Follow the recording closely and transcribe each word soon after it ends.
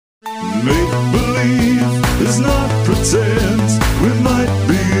Make believe is not pretend. We might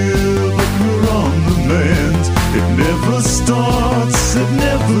be ill, but we're on the mend. It never starts, it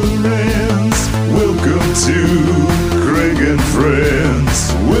never ends. Welcome to Craig and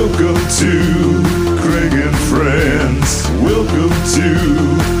Friends. Welcome to Craig and Friends. Welcome to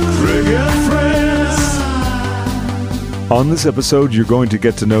Craig and Friends. On this episode, you're going to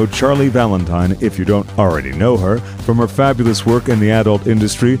get to know Charlie Valentine, if you don't already know her, from her fabulous work in the adult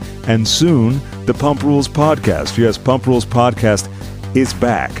industry, and soon, the Pump Rules Podcast. Yes, Pump Rules Podcast is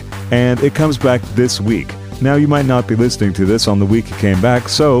back, and it comes back this week. Now, you might not be listening to this on the week it came back,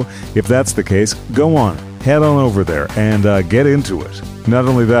 so if that's the case, go on, head on over there, and get into it. Not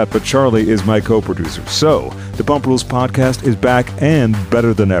only that, but Charlie is my co-producer. So, the Pump Rules Podcast is back and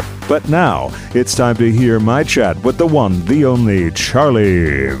better than ever. But now, it's time to hear my chat with the one, the only,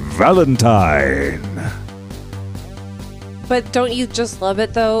 Charlie Valentine. But don't you just love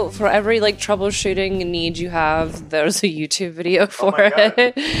it, though? For every, troubleshooting need you have, there's a YouTube video for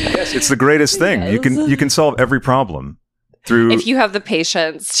it. Yes, it's the greatest thing. Yes. You can solve every problem. Through if you have the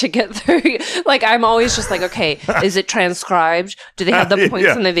patience to get through. I'm always just okay, is it transcribed? Do they have the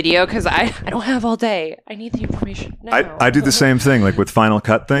points in the video? Because I don't have all day. I need the information now. I do the same thing, with Final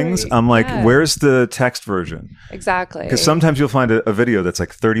Cut things. Right. I'm like, Yeah. Where's the text version? Exactly. Because sometimes you'll find a video that's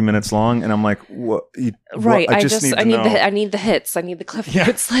 30 minutes long, and I'm like, what? Right. I need the hits. I need the clip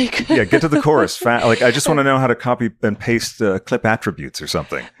notes. Yeah, get to the chorus. I just want to know how to copy and paste clip attributes or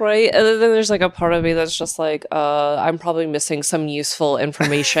something. Right. And then there's a part of me that's just I'm probably missing some useful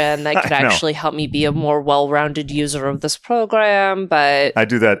information that could actually help me be a more well-rounded user of this program. But I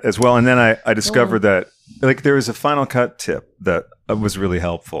do that as well. And then I discovered that there was a Final Cut tip that was really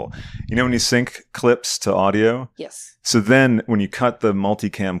helpful. You know when you sync clips to audio? Yes. So then when you cut the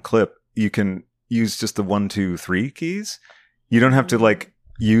multicam clip, you can use just the 1, 2, 3 keys. You don't have to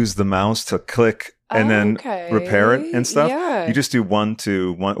use the mouse to click and then repair it and stuff. Yeah. You just do 1,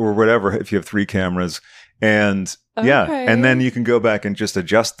 2, 1 or whatever if you have 3 cameras. And and then you can go back and just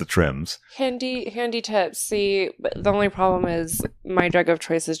adjust the trims. Handy tips. See, but the only problem is my drug of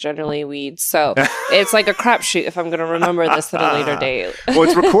choice is generally weed, so it's like a crapshoot if I'm going to remember this at a later date. Well,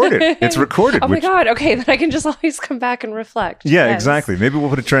 it's recorded. It's recorded. Oh my god! Okay, then I can just always come back and reflect. Yeah, Yes. exactly. Maybe we'll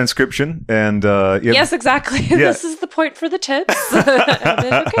put a transcription and Yes, exactly. Yeah. This is the point for the tips.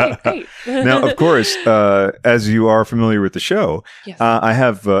 Okay, great. Now, of course, as you are familiar with the show, Yes. I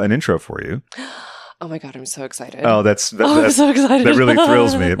have an intro for you. Oh my god, I'm so excited. Oh, I'm so excited. That really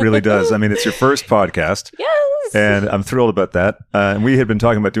thrills me. It really does. I mean, it's your first podcast. Yes. And I'm thrilled about that. And we had been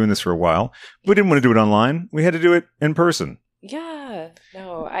talking about doing this for a while. We didn't want to do it online. We had to do it in person. Yeah,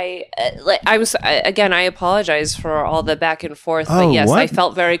 no, I apologize for all the back and forth, but Oh, yes, what? I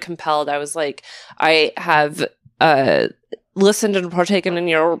felt very compelled. I was I have listened and partaken in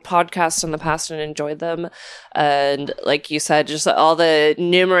your podcast in the past and enjoyed them. And like you said, just all the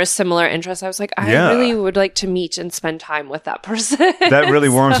numerous similar interests. I was like, I really would like to meet and spend time with that person. That really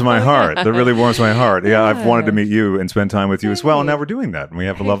warms my heart. That really warms my heart. Yeah, I've wanted to meet you and spend time with you as well. And now we're doing that. And we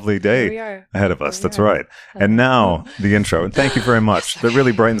have a lovely day ahead of us. That's right. And now the intro. And thank you very much. That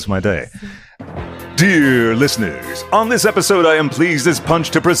really brightens my day. Dear listeners, on this episode, I am pleased as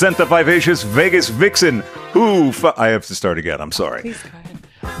punch to present the vivacious Vegas Vixen, who I have to start again. I'm sorry. Please go ahead.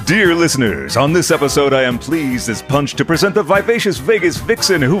 Dear listeners, on this episode, I am pleased as punch to present the vivacious Vegas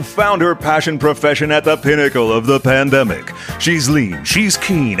Vixen who found her passion profession at the pinnacle of the pandemic. She's lean, she's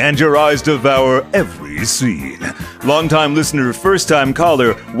keen, and your eyes devour every scene. Longtime listener, first-time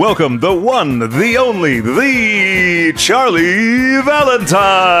caller, welcome the one, the only, the Charlie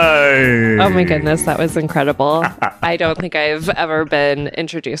Valentine. Oh my goodness, that was incredible. I don't think I've ever been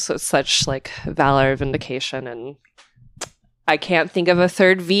introduced with such valor, vindication, and I can't think of a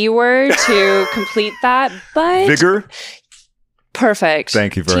third V word to complete that, but Vigor? Perfect.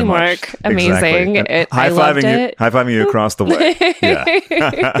 Thank you very much. Teamwork. Amazing. Exactly. I loved it. High-fiving you across the way. Yeah.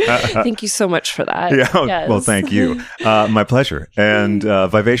 Thank you so much for that. Yeah. Yes. Well, thank you. My pleasure. And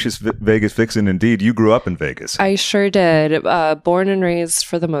vivacious Vegas Vixen, indeed. You grew up in Vegas. I sure did. Born and raised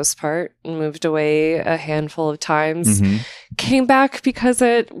for the most part. Moved away a handful of times. Mm-hmm. Came back because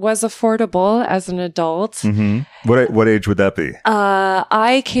it was affordable as an adult. Mm-hmm. What age would that be?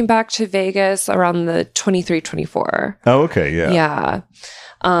 I came back to Vegas around the 23, 24. Oh, okay. Yeah. Yeah.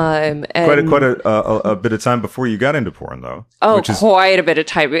 And Quite a bit of time before you got into porn, though. Oh, quite a bit of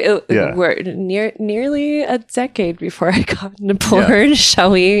time. Yeah. We're nearly a decade before I got into porn. Yeah.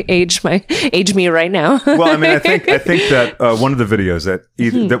 Shall we age me right now? Well, I mean, I think that one of the videos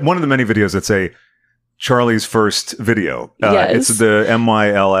that one of the many videos that say Charlie's first video. Yes. It's the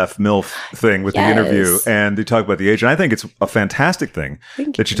MYLF MILF thing with the interview, and they talk about the age. And I think it's a fantastic thing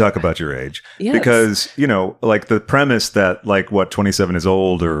that you talk about your age. Yes. Because, like the premise that 27 is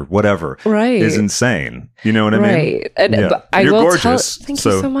old or whatever is insane. You know what I mean? Right. And Yeah. I You're will gorgeous. Thank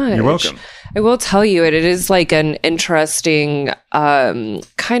you so much. You're welcome. I will tell you, it is like an interesting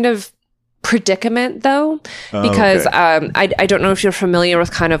kind of predicament though, because I don't know if you're familiar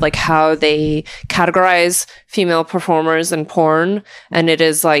with kind of like how they categorize female performers in porn, and it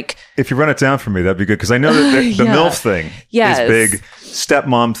is like, if you run it down for me, that'd be good, because I know that the MILF thing is big,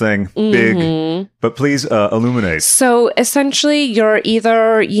 stepmom thing big, but please illuminate. So essentially you're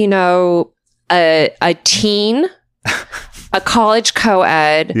either a teen, a college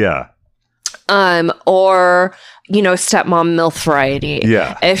co-ed, or stepmom MILF variety.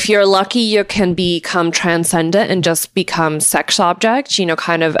 Yeah. If you're lucky, you can become transcendent and just become sex object.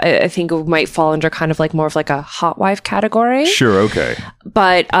 Kind of, I think it might fall under kind of like more of like a hot wife category. Sure. Okay.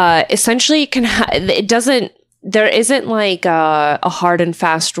 But essentially, there isn't like a hard and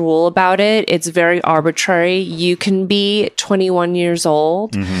fast rule about it. It's very arbitrary. You can be 21 years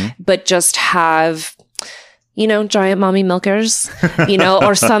old, but just have giant mommy milkers,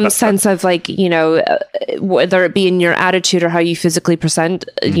 or some sense of like, whether it be in your attitude or how you physically present,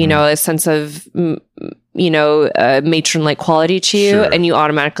 a sense of, matron-like quality to you, and you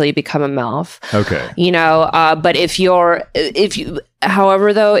automatically become a MILF. Okay. But if you're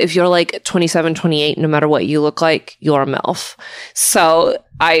like 27, 28, no matter what you look like, you're a MILF. So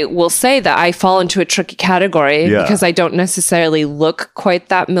I will say that I fall into a tricky category because I don't necessarily look quite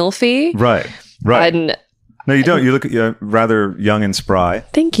that MILFy. Right. And no, you don't. You look rather young and spry.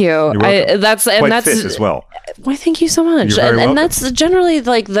 Thank you. That's fit as well. Why, thank you so much. And that's generally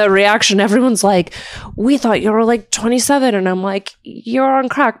like the reaction. Everyone's like, "We thought you were like 27," and I'm like, "You're on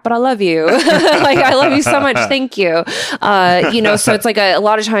crack, but I love you. Like, I love you so much. Thank you." So it's like a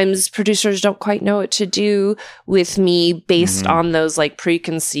lot of times producers don't quite know what to do with me based on those like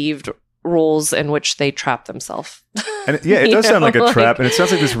preconceived roles in which they trap themselves. And it does sound like a trap, and it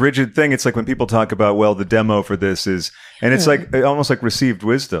sounds like this rigid thing. It's like when people talk about, well, the demo for this is, and it's like almost like received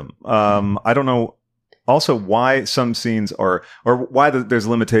wisdom. I don't know also why some scenes are, or why there's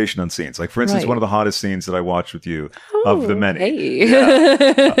limitation on scenes. Like, for instance, one of the hottest scenes that I watched with you of the many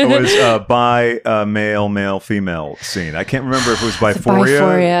was bi, male, female scene. I can't remember if it was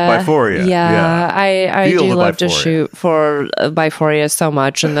Biphoria. Yeah. I do love to shoot for Biphoria so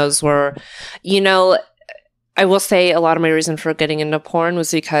much. And those were, I will say a lot of my reason for getting into porn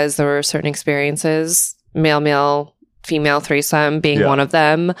was because there were certain experiences, male, female threesome being one of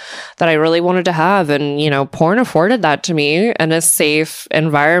them, that I really wanted to have. And, porn afforded that to me in a safe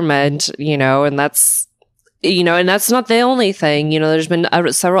environment, and that's, and that's not the only thing. There's been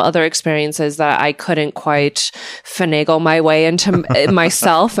several other experiences that I couldn't quite finagle my way into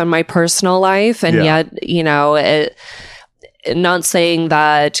myself and my personal life. And yet, not saying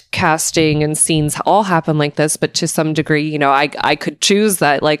that casting and scenes all happen like this, but to some degree, I could choose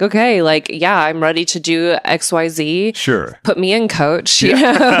that, like, okay, like, I'm ready to do XYZ. Sure. Put me in, coach,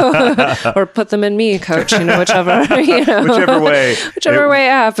 or put them in me, coach, whichever, whichever way it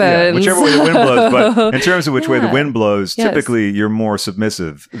happens. Yeah, whichever way the wind blows. But in terms of which way the wind blows, typically you're more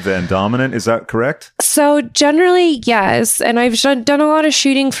submissive than dominant. Is that correct? So generally, yes. And I've done a lot of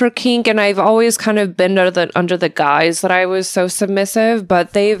shooting for kink, and I've always kind of been under the guise that I was so submissive,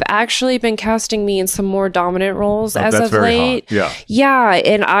 but they've actually been casting me in some more dominant roles as of late. Hot. Yeah.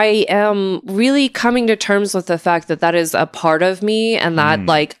 And I am really coming to terms with the fact that is a part of me, and that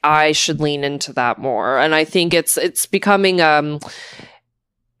like I should lean into that more. And I think it's becoming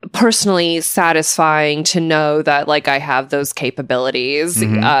personally satisfying to know that like I have those capabilities,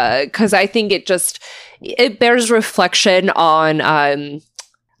 because I think it bears reflection on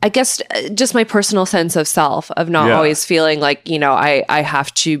I guess just my personal sense of self, of not always feeling like, I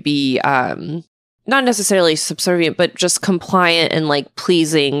have to be not necessarily subservient, but just compliant and like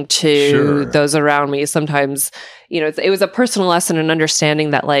pleasing to those around me. Sometimes, it was a personal lesson in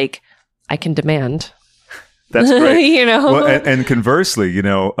understanding that like I can demand. That's great. Well, and conversely,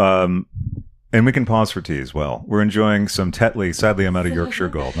 and we can pause for tea as well. We're enjoying some Tetley. Sadly, I'm out of Yorkshire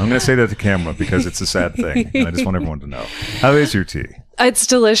Gold. I'm going to say that to camera because it's a sad thing. And I just want everyone to know. How is your tea? It's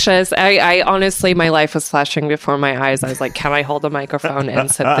delicious. I honestly, my life was flashing before my eyes. I was like, can I hold a microphone and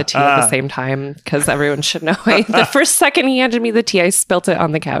sip the tea at the same time? Because everyone should know. The first second he handed me the tea, I spilt it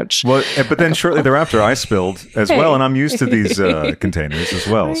on the couch. Well, but then shortly thereafter, I spilled as well. And I'm used to these containers as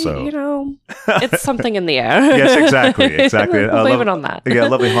well. So it's something in the air. Yes, exactly. Leave it on that. Yeah,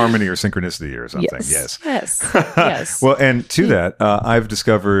 lovely harmony or synchronicity or something. Yes. Well, and to that, I've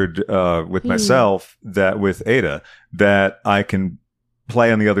discovered with myself that with Ada, that I can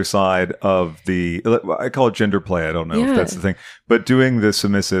play on the other side of I call it gender play. I don't know if that's the thing, but doing the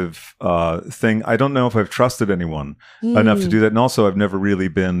submissive thing, I don't know if I've trusted anyone enough to do that. And also I've never really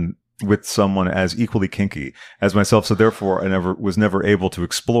been with someone as equally kinky as myself. So therefore I was never able to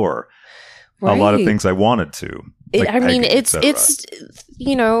explore a lot of things I wanted to. Like pegging, it's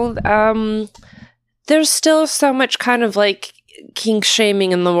there's still so much kind of like kink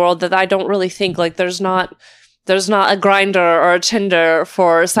shaming in the world that I don't really think like there's not a Grindr or a Tinder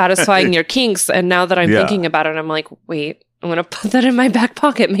for satisfying your kinks. And now that I'm thinking about it, I'm like, wait, I'm going to put that in my back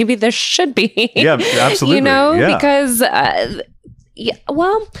pocket. Maybe there should be. Yeah, absolutely. Because,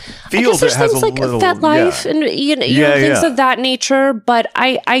 well, I guess there's things like FetLife and things of that nature. But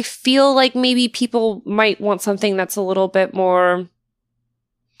I feel like maybe people might want something that's a little bit more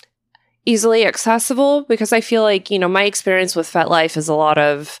easily accessible, because I feel like, my experience with FetLife is a lot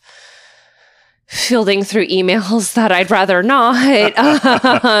of fielding through emails that I'd rather not.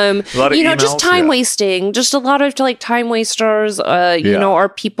 Just time wasting, just a lot of like time wasters, or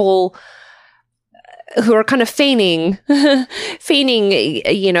people who are kind of feigning,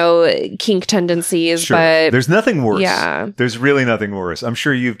 kink tendencies. Sure. But there's nothing worse. Yeah. There's really nothing worse. I'm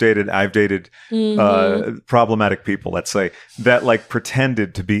sure I've dated problematic people, let's say, that like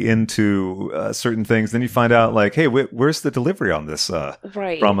pretended to be into certain things. Then you find out like, hey, where's the delivery on this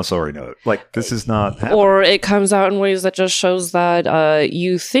promissory note? Like, this is not happening. Or it comes out in ways that just shows that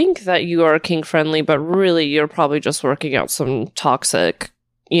you think that you are kink friendly, but really you're probably just working out some toxic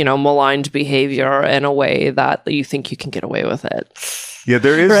maligned behavior in a way that you think you can get away with it. Yeah,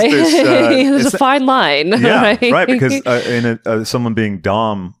 there is this. There's a fine line. Yeah, right. Because in someone being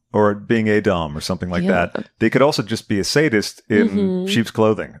dom or being a dom or something like that, they could also just be a sadist in sheep's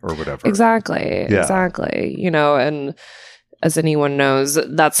clothing or whatever. Exactly. And as anyone knows,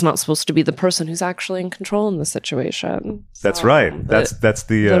 that's not supposed to be the person who's actually in control in the situation. That's right. That's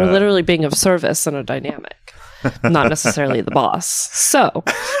the. They're literally being of service in a dynamic. Not necessarily the boss. So,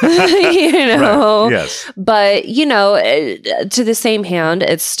 Right. Yes. But, to the same hand,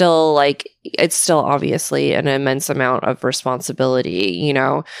 it's still obviously an immense amount of responsibility,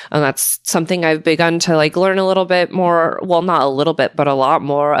 and that's something I've begun to like learn a little bit more. Well, not a little bit, but a lot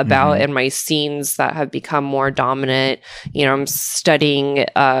more about in my scenes that have become more dominant. I'm studying,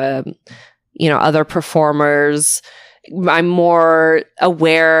 other performers. I'm more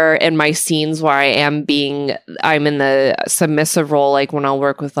aware in my scenes where I'm in the submissive role, like when I'll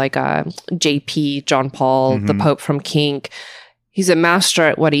work with like JP, John Paul, the Pope from Kink. He's a master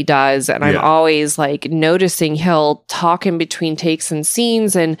at what he does. And I'm always like noticing he'll talk in between takes and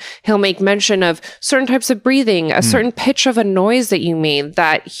scenes, and he'll make mention of certain types of breathing, a certain pitch of a noise that you made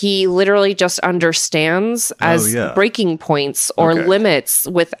that he literally just understands as breaking points or limits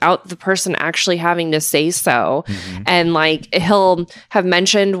without the person actually having to say so. And like he'll have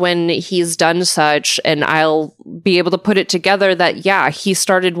mentioned when he's done such, and I'll be able to put it together that, he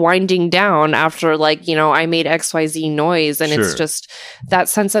started winding down after like, I made XYZ noise. And it's just that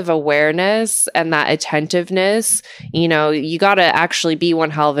sense of awareness and that attentiveness. You got to actually be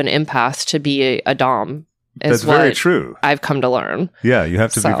one hell of an empath to be a dom. That's very true. I've come to learn. Yeah, you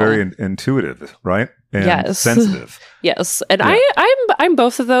have to be very intuitive, right? And sensitive. Yes. And I'm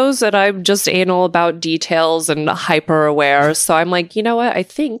both of those, and I'm just anal about details and hyper aware. So I'm like, you know what? I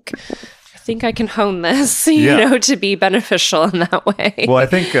think I can hone this, to be beneficial in that way. Well, I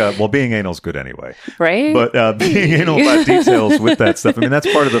think, being anal is good anyway. Right? But being anal about details with that stuff,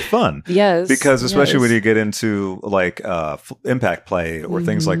 that's part of the fun. Yes. Because especially when you get into like impact play or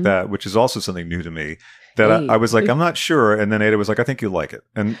things like that, which is also something new to me, that I was like, I'm not sure. And then Ada was like, I think you'll like it.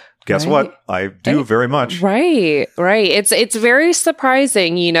 And guess what? I do very much. Right. It's very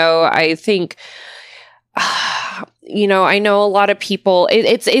surprising. I think... I know a lot of people,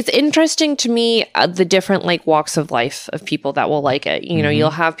 it's interesting to me, the different like walks of life of people that will like it. You'll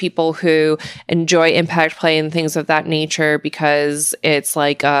have people who enjoy impact play and things of that nature because it's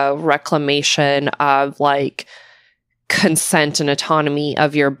like a reclamation of like consent and autonomy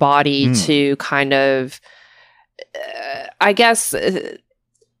of your body to kind of, I guess,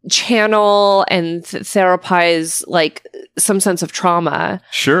 channel and therapize like some sense of trauma.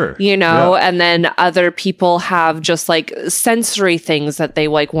 Sure. And then other people have just like sensory things that they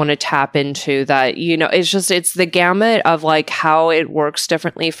like want to tap into that, it's the gamut of like how it works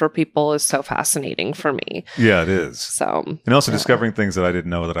differently for people is so fascinating for me. Yeah, it is. So, and also discovering things that I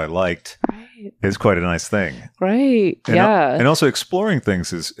didn't know that I liked is quite a nice thing. Right. And, yeah. And also exploring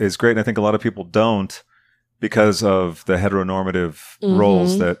things is great. And I think a lot of people don't because of the heteronormative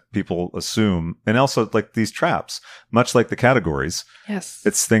roles that people assume. And also like these traps, much like the categories. Yes.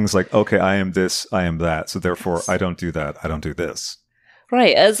 It's things like, okay, I am this, I am that. So therefore I don't do that. I don't do this.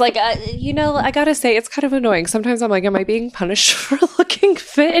 Right. It's like, I gotta say, it's kind of annoying. Sometimes I'm like, am I being punished for looking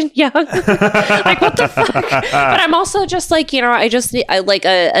fit and young? Like, what the fuck? But I'm also just like, I like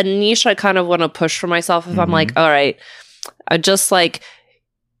a niche I kind of want to push for myself if I'm like, all right, I just like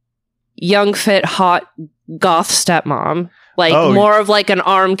young, fit, hot, goth stepmom. Like more of like an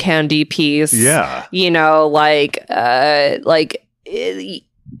arm candy piece. Yeah.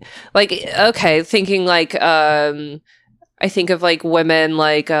 Okay, thinking like, I think of like women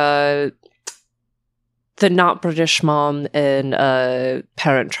like the not British mom in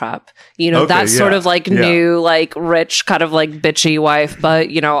Parent Trap. Sort of like new, like rich, kind of like bitchy wife, but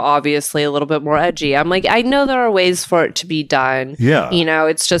obviously a little bit more edgy. I'm like, I know there are ways for it to be done. Yeah.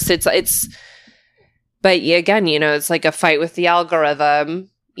 It's just but again, it's like a fight with the algorithm,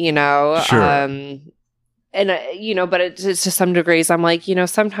 Sure. and but it's to some degrees, I'm like,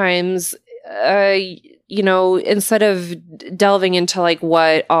 sometimes, instead of delving into like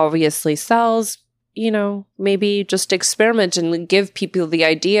what obviously sells, maybe just experiment and give people the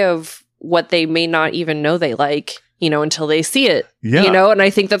idea of what they may not even know they like, until they see it, and I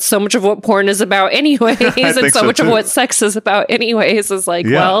think that's so much of what porn is about anyways. And so much of what sex is about anyways is like,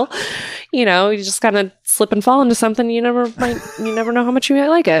 well, you just kind of slip and fall into something. You never know how much you might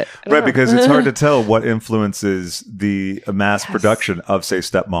like it. Right. Because it's hard to tell what influences the mass production of, say,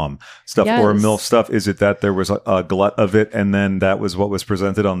 stepmom stuff or MILF stuff. Is it that there was a glut of it and then that was what was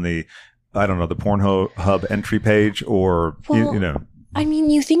presented on the, I don't know, the Pornhub entry page or, I mean,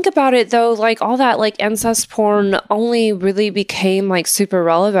 you think about it though, like all that like incest porn only really became like super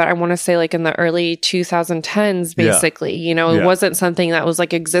relevant. I want to say like in the early 2010s, basically, it wasn't something that was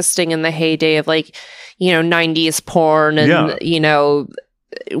like existing in the heyday of like, 90s porn and,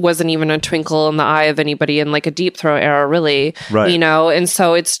 it wasn't even a twinkle in the eye of anybody in like a Deep Throat era, really, and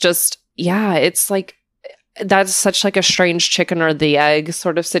so it's just, it's like, that's such like a strange chicken or the egg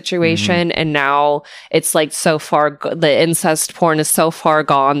sort of situation. And now it's like so far, the incest porn is so far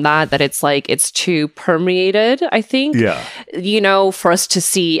gone that it's like, it's too permeated, I think, for us to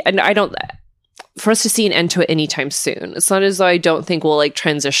see, and for us to see an end to it anytime soon. It's not as though I don't think we'll like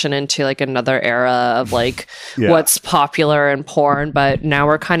transition into like another era of like what's popular in porn, but now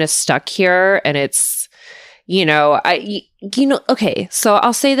we're kind of stuck here and it's, okay, so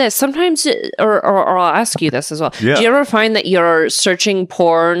I'll say this sometimes, or I'll ask you this as well. Yeah. Do you ever find that you're searching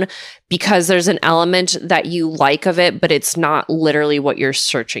porn because there's an element that you like of it, but it's not literally what you're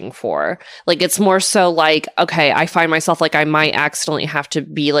searching for? Like, it's more so like, okay, I find myself like I might accidentally have to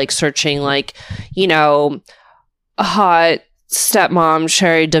be like searching like, a hot stepmom,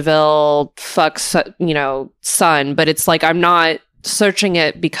 Sherry DeVille, son, but it's like I'm not searching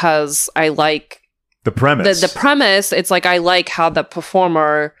it because I like the premise. The premise, it's like I like how the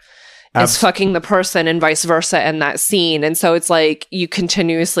performer is fucking the person and vice versa in that scene. And so it's like you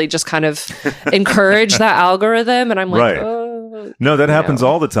continuously just kind of encourage that algorithm. And I'm like, oh. No, that happens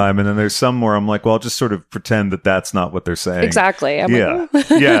all the time. And then there's some where I'm like, well, I'll just sort of pretend that that's not what they're saying. Exactly. I'm like,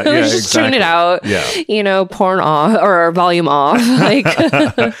 just tune it out. Yeah. Porn off or volume off. Like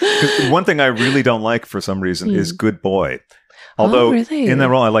one thing I really don't like for some reason is good boy. Although in that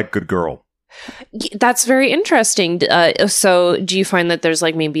role, I like good girl. That's very interesting. So do you find that there's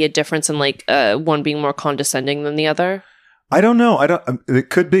like maybe a difference in like one being more condescending than the other? I don't know. It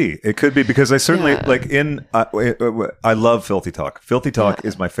could be because I certainly like I love Filthy Talk. Filthy Talk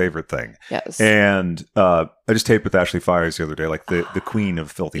is my favorite thing. Yes. And I just taped with Ashley Fires the other day, like the queen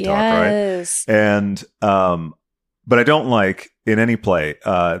of Filthy Talk, right? And but I don't like in any play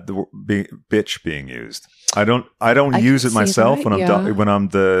the bitch being used. I don't use it myself when I'm when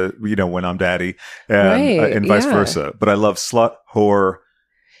I'm daddy and vice versa. But I love slut, whore.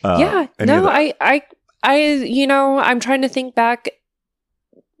 I'm trying to think back.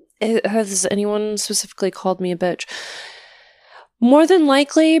 Has anyone specifically called me a bitch? More than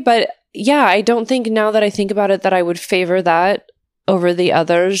likely, but I don't think now that I think about it that I would favor that over the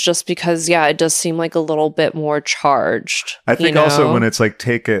others, just because it does seem like a little bit more charged. I think also when it's like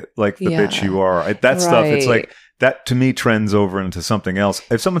take it like the bitch you are, that stuff, it's like that to me trends over into something else.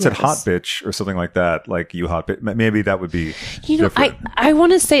 If someone said hot Yes. bitch or something like that, like you hot bitch, maybe that would be You know, different. I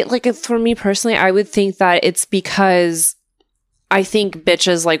want to say, like, for me personally, I would think that it's because I think bitch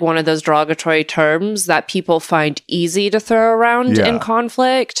is like one of those derogatory terms that people find easy to throw around Yeah. in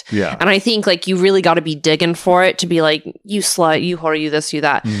conflict. Yeah. And I think like you really got to be digging for it to be like, you slut, you whore, you this, you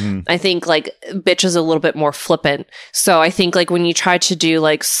that. Mhm. I think like bitch is a little bit more flippant. So I think like when you try to do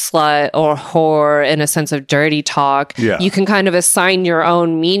like slut or whore in a sense of dirty talk, Yeah. you can kind of assign your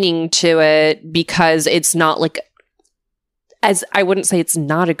own meaning to it because it's not like, as I wouldn't say it's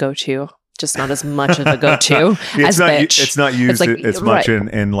not a go-to, just not as much of a go-to as bitch. It's not used like, as much right.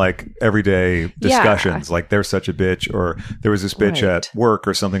 in like everyday discussions. Like they're such a bitch, or there was this bitch Right. at work,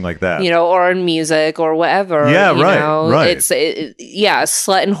 or something like that. You know, or in music or whatever. Yeah, you right, know? right. Yeah,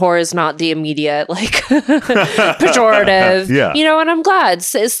 slut and whore is not the immediate like pejorative. Yeah. You know, and I'm glad.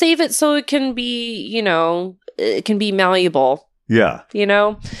 Save it so it can be, you know, it can be malleable, Yeah. you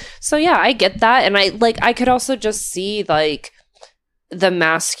know? So yeah, I get that. And I could also just see like the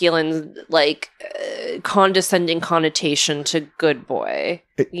masculine, like condescending connotation to good boy.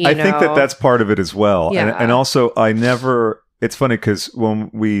 I think that's part of it as well. Yeah. And also it's funny because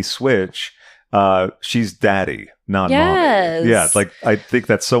when we switch, she's daddy, not Yes. mommy. Yeah. Like I think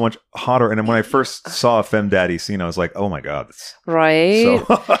that's so much hotter. And then when I first saw a femme daddy scene, I was like, oh my God. That's Right.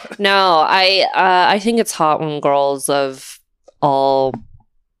 so No, I think it's hot when girls of all,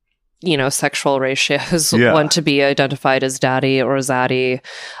 you know, sexual ratios Yeah. want to be identified as daddy or zaddy.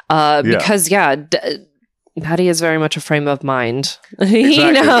 Because daddy is very much a frame of mind. You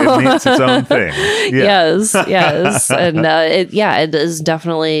Exactly. know? It means its own thing. Yeah. Yes. And it is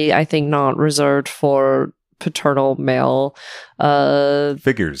definitely, I think, not reserved for paternal male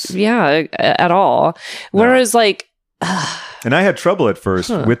Figures. at all. Whereas like And I had trouble at first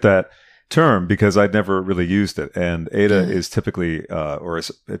Huh. with that term because I'd never really used it. And Ada is typically, or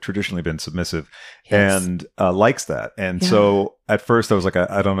has traditionally been submissive Yes. and likes that. And so at first I was like,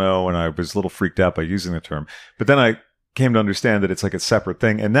 I don't know. And I was a little freaked out by using the term. But then I came to understand that it's like a separate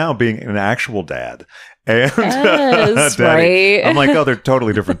thing. And now being an actual dad and Yes, daddy, right. I'm like, oh, they're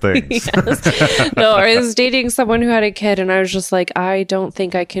totally different things. Yes. No, I was dating someone who had a kid, and I was just like, I don't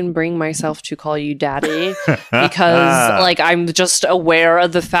think I can bring myself to call you daddy because, like, I'm just aware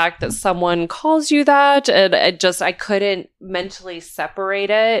of the fact that someone calls you that, and I couldn't mentally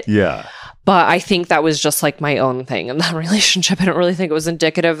separate it. Yeah. But I think that was just like my own thing in that relationship. I don't really think it was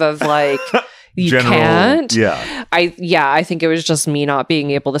indicative of like. You General, can't. yeah. I think it was just me not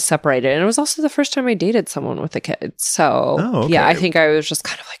being able to separate it. And it was also the first time I dated someone with a kid. So okay. yeah, I think I was just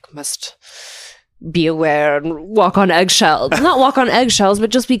kind of like must be aware and walk on eggshells. Not walk on eggshells, but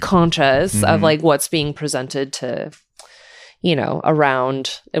just be conscious of like what's being presented to, you know,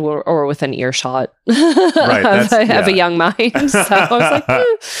 around or within earshot Right, of a young mind. So I was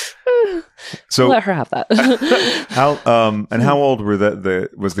like, So let her have that. how old was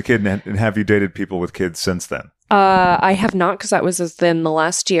the kid, and have you dated people with kids since then? I have not, because that was within the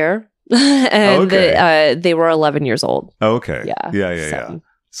last year. And Okay. they were 11 years old. Okay. Yeah. Yeah.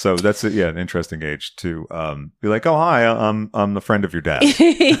 So that's an interesting age to be like, oh hi, I'm the friend of your dad.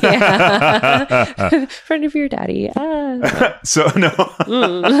 Yeah. Friend of your daddy. So no.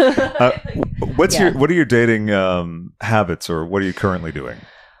 What are your dating habits, or what are you currently doing?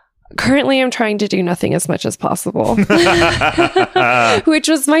 Currently, I'm trying to do nothing as much as possible, which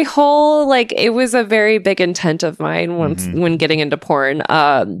was my whole, like, it was a very big intent of mine when getting into porn.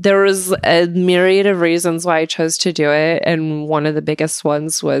 There was a myriad of reasons why I chose to do it. And one of the biggest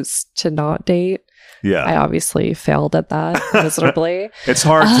ones was to not date. Yeah. I obviously failed at that miserably. It's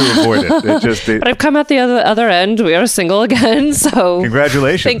hard to avoid it. But I've come out the other end. We are single again. So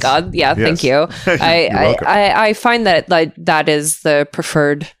Congratulations. thank God. Yeah, Yes. thank you. You're welcome. I find that that is the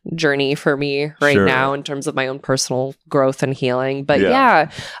preferred journey for me right Sure. now in terms of my own personal growth and healing. But Yeah.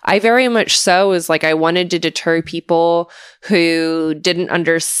 yeah, I very much so was like, I wanted to deter people who didn't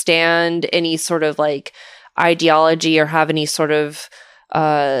understand any sort of like ideology or have any sort of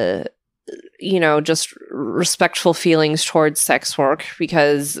you know, just respectful feelings towards sex work,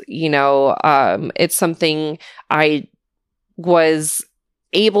 because, you know, it's something I was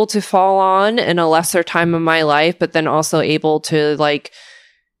able to fall on in a lesser time of my life, but then also able to like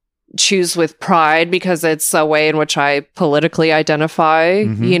choose with pride because it's a way in which I politically identify,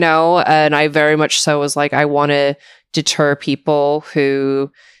 you know, and I very much so was like, I want to deter people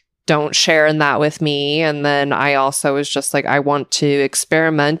who don't share in that with me. And then I also was just like, I want to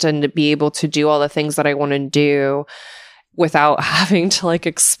experiment and to be able to do all the things that I want to do without having to like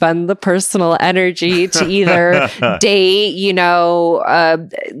expend the personal energy to either date,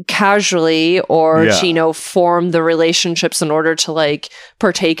 casually or to, form the relationships in order to like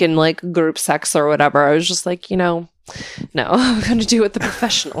partake in like group sex or whatever. I was just like, no, I'm going to do it the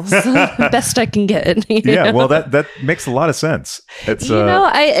professionals. Best I can get. Yeah, well, that makes a lot of sense. It's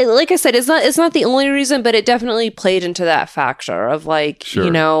I like I said, it's not the only reason, but it definitely played into that factor of like,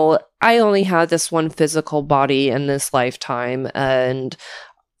 sure. I only had this one physical body in this lifetime, and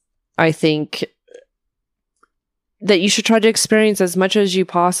I think that you should try to experience as much as you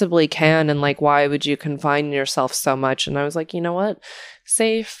possibly can. And like, why would you confine yourself so much? And I was like, you know what?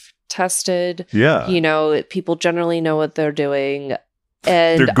 Safe, tested. Yeah. People generally know what they're doing.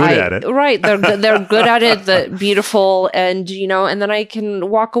 And they're good at it. Right. They're good at it. The beautiful. And, and then I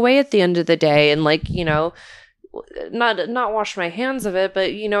can walk away at the end of the day and like, not wash my hands of it,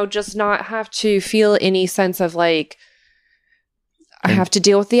 but, just not have to feel any sense of like, I have to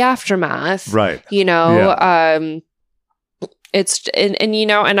deal with the aftermath. Right. It's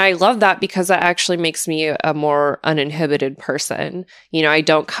and I love that because that actually makes me a more uninhibited person. I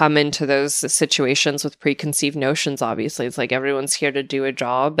don't come into those situations with preconceived notions. Obviously, it's like everyone's here to do a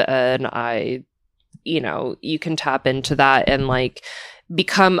job, and you can tap into that and like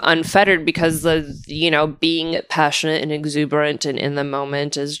become unfettered because being passionate and exuberant and in the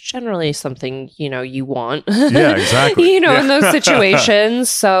moment is generally something you want. Yeah, exactly. In those situations.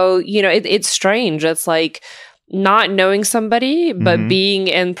 So it's strange. It's like not knowing somebody, but being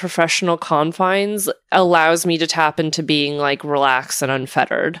in professional confines allows me to tap into being like relaxed and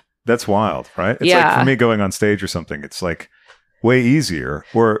unfettered. That's wild, right? It's like for me going on stage or something, it's like way easier,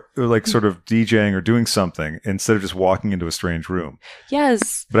 or like sort of DJing or doing something instead of just walking into a strange room.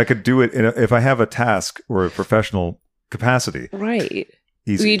 Yes. But I could do it if I have a task or a professional capacity. Right.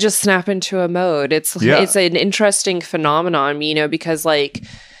 Easy. We just snap into a mode. It's an interesting phenomenon, because like,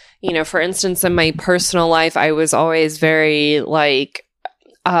 for instance, in my personal life, I was always very like,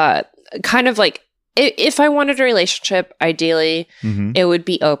 kind of like, if I wanted a relationship, ideally, it would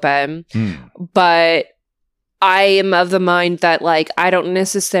be open. But I am of the mind that like, I don't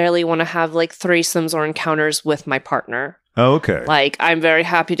necessarily want to have like threesomes or encounters with my partner. Oh, okay. Like, I'm very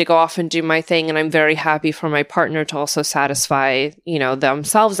happy to go off and do my thing, and I'm very happy for my partner to also satisfy,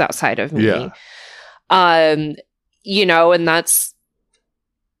 themselves outside of me. Yeah. And that's,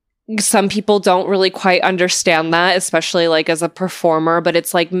 some people don't really quite understand that, especially like as a performer, but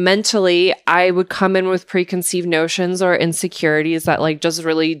it's like mentally I would come in with preconceived notions or insecurities that like just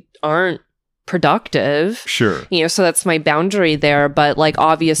really aren't productive. Sure. So that's my boundary there. But like,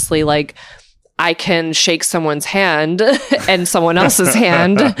 obviously, like I can shake someone's hand and someone else's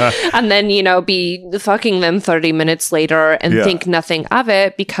hand and then, be fucking them 30 minutes later and think nothing of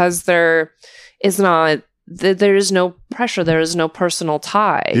it because there is no pressure. There is no personal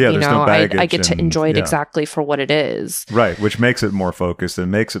tie. Yeah, there's no baggage I get to enjoy it exactly for what it is. Right, which makes it more focused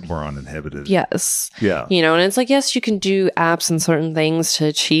and makes it more uninhibited. Yes. Yeah. And it's like, yes, you can do apps and certain things to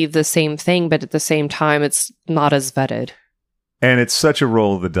achieve the same thing, but at the same time, it's not as vetted. And it's such a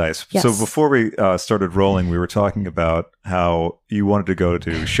roll of the dice. Yes. So before we started rolling, we were talking about how you wanted to go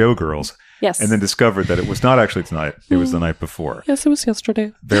to Showgirls. Yes. And then discovered that it was not actually tonight. It was the night before. Yes, it was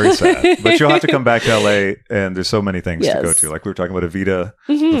yesterday. Very sad. But you'll have to come back to LA, and there's so many things to go to. Like we were talking about Evita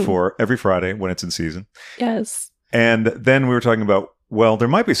before, every Friday when it's in season. Yes. And then we were talking about, well, there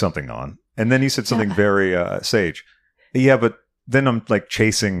might be something on. And then you said something very sage. Yeah, but then I'm like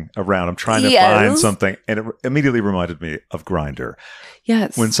chasing around. I'm trying to find something. And it immediately reminded me of Grindr.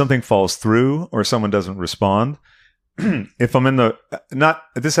 Yes. When something falls through or someone doesn't respond, if I'm in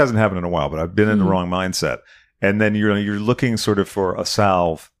this hasn't happened in a while, but I've been in the wrong mindset. And then you're looking sort of for a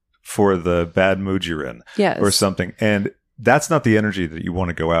salve for the bad mood you're in or something. And that's not the energy that you want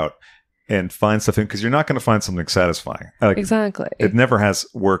to go out and find stuff in, because you're not going to find something satisfying. Exactly. It never has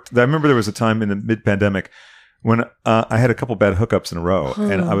worked. I remember there was a time in the mid-pandemic when I had a couple bad hookups in a row,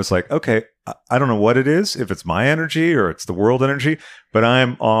 and I was like, okay, I don't know what it is, if it's my energy or it's the world energy, but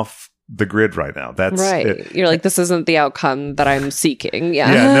I'm off the grid right now. That's right. It. You're like, this isn't the outcome that I'm seeking. Yeah.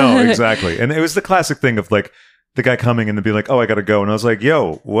 Yeah, no, exactly. And it was the classic thing of like the guy coming in and be like, oh, I got to go. And I was like,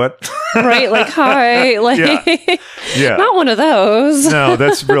 yo, what? Right. Like, hi. Like, yeah. Not one of those. No,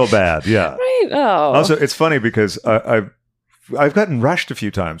 that's real bad. Yeah. Right. Oh. Also, it's funny because I've gotten rushed a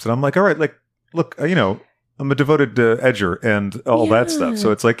few times, and I'm like, all right, like, look, I'm a devoted edger and all that stuff.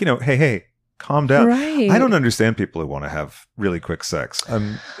 So it's like, hey, calm down. Right. I don't understand people who want to have really quick sex.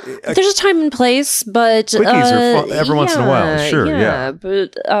 There's a time and place, but quickies are fun every once in a while. Sure, yeah.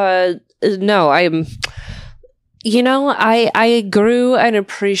 But no, I grew an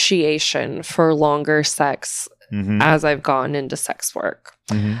appreciation for longer sex as I've gone into sex work.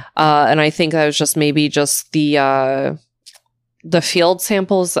 And I think that was just maybe just the field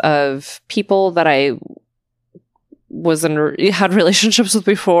samples of people that I had relationships with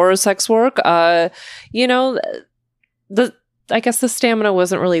before sex work. You know, I guess the stamina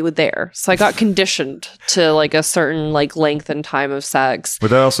wasn't really there. So I got conditioned to like a certain like length and time of sex.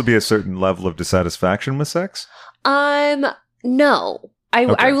 Would that also be a certain level of dissatisfaction with sex? No.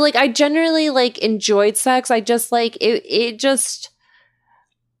 I generally like enjoyed sex. I just like it just,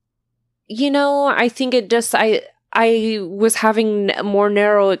 you know, I think it just, I was having more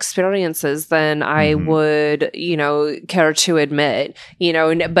narrow experiences than I would, you know, care to admit, you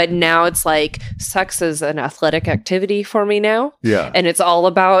know, but now it's like sex is an athletic activity for me now. Yeah. And it's all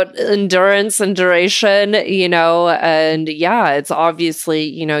about endurance and duration, you know, and yeah, it's obviously,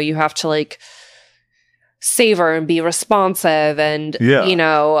 you know, you have to like savor and be responsive and, you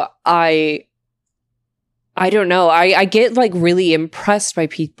know, I don't know. I get like really impressed by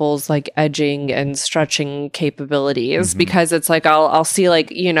people's like edging and stretching capabilities because it's like I'll see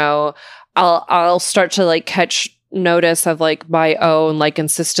like, you know, I'll start to like catch notice of like my own like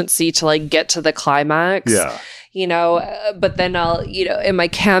consistency to like get to the climax. Yeah. You know, but then I'll, you know, in my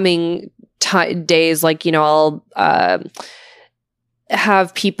camming days, like, you know, I'll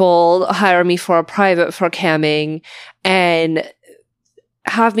have people hire me for camming and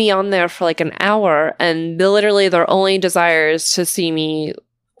have me on there for like an hour, and literally their only desire is to see me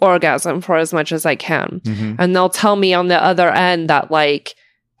orgasm for as much as I can. And they'll tell me on the other end that like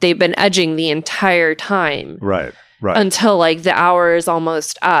they've been edging the entire time. Right. Until like the hour is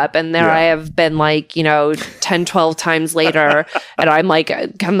almost up, and there I have been like, you know, 10, 12 times later, and I'm like,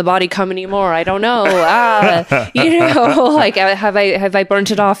 can the body come anymore? I don't know. You know, like have I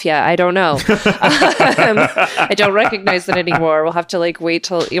burnt it off yet? I don't know. I don't recognize it anymore. We'll have to like wait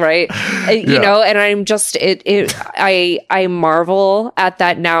till you know. And I'm just I marvel at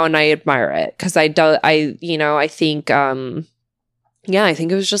that now, and I admire it because I think. Yeah, I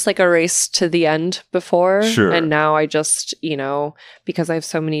think it was just like a race to the end before. Sure. And now I just, you know, because I have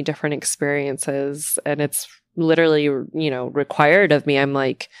so many different experiences and it's literally, you know, required of me, I'm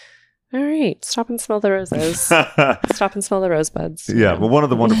like, all right, stop and smell the roses. Stop and smell the rosebuds. Yeah. Well, one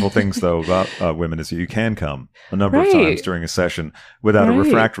of the wonderful things, though, about women is that you can come a number of times during a session without a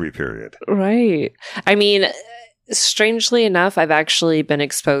refractory period. Right. I mean, strangely enough, I've actually been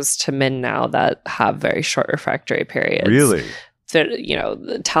exposed to men now that have very short refractory periods. Really? You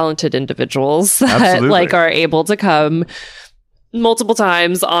know, talented individuals that like are able to come multiple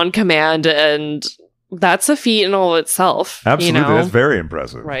times on command, and that's a feat in all itself. Absolutely. You know? That's very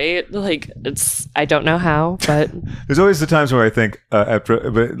impressive. Right? Like I don't know how, but there's always the times where I think after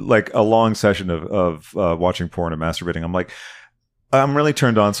like a long session of watching porn and masturbating, I'm like, I'm really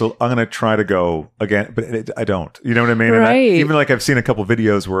turned on, so I'm going to try to go again, but I don't. You know what I mean? Right. Even like I've seen a couple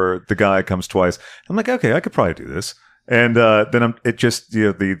videos where the guy comes twice. I'm like, okay, I could probably do this. And then it just, you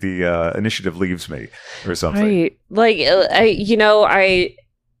know, the initiative leaves me or something. Right. Like,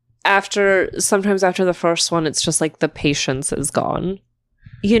 sometimes after the first one, it's just like the patience is gone.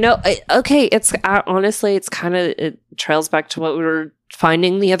 You know, it's honestly, it's kind of, it trails back to what we were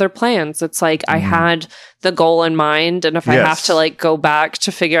finding the other plans. It's like I had the goal in mind, and if I have to like go back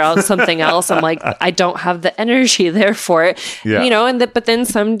to figure out something else, I'm like, I don't have the energy there for it. You know, but then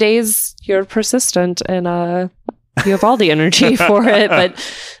some days you're persistent and you have all the energy for it, but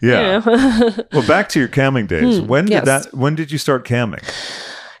you know. Well, back to your camming days. When did you start camming?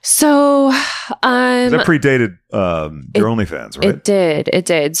 So that predated your OnlyFans, right? It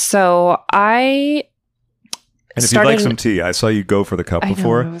did. So and if you'd like some tea, I saw you go for the cup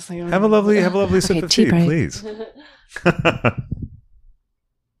before. Like, have a lovely sip of tea, please.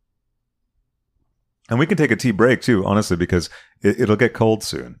 And we can take a tea break too, honestly, because it'll get cold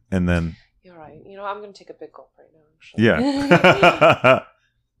soon, and then. You're right. You know, I'm going to take a big gulp right now. Yeah.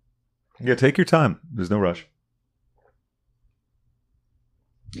 Yeah, take your time. There's no rush.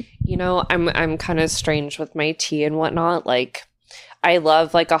 You know, I'm kind of strange with my tea and whatnot. Like, I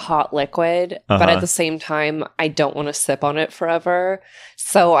love like a hot liquid, but at the same time, I don't want to sip on it forever.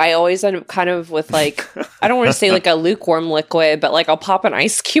 So I always end up kind of with like, I don't want to say like a lukewarm liquid, but like I'll pop an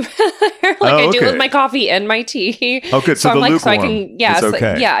ice cube in there, like I do with my coffee and my tea. Okay, so I'm the like, lukewarm, so I can, it's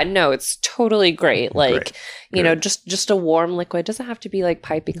okay. No, it's totally great. Like, you know, just a warm liquid. It doesn't have to be like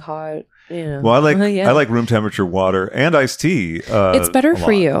piping hot. Yeah. Well, I like room temperature water and iced tea. It's better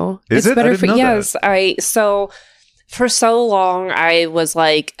for you. Is it's it? better for you. Yes, for so long I was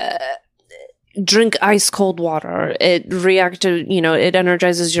like, drink ice cold water. It it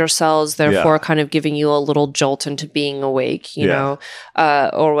energizes your cells, therefore kind of giving you a little jolt into being awake, you know,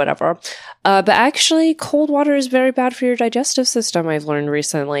 or whatever. But actually, cold water is very bad for your digestive system, I've learned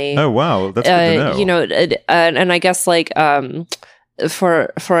recently. Oh, wow. That's good to know. You know, and I guess like...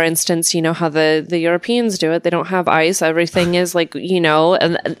 For instance, you know how the Europeans do it. They don't have ice. Everything is like, you know,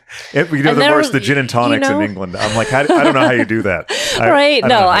 the gin and tonics in England. I'm like, I don't know how you do that.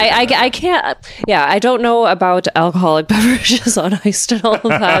 I can't. Yeah, I don't know about alcoholic beverages on ice and all of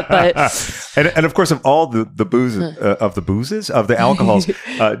that, but and of course, of all the alcohols,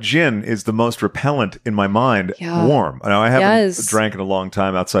 gin is the most repellent in my mind. Yeah. Warm. Now I haven't drank in a long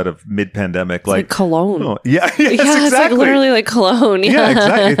time outside of mid-pandemic. Like cologne. Oh, yeah, exactly. It's like literally like cologne. Yeah,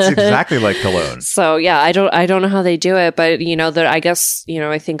 exactly. It's exactly like cologne. So yeah, I don't know how they do it, but you know, I guess, you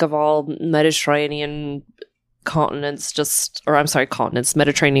know, I think of all Mediterranean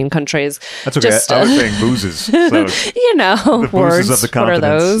Mediterranean countries. That's okay. I was saying boozes. So you know, the boozes of the continents.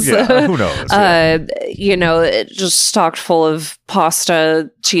 What are those? Yeah, who knows? Yeah. You know, just stocked full of pasta,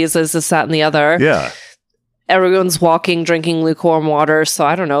 cheeses, this, that, and the other. Yeah. Everyone's walking, drinking lukewarm water. So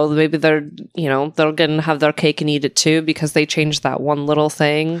I don't know. Maybe they're going to have their cake and eat it too, because they changed that one little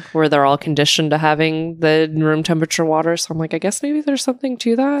thing where they're all conditioned to having the room temperature water. So I'm like, I guess maybe there's something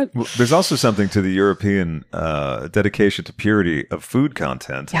to that. Well, there's also something to the European dedication to purity of food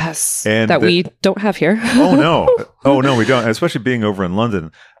content. Yes. And that we don't have here. Oh, no, we don't. Especially being over in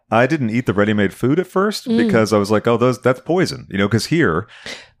London. I didn't eat the ready-made food at first because I was like, that's poison, you know, because here,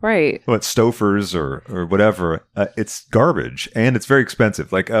 right? Stouffer's or whatever, it's garbage and it's very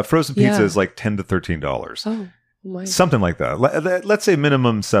expensive. Like frozen pizza is like $10 to $13. Oh, my. Something like that. Let's say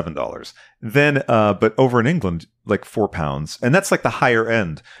minimum $7. Then, but over in England, like £4, and that's like the higher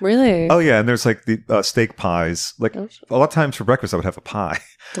end. Really? Oh yeah, and there's like the steak pies. Like a lot of times for breakfast, I would have a pie.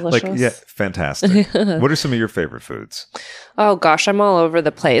 Delicious. Like, yeah, fantastic. What are some of your favorite foods? Oh gosh, I'm all over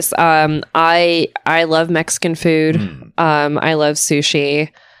the place. I love Mexican food. I love sushi.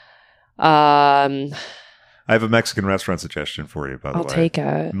 I have a Mexican restaurant suggestion for you, by the way. I'll take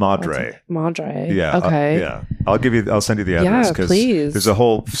it. Madre. Madre. Yeah. Okay. Yeah. I'll send you the address. Yeah, please. There's a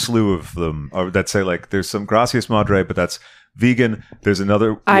whole slew of them that say like, there's some Gracias Madre, but that's vegan. There's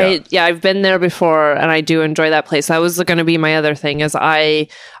another. I've been there before and I do enjoy that place. That was going to be my other thing is I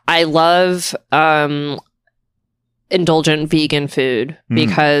love, indulgent vegan food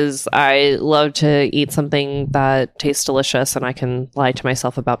because I love to eat something that tastes delicious and I can lie to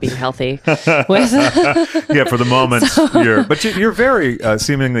myself about being healthy. Yeah, for the moment, you're very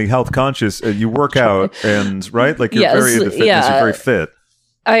seemingly health conscious. You work out and right, like you're very into fitness. You're very fit.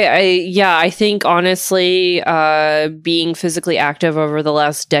 I think honestly, being physically active over the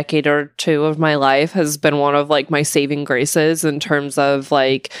last decade or two of my life has been one of like my saving graces in terms of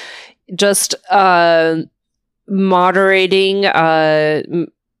like just moderating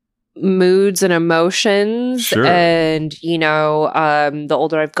moods and emotions. Sure. And you know, the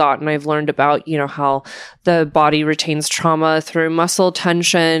older I've gotten, I've learned about, you know, how the body retains trauma through muscle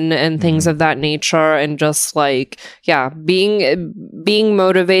tension and things of that nature, and just like being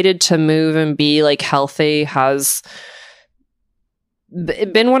motivated to move and be like healthy has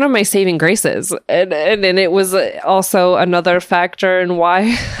been one of my saving graces, and it was also another factor in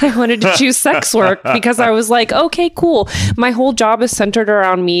why I wanted to choose sex work, because I was like, okay, cool, my whole job is centered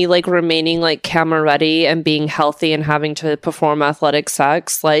around me like remaining like camera ready and being healthy and having to perform athletic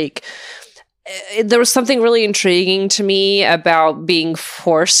sex. Like there was something really intriguing to me about being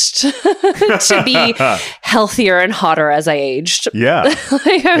forced to be healthier and hotter as I aged. Yeah.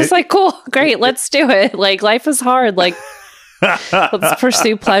 Like, I was like, cool, great, let's do it. Like life is hard, like let's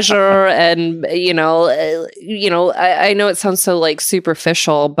pursue pleasure. And I know it sounds so like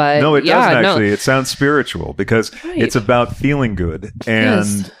superficial, but no, it doesn't actually. It sounds spiritual because it's about feeling good.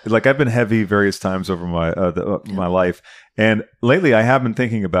 And like I've been heavy various times over my life, and lately I have been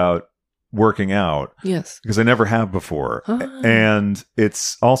thinking about working out. Yes, because I never have before. And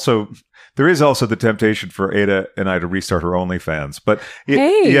it's also. There is also the temptation for Ada and I to restart her OnlyFans, but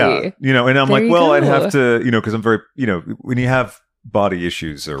and I'm like, well, I'd have to, because I'm very, when you have body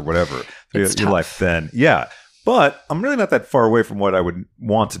issues or whatever, your life, then but I'm really not that far away from what I would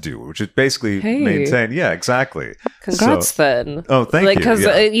want to do, which is basically maintain. Yeah, exactly. Congrats then. Oh, thank you. Because,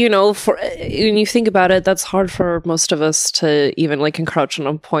 when you think about it, that's hard for most of us to even like encroach on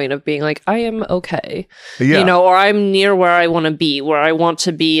a point of being like, I am okay. Yeah. Or I'm near where I want to be, where I want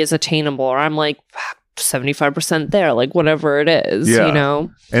to be is attainable, or I'm like 75% there, like whatever it is,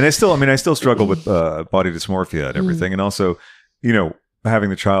 And I still struggle with body dysmorphia and everything. And also, having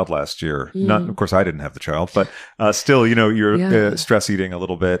the child last year. Not, of course, I didn't have the child, but still, you're stress eating a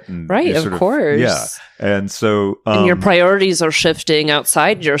little bit, and right, of course, yeah. And so, and your priorities are shifting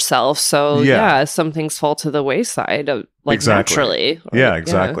outside yourself. So some things fall to the wayside, naturally. Yeah,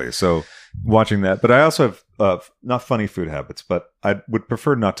 exactly. Yeah. So watching that, but I also have not funny food habits, but I would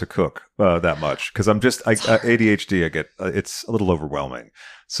prefer not to cook that much because I'm just ADHD. I get it's a little overwhelming.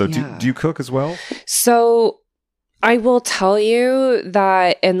 So do you cook as well? So I will tell you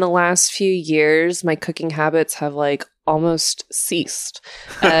that in the last few years, my cooking habits have almost ceased.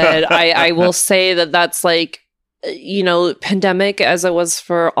 And I will say that that's pandemic, as it was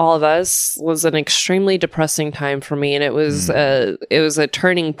for all of us, was an extremely depressing time for me. And it was a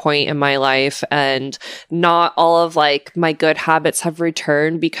turning point in my life. And not all of my good habits have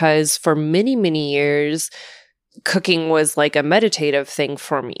returned because for many, many years, cooking was a meditative thing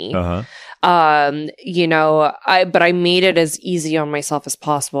for me. Uh-huh. But I made it as easy on myself as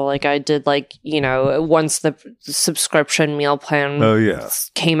possible. I did once the subscription meal plan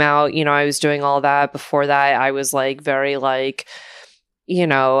came out, I was doing all that. Before that, I was very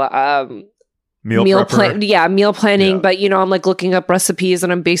meal planning. Yeah. But I'm looking up recipes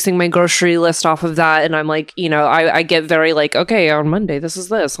and I'm basing my grocery list off of that. And I'm I get very okay, on Monday, this is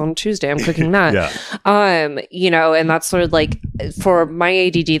this. On Tuesday, I'm cooking that. And that's sort of for my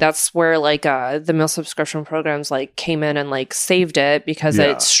ADD, that's where the meal subscription programs came in and saved it because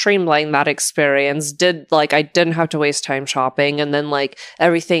it streamlined that experience. I didn't have to waste time shopping. And then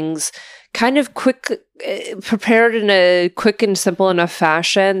everything's kind of prepared in a quick and simple enough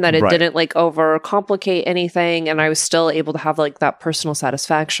fashion that it didn't overcomplicate anything, and I was still able to have that personal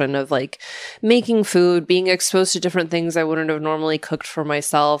satisfaction of making food, being exposed to different things I wouldn't have normally cooked for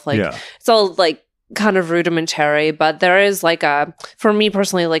myself. It's all kind of rudimentary, but there is for me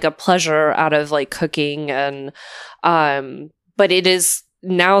personally a pleasure out of cooking, and but it is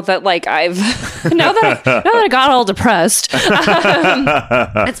now that I've now that I got all depressed,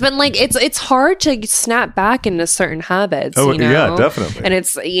 it's been it's hard to snap back into certain habits. Yeah, definitely. And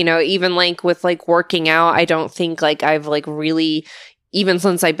it's even with working out, I don't think I've really, even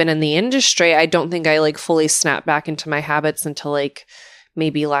since I've been in the industry, I don't think I fully snapped back into my habits until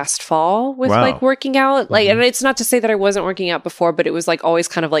maybe last fall with working out. And it's not to say that I wasn't working out before, but it was always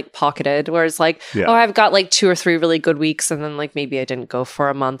kind of pocketed, where it's I've got 2 or 3 really good weeks, and then maybe I didn't go for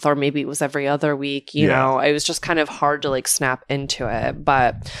a month, or maybe it was every other week, you know. It was just kind of hard to snap into it.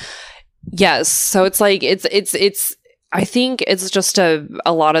 But yes, so it's it's I think it's just a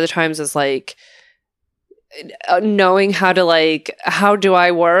lot of the times is knowing how to how do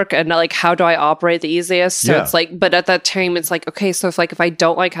I work and how do I operate the easiest. So it's but at that time it's okay, so if I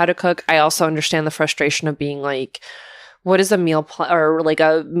don't like how to cook, I also understand the frustration of being what is a meal or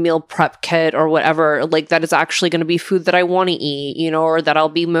a meal prep kit or whatever that is actually going to be food that I want to eat, or that I'll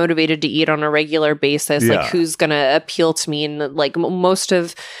be motivated to eat on a regular basis. Who's going to appeal to me. And most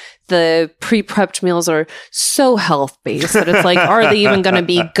of the pre-prepped meals are so health-based that it's are they even going to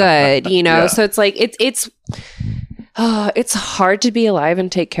be good, So it's it's hard to be alive and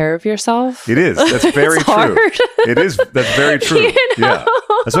take care of yourself. It is. That's very true. Hard. It is. That's very true. Yeah.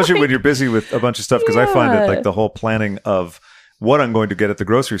 Especially when you're busy with a bunch of stuff, because I find that the whole planning of what I'm going to get at the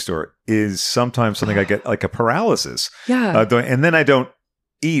grocery store is sometimes something I get a paralysis. Yeah. And then I don't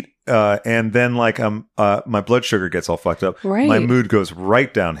eat, and then my blood sugar gets all fucked up. Right. My mood goes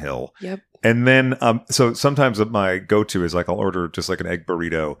right downhill. Yep. And then, so sometimes my go-to is I'll order just an egg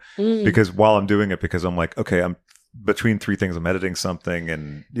burrito because while I'm doing it, because I'm okay, I'm between 3 things. I'm editing something,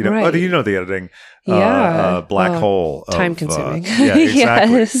 and oh, the editing, black hole, time consuming. Yeah,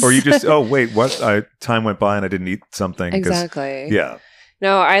 exactly. Yes. Or you just wait, what? Time went by and I didn't eat something. Exactly. Yeah.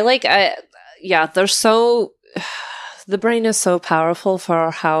 No, they're so. The brain is so powerful for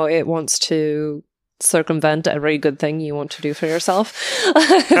how it wants to circumvent every good thing you want to do for yourself.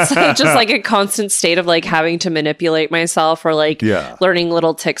 It's just a constant state of having to manipulate myself, or learning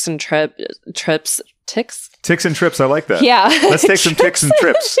little ticks and trips. Ticks and trips. I like that. Yeah. Let's take some ticks and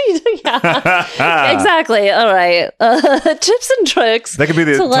trips. Yeah. Exactly. All right. Tips and tricks. That could be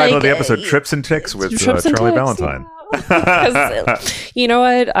the title of the episode, Trips and Ticks with Charlie Valentine. You know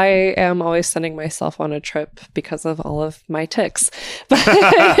what? I am always sending myself on a trip because of all of my ticks. But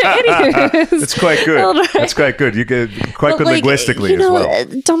anyways, it's quite good. Right. It's quite good. You get quite good linguistically as well.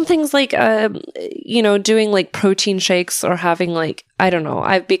 Dumb things doing protein shakes or having I don't know.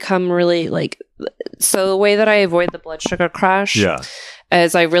 I've become really so the way that I avoid the blood sugar crash. Yeah.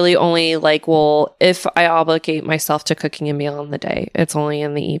 as I really only like, well, if I obligate myself to cooking a meal in the day, it's only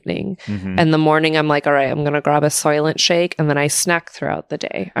in the evening. And the morning, I'm like, all right, I'm going to grab a Soylent Shake, and then I snack throughout the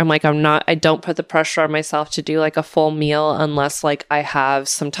day. I'm like, I don't put the pressure on myself to do like a full meal unless like I have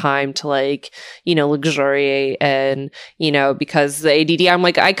some time to like, you know, luxuriate. And, you know, because the ADD, I'm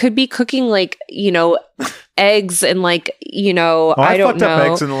like, I could be cooking like, you know, eggs and like, you know, I don't fucked know.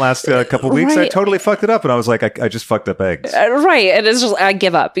 up eggs in the last couple weeks. Right. I totally fucked it up, and I was like, I just fucked up eggs. Right. And it's just, I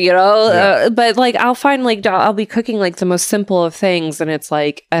give up, you know? But like, I'll find like, I'll be cooking like the most simple of things, and it's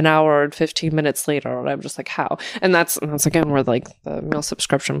like an hour and 15 minutes later, and I'm just like, how? And that's again where like the meal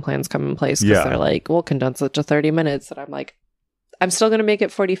subscription plans come in place, because they're like, we'll condense it to 30 minutes. And I'm like, I'm still going to make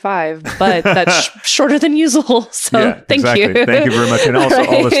it 45, but that's shorter than usual. So thank you. Thank you very much. And also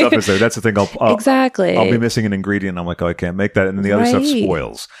all the stuff is there. That's the thing. I'll be missing an ingredient. I'm like, oh, I can't make that. And then the other stuff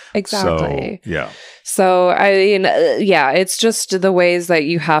spoils. Exactly. So, So, I mean, it's just the ways that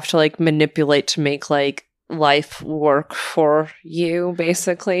you have to like manipulate to make like life work for you,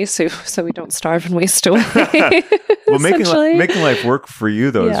 basically, so we don't starve and waste away. Well, making life work for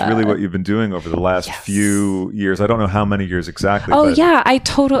you though is really what you've been doing over the last few years. I don't know how many years exactly. Oh yeah, I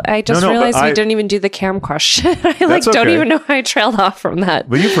just realized we didn't even do the cam question. I don't even know how I trailed off from that.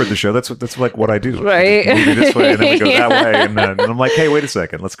 But you've heard the show. That's like what I do. Right. Move it this way, and then we go that way, and then I'm like, hey, wait a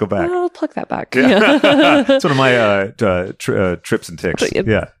second, let's go back. I'll plug that back. It's one of my trips and ticks.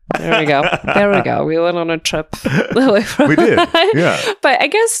 Yeah. There we go. We went on a trip away from We did. Yeah. But I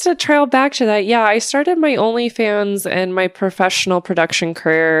guess to trail back to that, I started my OnlyFans and my professional production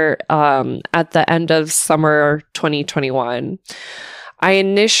career at the end of summer 2021. I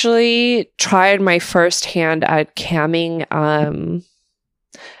initially tried my first hand at camming.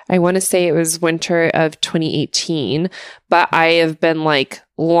 I want to say it was winter of 2018, but I have been like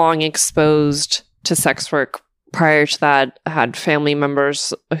long exposed to sex work. Prior to that, I had family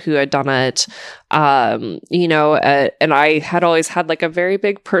members who had done it, you know, and I had always had like a very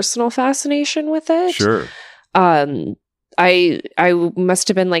big personal fascination with it. Sure. I must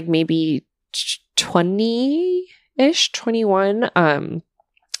have been like maybe 20-ish, 21.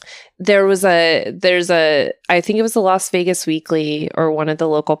 There's a, I think it was the Las Vegas Weekly or one of the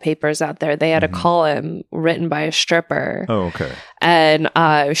local papers out there. They had a column written by a stripper. Oh, okay. And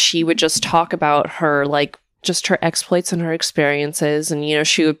she would just talk about her like just her exploits and her experiences. And, you know,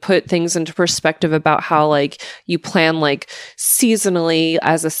 she would put things into perspective about how like you plan like seasonally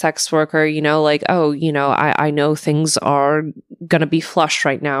as a sex worker, you know, like, oh, you know, I know things are going to be flush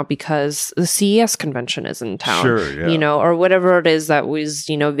right now because the CES convention is in town, you know, or whatever it is that was,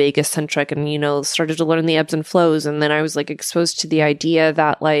 you know, Vegas centric, and, you know, started to learn the ebbs and flows. And then I was like exposed to the idea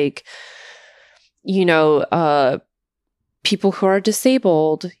that like, you know, people who are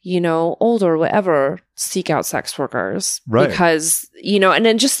disabled, you know, older, whatever, seek out sex workers, right? Because, you know, and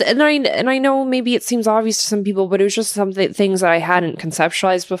I know maybe it seems obvious to some people, but it was just things that I hadn't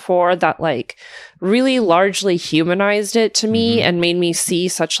conceptualized before that like really largely humanized it to me and made me see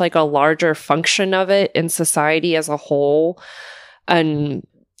such like a larger function of it in society as a whole. And,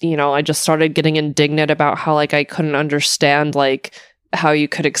 you know, I just started getting indignant about how like I couldn't understand like how you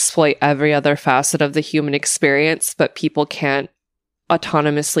could exploit every other facet of the human experience, but people can't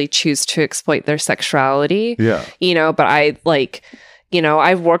autonomously choose to exploit their sexuality. Yeah. You know, but I like, you know,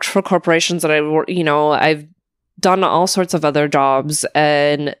 I've worked for corporations and I've done all sorts of other jobs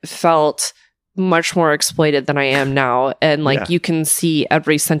and felt much more exploited than I am now. And like, you can see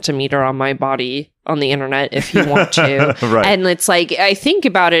every centimeter on my body on the internet if you want to. Right. And it's like, I think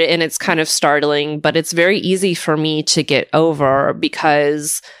about it and it's kind of startling, but it's very easy for me to get over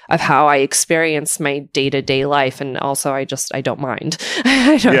because of how I experience my day-to-day life. And also I don't mind.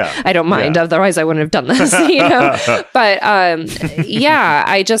 I don't mind. Yeah. Otherwise I wouldn't have done this, you know? But I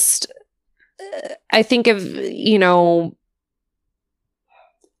think of, you know,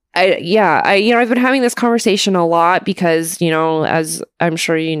 I've been having this conversation a lot because, you know, as I'm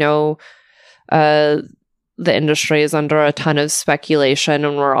sure you know, the industry is under a ton of speculation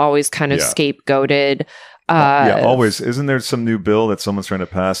and we're always kind of scapegoated. Always. Isn't there some new bill that someone's trying to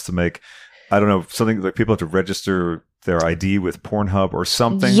pass to make, I don't know, something like people have to register their ID with Pornhub or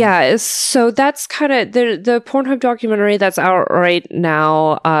something? Yeah, so that's kind of the Pornhub documentary that's out right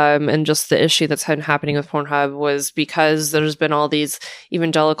now, and just the issue that's been happening with Pornhub was because there's been all these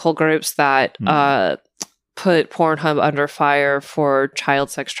evangelical groups that put Pornhub under fire for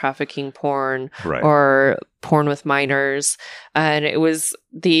child sex trafficking porn or porn with minors, and it was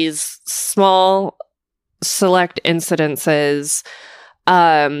these small select incidences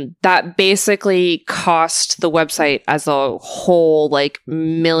that basically cost the website as a whole like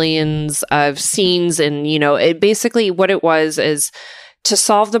millions of scenes. And, you know, it basically what it was is to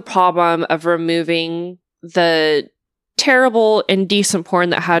solve the problem of removing the terrible indecent porn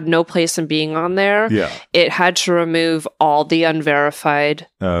that had no place in being on there, it had to remove all the unverified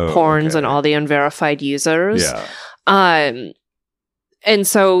porns and all the unverified users. And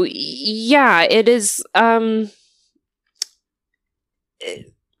so, yeah, it is.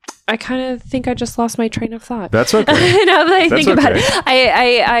 I kind of think I just lost my train of thought. That's okay. Now that I think about it,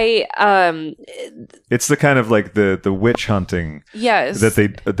 it's the kind of like the witch hunting,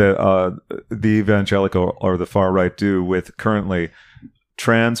 that the evangelical or the far right do with currently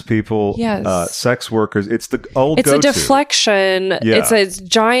trans people, sex workers. It's the old. It's a deflection. It's a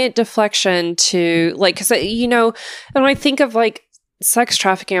giant deflection to like, because when I think of like sex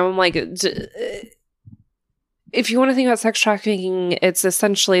trafficking, I'm like. If you want to think about sex trafficking, it's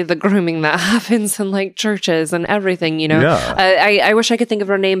essentially the grooming that happens in like churches and everything, I wish I could think of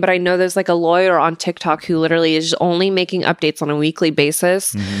her name, but I know there's like a lawyer on TikTok who literally is only making updates on a weekly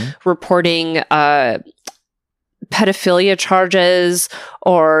basis, reporting pedophilia charges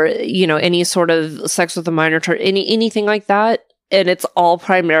or, any sort of sex with a minor, anything like that. And it's all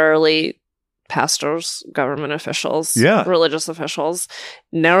primarily pastors, government officials, religious officials,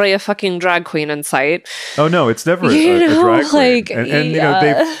 nary a fucking drag queen in sight. Oh no, it's never a drag queen.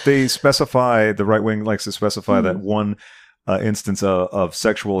 And they specify, the right wing likes to specify that one instance of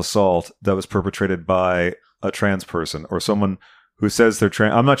sexual assault that was perpetrated by a trans person or someone who says they're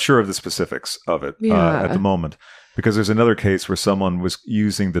trans. I'm not sure of the specifics of it at the moment, because there's another case where someone was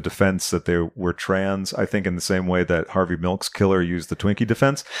using the defense that they were trans, I think in the same way that Harvey Milk's killer used the Twinkie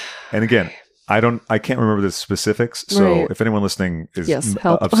defense. And again, I can't remember the specifics. So if anyone listening is upset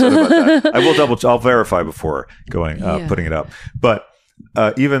about that, I'll verify before putting it up. But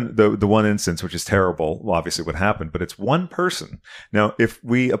even the one instance, which is terrible, well, obviously what happened, but it's one person. Now, if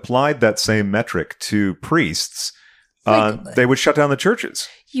we applied that same metric to priests, they would shut down the churches.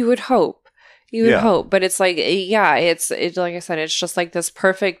 You would hope. But it's like, it's like I said, it's just like this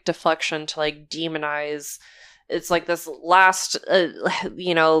perfect deflection to like demonize. It's like this last,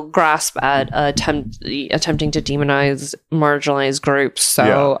 grasp at attempting to demonize marginalized groups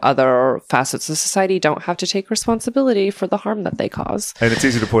so other facets of society don't have to take responsibility for the harm that they cause. And it's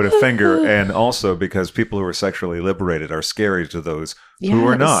easy to point a finger, and also because people who are sexually liberated are scary to those who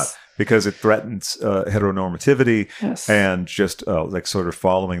are not, because it threatens heteronormativity and just like sort of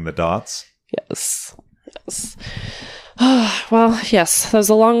following the dots. Yes. Well, yes, that was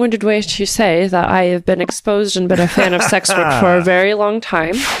a long-winded way to say that I have been exposed and been a fan of sex work for a very long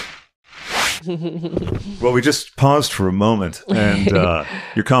time. Well, we just paused for a moment, and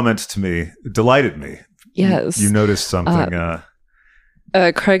your comment to me delighted me. Yes. You noticed something.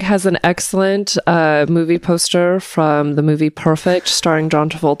 Craig has an excellent movie poster from the movie Perfect, starring John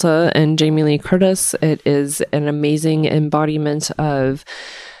Travolta and Jamie Lee Curtis. It is an amazing embodiment of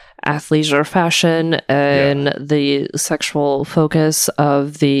athleisure fashion and the sexual focus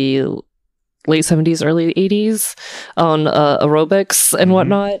of the late 70s, early 80s on aerobics and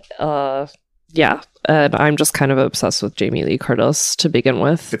whatnot. And I'm just kind of obsessed with Jamie Lee Curtis to begin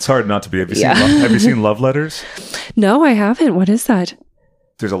with. It's hard not to be. Have you seen Love Letters? No, I haven't. What is that?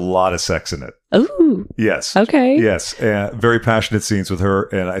 There's a lot of sex in it. Oh. Yes. Okay. Yes. Very passionate scenes with her.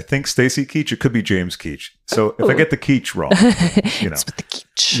 And I think Stacy Keach. It could be James Keach. So if I get the Keach wrong, It's with the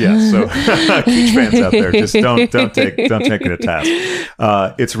Keach. Yeah. So Keach fans out there, just don't take it to task.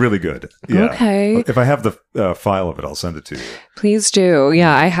 It's really good. Yeah. Okay. If I have the file of it, I'll send it to you. Please do.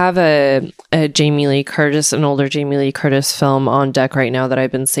 Yeah. I have a Jamie Lee Curtis, an older Jamie Lee Curtis film on deck right now that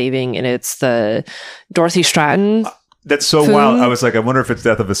I've been saving. And it's the Dorothy Stratton. That's so wild. I was like, I wonder if it's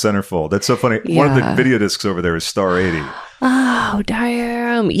Death of a Centerfold. That's so funny. Yeah. One of the video discs over there is Star 80. Oh,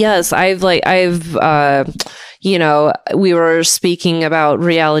 damn. Yes. We were speaking about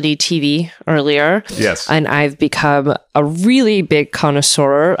reality TV earlier. Yes. And I've become a really big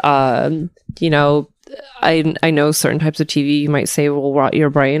connoisseur. I know certain types of TV you might say will rot your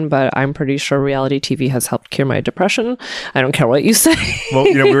brain, but I'm pretty sure reality TV has helped cure my depression. I don't care what you say. Well,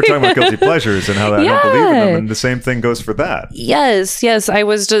 we were talking about guilty pleasures and how I don't believe in them, and the same thing goes for that. Yes. I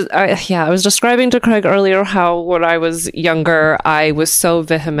was describing to Craig earlier how when I was younger, I was so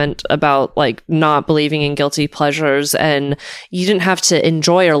vehement about like not believing in guilty pleasures, and you didn't have to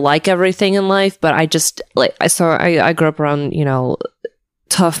enjoy or like everything in life, but I just I grew up around,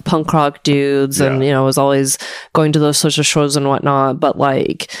 tough punk rock dudes and was always going to those sorts of shows and whatnot, but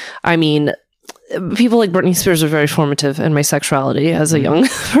people like Britney Spears are very formative in my sexuality as a young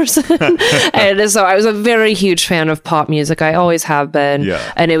person. And so I was a very huge fan of pop music. I always have been.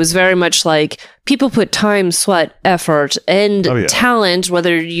 And it was very much like people put time, sweat, effort, and talent,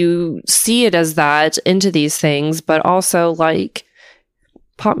 whether you see it as that, into these things, but also like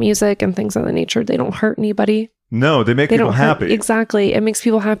pop music and things of that nature. They don't hurt anybody. No, they make They people don't hurt- happy. Exactly. It makes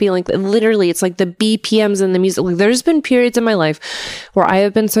people happy. Like literally, it's like the BPMs in the music. Like, there's been periods in my life where I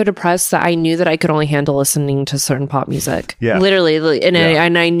have been so depressed that I knew that I could only handle listening to certain pop music. Yeah. Literally. And, Yeah.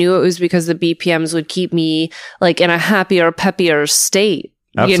 I knew it was because the BPMs would keep me like in a happier, peppier state.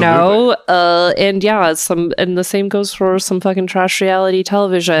 You know, and yeah, and the same goes for some fucking trash reality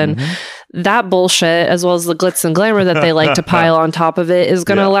television. That bullshit, as well as the glitz and glamour that they like to pile on top of it, is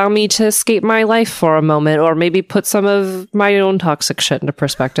going to allow me to escape my life for a moment, or maybe put some of my own toxic shit into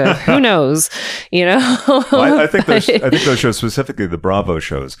perspective. Who knows? You know, Well, I think those shows, specifically the Bravo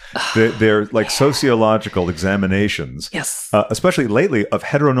shows, they're like sociological examinations. Yes. Especially lately, of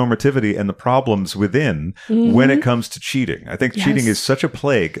heteronormativity and the problems within when it comes to cheating. I think cheating is such a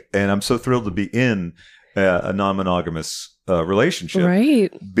plague, and I'm so thrilled to be in a non-monogamous relationship,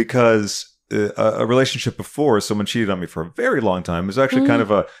 Right. because a relationship before, someone cheated on me for a very long time. It was actually kind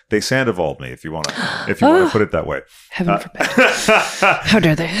of they Sandoval'd me, if you want to put it that way. Heaven forbid. How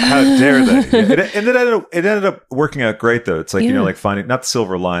dare they? How dare they? Yeah. And it ended up working out great, though. It's like, you know, like finding, not the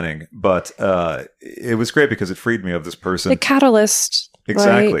silver lining, but it was great because it freed me of this person. The catalyst.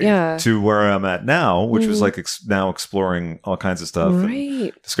 Exactly. Right? Yeah. To where I'm at now, which was like now exploring all kinds of stuff.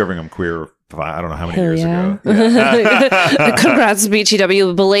 Right. And discovering I'm queer, I don't know how many Hell years yeah. ago. Yeah. Congrats,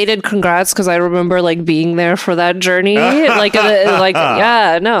 BTW. Belated congrats, because I remember like being there for that journey.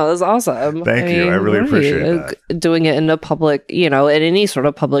 Yeah, no, it was awesome. Thank you. I really appreciate that. Doing it in a public, you know, in any sort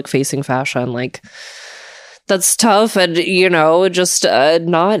of public facing fashion, like that's tough. And, you know, just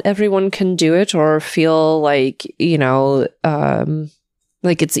not everyone can do it or feel like, you know,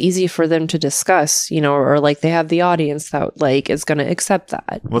 like it's easy for them to discuss, you know, or like they have the audience that like is going to accept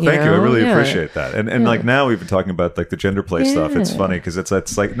that. Well, thank you. I really appreciate that. And like now we've been talking about like the gender play stuff. It's funny because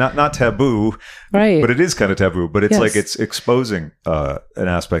it's like not taboo, right? But it is kind of taboo. But it's like it's exposing an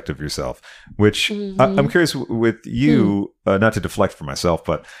aspect of yourself, which I'm curious with you. Not to deflect from myself,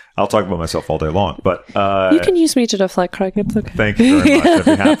 but I'll talk about myself all day long. But you can use me to deflect, Craig. It's okay. Thank you very much.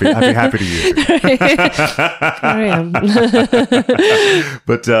 I'd be happy to use it. I am.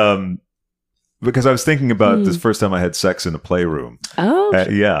 But because I was thinking about this first time I had sex in a playroom. Oh,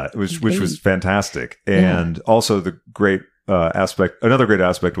 yeah, which was fantastic, and also the great another great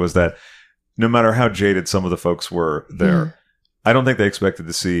aspect was that no matter how jaded some of the folks were there, I don't think they expected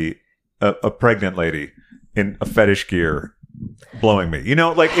to see a pregnant lady in a fetish gear blowing me. You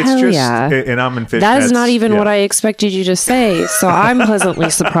know, like it's Hell just, yeah. and I'm in fishnets. That is not even what I expected you to say. So I'm pleasantly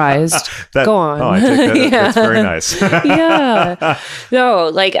surprised. Go on. Oh, I take that. That's very nice. Yeah. No,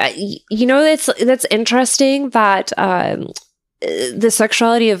 like, you know, that's interesting that the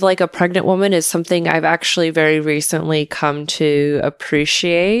sexuality of like a pregnant woman is something I've actually very recently come to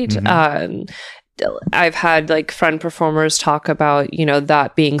appreciate. I've had like friend performers talk about, you know,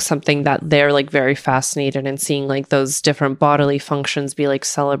 that being something that they're like very fascinated in, seeing like those different bodily functions be like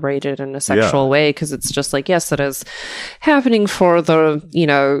celebrated in a sexual way. Cause it's just like, yes, it is happening for the, you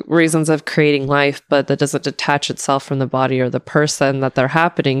know, reasons of creating life, but that doesn't detach itself from the body or the person that they're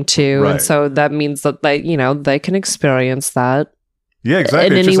happening to. Right. And so that means that they, you know, they can experience that. Yeah,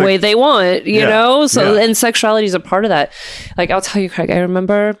 exactly. In any way they want, you know? So, Yeah. and sexuality is a part of that. Like, I'll tell you, Craig, I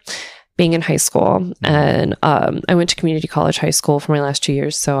remember being in high school, and I went to community college high school for my last 2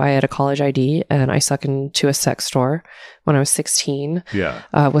 years. So I had a college ID, and I snuck into a sex store when I was 16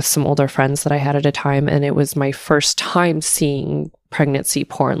 with some older friends that I had at a time. And it was my first time seeing pregnancy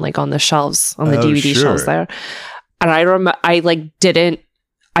porn, like on the shelves, on the DVD shelves there. And I remember,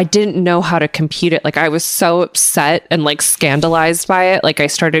 I didn't know how to compute it. Like, I was so upset and like scandalized by it. Like, I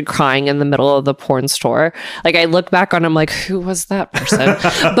started crying in the middle of the porn store. Like, I look back on, I'm like, who was that person?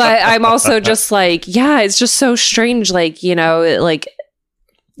 But I'm also just like, yeah, it's just so strange. Like, you know, like,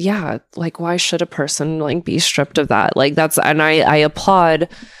 yeah, like, why should a person like be stripped of that? Like, and I applaud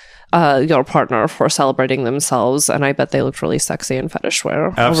your partner for celebrating themselves, and I bet they looked really sexy in fetish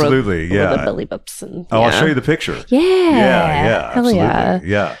wear. Absolutely, over the belly boops and I'll show you the picture. Yeah, absolutely,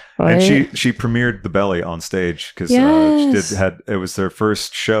 yeah. Right? And she premiered the belly on stage because it was their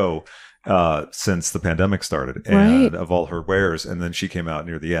first show since the pandemic started, and of all her wares. And then she came out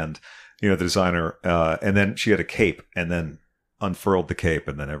near the end, you know, the designer, and then she had a cape, and then unfurled the cape,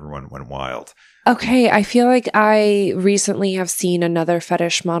 and then everyone went wild. Okay, I feel like I recently have seen another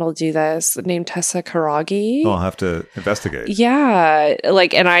fetish model do this named Tessa Karagi. I'll have to investigate. Yeah,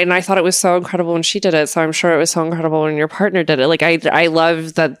 like, and I thought it was so incredible when she did it. So I'm sure it was so incredible when your partner did it. Like, I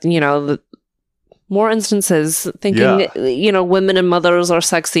love that, you know, more instances thinking, you know, women and mothers are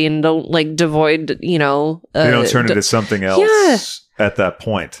sexy and don't like devoid, you know, they don't turn into something else at that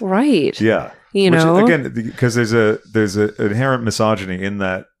point. Right. Yeah. you know? Again, because there's a inherent misogyny in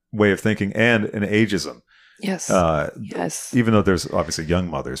that way of thinking and an ageism. Yes. Yes. Even though there's obviously young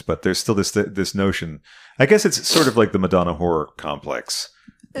mothers, but there's still this notion. I guess it's sort of like the Madonna horror complex.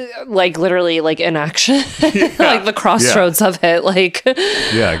 Like literally like in action. Like the crossroads of it. Like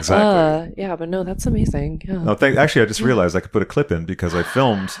yeah, exactly. Yeah, but no, that's amazing. Yeah. No, actually, I just realized I could put a clip in because I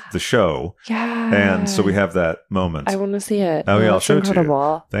filmed the show. Yeah. And so we have that moment. I want to see it. Oh, yeah, I'll show it to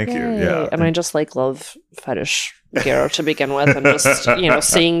you. Thank Yay. you. Yeah. And I just like love fetish gear to begin with, and just, you know,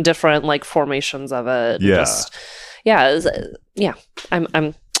 seeing different like formations of it. Yeah. Just, yeah.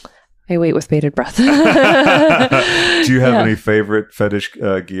 I wait with bated breath. Do you have any favorite fetish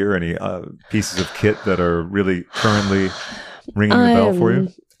gear? Any pieces of kit that are really currently ringing the bell for you?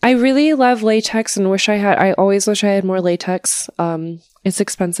 I really love latex and I always wish I had more latex. It's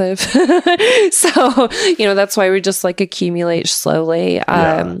expensive. So, you know, that's why we just like accumulate slowly.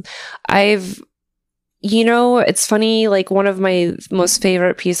 You know, it's funny, like one of my most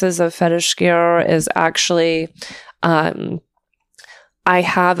favorite pieces of fetish gear is actually, I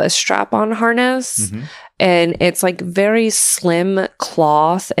have a strap-on harness, and it's like very slim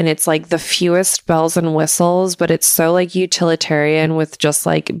cloth, and it's like the fewest bells and whistles, but it's so like utilitarian with just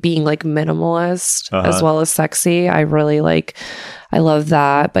like being like minimalist as well as sexy. I love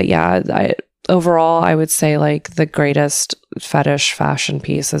that. But yeah, overall, I would say like the greatest fetish fashion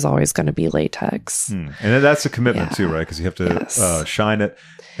piece is always going to be latex. And that's a commitment too, right? Because you have to shine it.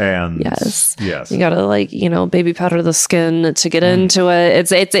 And yes, you gotta like, you know, baby powder the skin to get into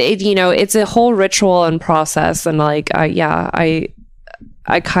it. It's you know, it's a whole ritual and process. And like, I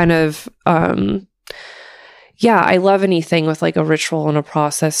kind of, I love anything with like a ritual and a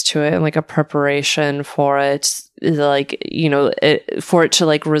process to it and like a preparation for it, like, you know, for it to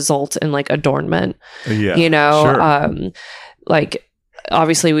like result in like adornment, you know, sure. Like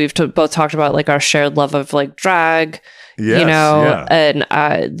obviously we've both talked about like our shared love of like drag. Yes, you know,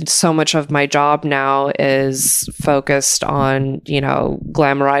 and so much of my job now is focused on, you know,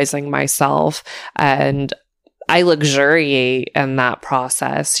 glamorizing myself, and I luxuriate in that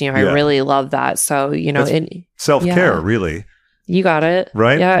process. You know, I really love that. So, you know, self-care, really. You got it.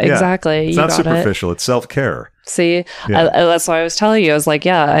 Right? Yeah, exactly. It's not superficial. It's self-care. See, that's why I was telling you. I was like,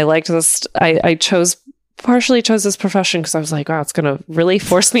 I liked this. I partially chose this profession because I was like, wow, it's gonna really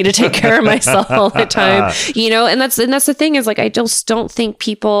force me to take care of myself all the time, you know. And that's the thing is like, I just don't think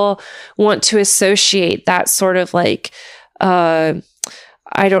people want to associate that sort of like I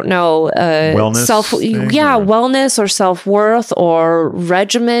don't know, wellness wellness or self-worth or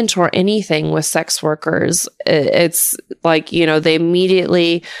regiment or anything with sex workers. It's like, you know, they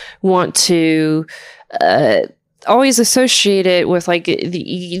immediately want to always associate it with like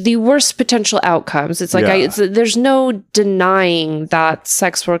the worst potential outcomes. It's like there's no denying that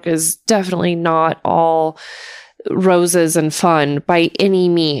sex work is definitely not all roses and fun by any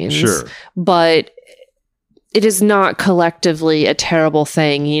means. Sure. But it is not collectively a terrible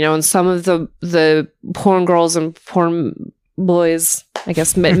thing, you know. And some of the porn girls and porn boys, I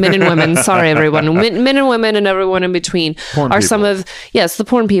guess men and women, sorry everyone, men and women and everyone in between some of the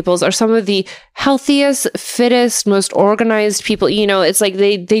porn peoples are some of the healthiest, fittest, most organized people. You know, it's like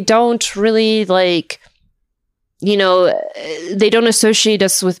they don't really like, you know, they don't associate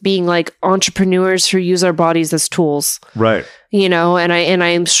us with being like entrepreneurs who use our bodies as tools. Right. You know, and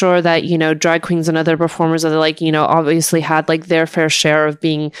I'm sure that, you know, drag queens and other performers are like, you know, obviously had like their fair share of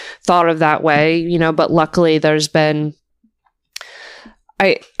being thought of that way, you know, but luckily there's been,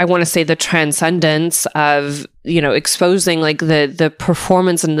 I want to say, the transcendence of, you know, exposing like the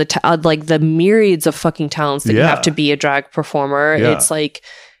performance and like the myriads of fucking talents that you have to be a drag performer. It's like,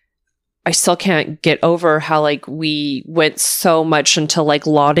 I still can't get over how like we went so much into like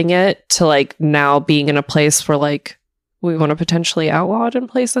lauding it to like now being in a place where like we want to potentially outlaw it in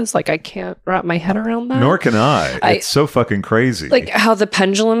places. Like I can't wrap my head around that. Nor can I. It's so fucking crazy. Like how the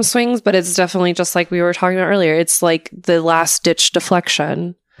pendulum swings, but it's definitely just like we were talking about earlier. It's like the last ditch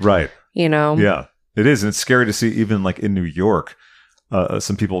deflection. Right. You know? Yeah, it is. And it's scary to see even like in New York,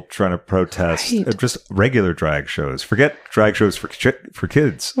 some people trying to protest just regular drag shows. Forget drag shows for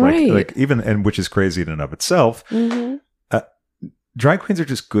kids. Right. Like even, and which is crazy in and of itself. Mm-hmm. Drag queens are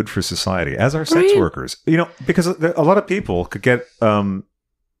just good for society, as are sex workers. You know, because a lot of people could get, well,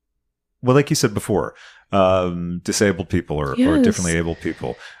 like you said before, disabled people or differently able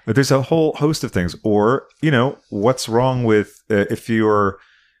people. But there's a whole host of things. Or, you know, what's wrong with if you're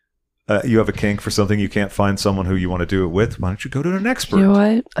you have a kink for something, you can't find someone who you want to do it with, why don't you go to an expert? You know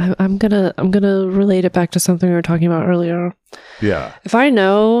what? I'm gonna relate it back to something we were talking about earlier. Yeah. If I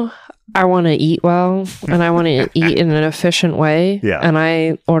know I want to eat well and I want to eat in an efficient way. Yeah. And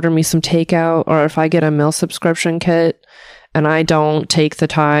I order me some takeout, or if I get a meal subscription kit and I don't take the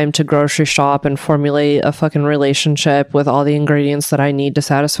time to grocery shop and formulate a fucking relationship with all the ingredients that I need to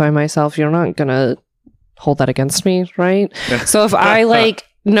satisfy myself, you're not going to hold that against me, right? So if I like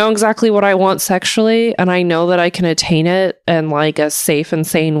know exactly what I want sexually and I know that I can attain it in like a safe and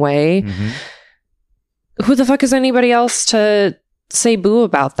sane way, who the fuck is anybody else to say boo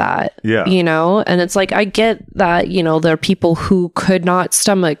about that? Yeah. You know? And it's like, I get that, you know, there are people who could not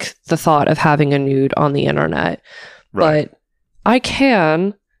stomach the thought of having a nude on the internet, but I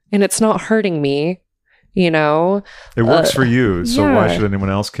can, and it's not hurting me, you know? It works for you, so why should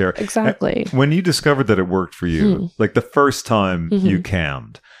anyone else care? Exactly. When you discovered that it worked for you, like the first time you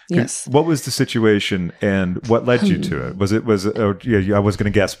cammed, yes. what was the situation and what led you to it? I was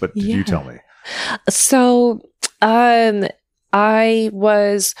going to guess, but did you tell me? So, I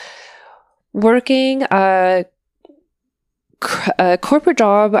was working a corporate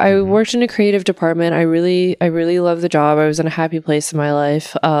job. I worked in a creative department. I really loved the job. I was in a happy place in my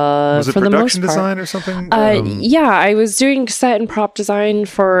life. Was it for production the most part. design or something? Yeah, I was doing set and prop design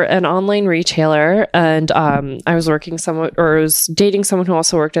for an online retailer, and I was dating someone who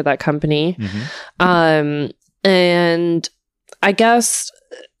also worked at that company. And I guess,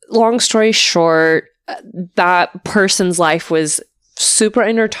 long story short, that person's life was super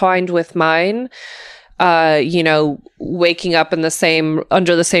intertwined with mine. You know, waking up under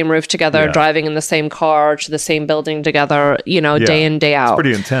the same roof together, driving in the same car to the same building together, you know, day in, day out. It's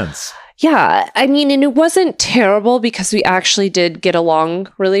pretty intense. Yeah. I mean, and it wasn't terrible because we actually did get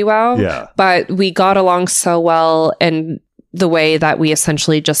along really well. Yeah. But we got along so well in the way that we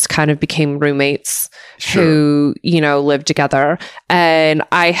essentially just kind of became roommates who, you know, lived together. And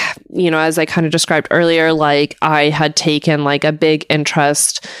I, you know, as I kind of described earlier, like I had taken like a big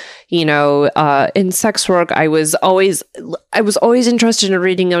interest, you know, in sex work. I was always interested in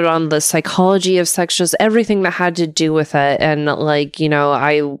reading around the psychology of sex, just everything that had to do with it. And like, you know,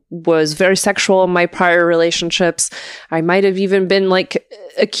 I was very sexual in my prior relationships. I might have even been like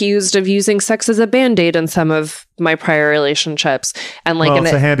accused of using sex as a band-aid in some of my prior relationships. And like, well,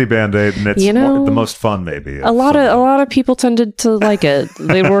 it's a handy band-aid, and it's, you know, the most fun maybe. A lot of people tended to like it.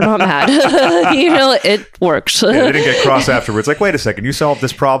 They were not mad. You know, it worked. Yeah, they didn't get cross afterwards. Like, wait a second, you solved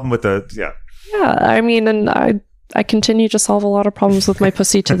this problem with the Yeah, I mean, and I continue to solve a lot of problems with my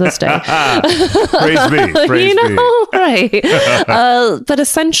pussy to this day. Praise me. You know, right. But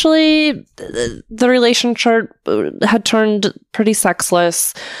essentially, the relationship had turned pretty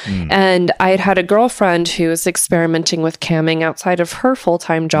sexless. And I had a girlfriend who was experimenting with camming outside of her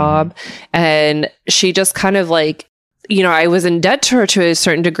full-time job. And she just kind of like, you know, I was in debt to her to a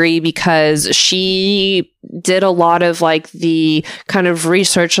certain degree because she did a lot of like the kind of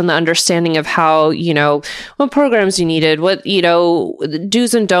research and the understanding of how, you know, what programs you needed, what, you know,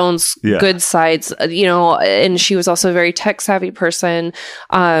 do's and don'ts, good sites, you know, and she was also a very tech savvy person.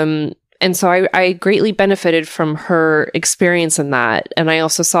 And so I greatly benefited from her experience in that. And I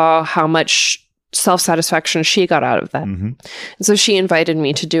also saw how much self-satisfaction she got out of that. And so she invited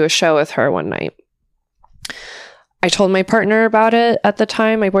me to do a show with her one night. I told my partner about it at the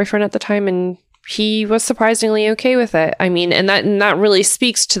time, my boyfriend at the time, and he was surprisingly okay with it. I mean, and that really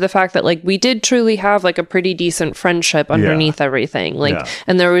speaks to the fact that like we did truly have like a pretty decent friendship underneath everything. Like,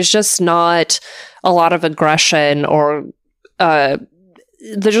 and there was just not a lot of aggression or there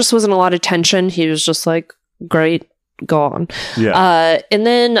just wasn't a lot of tension. He was just like, great, go on. And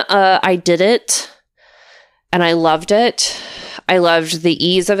then I did it and I loved it. I loved the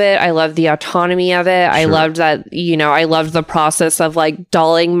ease of it. I loved the autonomy of it. I loved that, you know, I loved the process of like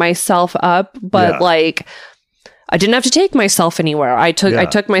dolling myself up, but like I didn't have to take myself anywhere. I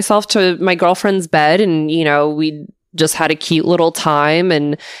took myself to my girlfriend's bed and, you know, we just had a cute little time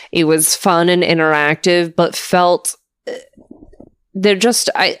and it was fun and interactive, but felt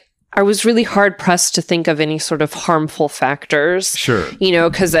I was really hard pressed to think of any sort of harmful factors. You know,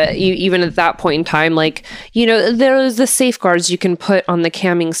 because even at that point in time, like, you know, there's the safeguards you can put on the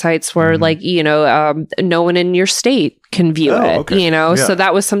camming sites where, like, you know, no one in your state can view it, you know? So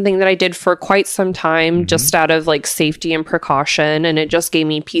that was something that I did for quite some time, just out of like safety and precaution. And it just gave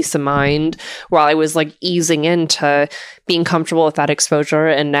me peace of mind while I was like easing into being comfortable with that exposure.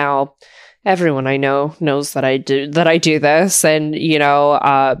 And now everyone I know knows that I do this. And, you know,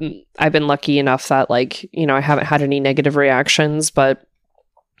 I've been lucky enough that like, you know, I haven't had any negative reactions, but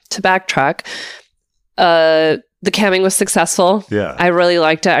to backtrack, the camming was successful. I really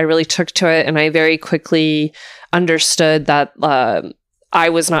liked it. I really took to it. And I very quickly understood that, I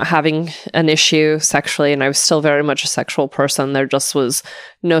was not having an issue sexually, and I was still very much a sexual person. There just was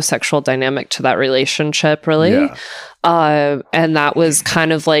no sexual dynamic to that relationship, really. Yeah. And that was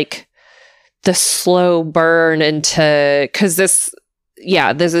kind of like the slow burn into, because this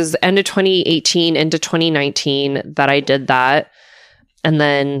is end of 2018 into 2019 that I did that. And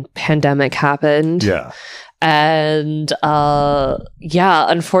then pandemic happened. Yeah. And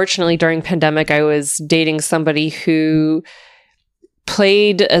unfortunately during pandemic, I was dating somebody who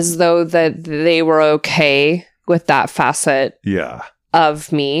played as though that they were okay with that facet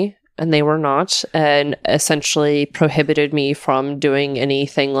of me, and they were not, and essentially prohibited me from doing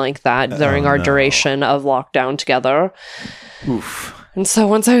anything like that during our duration of lockdown together. Oof. And so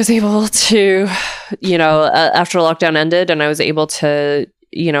once I was able to, after lockdown ended and I was able to,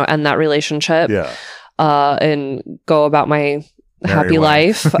 end that relationship and go about my happy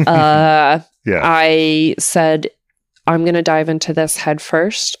life, I said, I'm going to dive into this head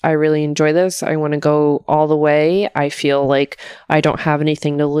first. I really enjoy this. I want to go all the way. I feel like I don't have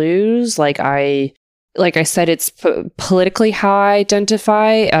anything to lose. Like I said, it's politically how I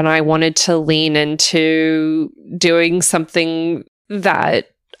identify, and I wanted to lean into doing something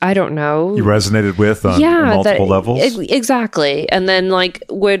that, I don't know, you resonated with on multiple levels. Exactly. And then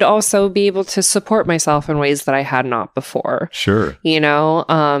would also be able to support myself in ways that I had not before. Sure.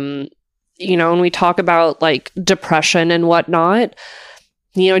 When we talk about depression and whatnot,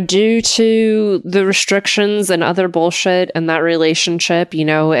 due to the restrictions and other bullshit in that relationship,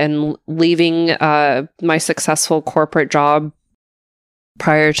 and leaving my successful corporate job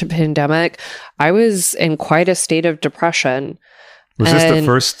prior to pandemic, I was in quite a state of depression. Was this the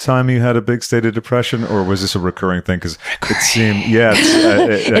first time you had a big state of depression, or was this a recurring thing? Because it seemed,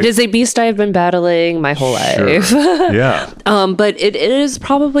 it is a beast I have been battling my whole life. Yeah. But it is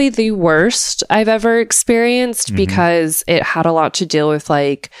probably the worst I've ever experienced because it had a lot to deal with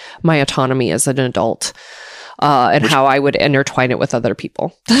my autonomy as an adult. And how I would intertwine it with other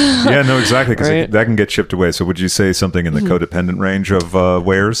people. Yeah, no, exactly. Because that can get chipped away. So would you say something in the codependent range of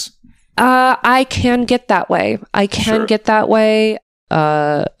wares? I can get that way. Get that way.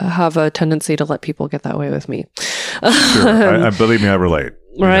 Have a tendency to let people get that way with me. Sure. I believe me, I relate.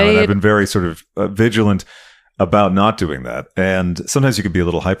 Right. And I've been very sort of vigilant about not doing that. And sometimes you can be a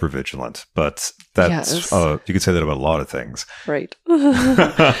little hyper vigilant, but that's, you could say that about a lot of things. Right. Do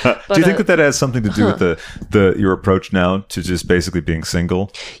you think that has something to do with your approach now to just basically being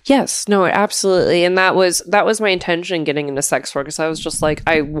single? Yes, no, absolutely. And that was my intention getting into sex work, because I was just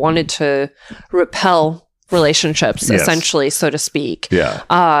I wanted to repel relationships, essentially, so to speak.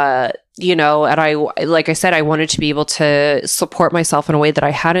 Yeah. And I, like I said, I wanted to be able to support myself in a way that I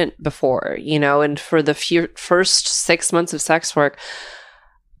hadn't before, and for the first 6 months of sex work,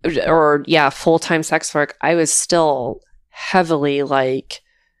 full-time sex work, I was still heavily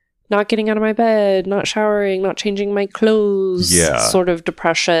not getting out of my bed, not showering, not changing my clothes, sort of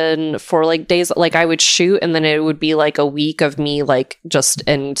depression for days. I would shoot, and then it would be a week of me just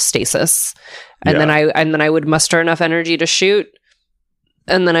in stasis. And then I would muster enough energy to shoot,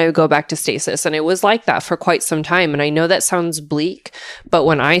 and then I would go back to stasis. And it was like that for quite some time. And I know that sounds bleak, but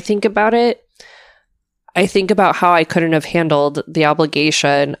when I think about it, I think about how I couldn't have handled the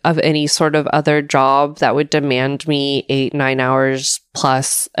obligation of any sort of other job that would demand me 8-9 hours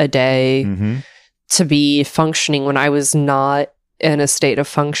plus a day to be functioning when I was not in a state of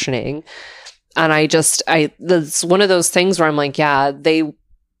functioning. And that's one of those things where I'm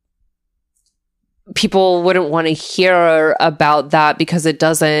people wouldn't want to hear about that because it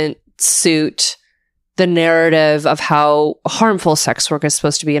doesn't suit the narrative of how harmful sex work is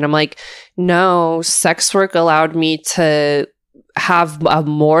supposed to be. And I'm no, sex work allowed me to have a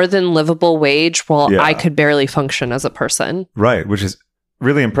more than livable wage while I could barely function as a person. Right, which is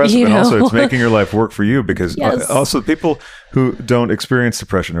really impressive. And also it's making your life work for you, because also people who don't experience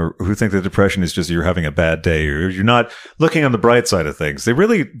depression, or who think that depression is just you're having a bad day, or you're not looking on the bright side of things, they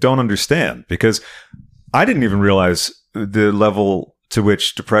really don't understand. Because I didn't even realize the level to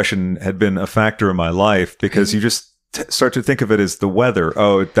which depression had been a factor in my life, because you just start to think of it as the weather.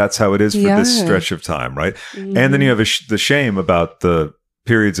 Oh, that's how it is for this stretch of time, right? And then you have the shame about the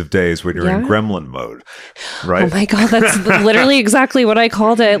periods of days when you're in gremlin mode, right? Oh my God, that's literally exactly what I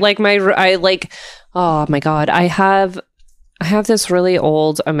called it. Oh my God, I have this really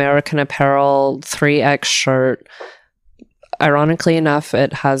old American Apparel 3X shirt. Ironically enough,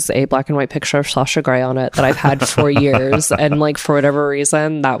 it has a black and white picture of Sasha Grey on it that I've had for years. And for whatever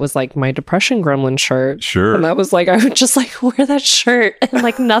reason, that was my depression gremlin shirt. Sure. And that was I would just wear that shirt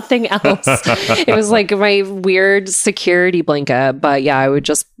and nothing else. It was my weird security blanket. But yeah, I would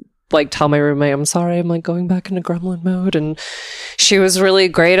just like tell my roommate, I'm sorry, I'm like going back into gremlin mode. And she was really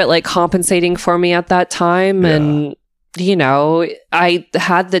great at like compensating for me at that time. Yeah. And, you know, I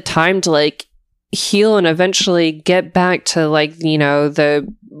had the time to like heal and eventually get back to like, you know, the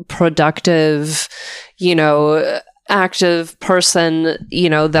productive, you know, active person, you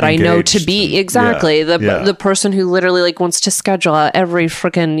know, that Engaged. I know to be. Exactly. The person who literally like wants to schedule out every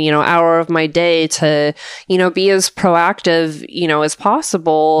freaking, you know, hour of my day to, you know, be as proactive, you know, as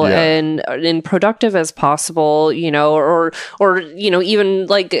possible and productive as possible, you know, or, you know, even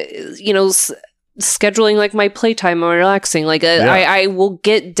like, you know, scheduling like my playtime or relaxing. Like I will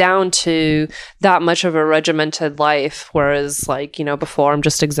get down to that much of a regimented life. Whereas like, you know, before I'm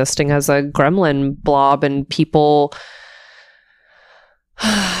just existing as a gremlin blob and people,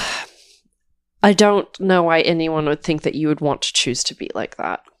 I don't know why anyone would think that you would want to choose to be like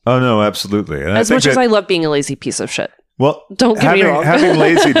that. Oh, no, absolutely. And as much as I love being a lazy piece of shit. Well, don't get me wrong. Having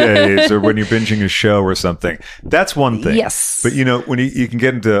lazy days or when you're binging a show or something, that's one thing. Yes. But, you know, when you can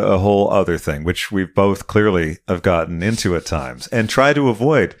get into a whole other thing, which we've both clearly have gotten into at times and try to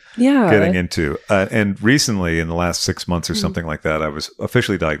avoid getting into. And recently, in the last 6 months or something like that, I was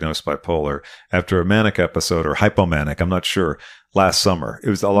officially diagnosed bipolar after a manic episode or hypomanic, I'm not sure, last summer. It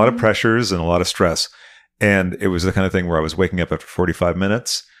was a lot of pressures and a lot of stress. And it was the kind of thing where I was waking up after 45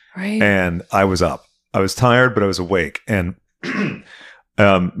 minutes and I was up. I was tired, but I was awake. And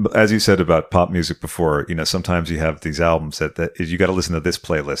as you said about pop music before, you know, sometimes you have these albums that you got to listen to this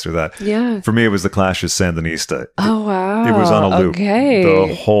playlist or that. Yeah. For me, it was the Clash's Sandinista. Oh, wow. It was on a loop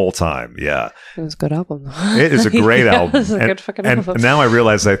the whole time. Yeah. It was a good album. It is a great album. It was a good fucking album. And now I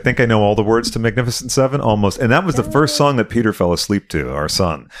realize I think I know all the words to Magnificent Seven almost. And that was the first song that Peter fell asleep to, our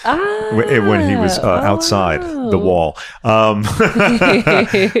son, when he was outside the wall.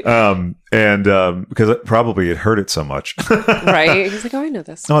 And because probably it hurt it so much. Right. He's like, oh, I know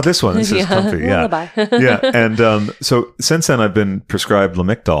this. Oh, this one. This is comfy. Yeah. Yeah. And so since then, I've been prescribed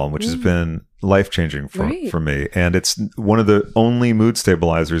Lamictal, which has been life-changing for me. And it's one of the only mood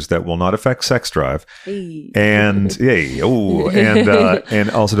stabilizers that will not affect sex drive. And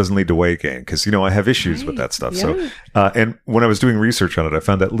and also doesn't lead to weight gain. Because, you know, I have issues with that stuff. So, and when I was doing research on it, I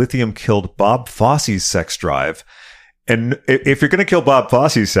found that lithium killed Bob Fosse's sex drive. And if you're going to kill Bob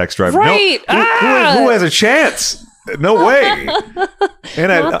Fosse's sex drive, who has a chance? No way. And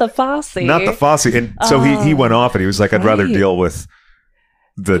not the Fosse. Not the Fosse. And so he went off and he was like, I'd rather deal with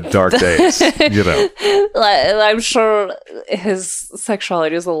the dark days, you know. I'm sure his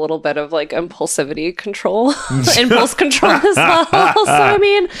sexuality is a little bit of like impulsivity control, impulse control as well. So I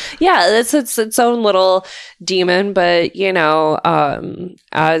mean, yeah, it's its own little demon. But you know,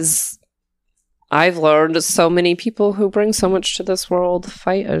 as I've learned, so many people who bring so much to this world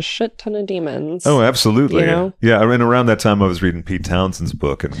fight a shit ton of demons. Oh, absolutely. You know? Yeah. And around that time, I was reading Pete Townshend's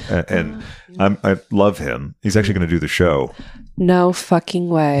book, and I love him. He's actually going to do the show. No fucking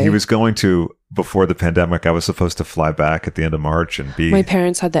way. He was going to before the pandemic. I was supposed to fly back at the end of March and be. My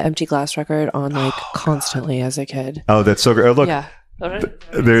parents had the Empty Glass record on like constantly as a kid. Oh, that's so great! Oh, look. Yeah.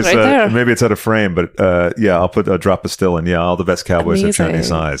 There's right there. Maybe it's out of frame, but I'll put a drop of still in. Yeah, all the best cowboys of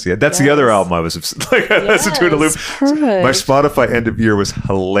Chinese eyes. Yeah, that's the other album I was like I listened to in a loop. Perfect. My Spotify end of year was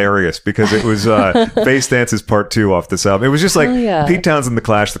hilarious because it was Bass Dances Part 2 off this album. It was just like Pete Townsend, The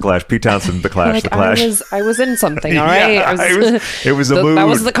Clash, Pete Townsend, The Clash, like The Clash. I was in something. All right, it was a mood. That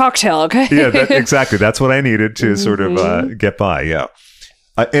was the cocktail. Okay. Yeah, exactly. That's what I needed to sort of get by. Yeah,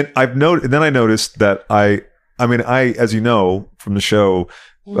 and I noticed that I as you know from the show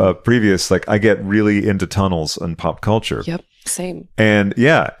previous, like I get really into tunnels and pop culture. Yep, same. And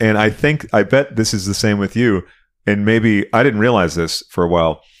and I bet this is the same with you. And maybe I didn't realize this for a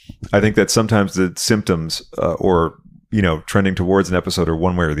while. I think that sometimes the symptoms or, you know, trending towards an episode or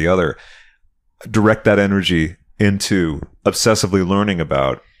one way or the other, direct that energy into obsessively learning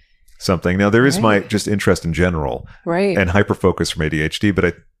about something. Now, there is my just interest in general and hyperfocus from ADHD, but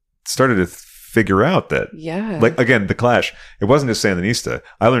I started to figure out that, like, again, The Clash, it wasn't just Sandinista.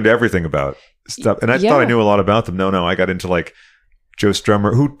 I learned everything about stuff. And I thought I knew a lot about them. No, I got into like Joe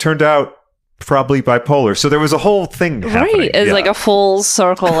Strummer, who turned out probably bipolar. So there was a whole thing happening. Right. It's like a full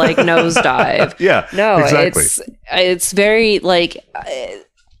circle, like nosedive. No, exactly. It's very like,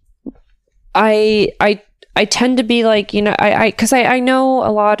 I tend to be like, you know, because I know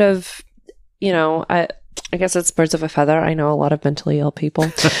a lot of, you know, I guess it's birds of a feather. I know a lot of mentally ill people.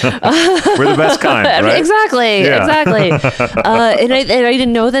 We're the best kind, right? Exactly. And I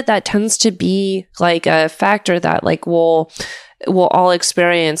didn't know that tends to be like a factor that like we'll all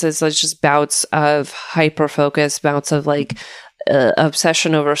experience is like just bouts of hyper focus, bouts of like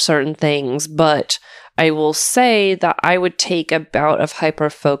obsession over certain things. But I will say that I would take a bout of hyper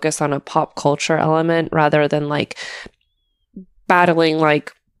focus on a pop culture element rather than like battling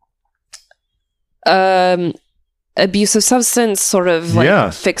like abusive substance sort of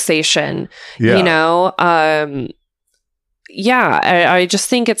like fixation, you know? I just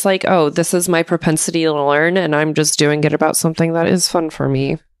think it's like, oh, this is my propensity to learn and I'm just doing it about something that is fun for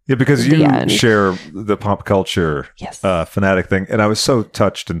me. Yeah, because you share the pop culture fanatic thing. And I was so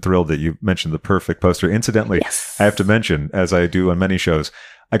touched and thrilled that you mentioned the perfect poster. Incidentally, I have to mention, as I do on many shows,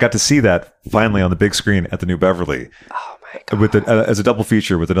 I got to see that finally on the big screen at the New Beverly. Oh my God. With as a double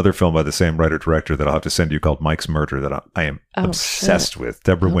feature with another film by the same writer-director that I'll have to send you called Mike's Murder that I am obsessed with.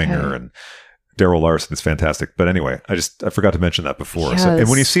 Deborah Winger and Daryl Larson is fantastic. But anyway, I forgot to mention that before. Yes. So, and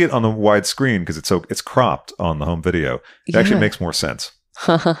when you see it on the wide screen, because it's cropped on the home video, it actually makes more sense.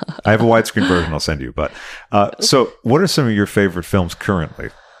 I have a widescreen version I'll send you. But so what are some of your favorite films currently?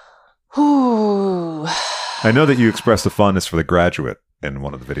 Ooh. I know that you expressed the fondness for The Graduate in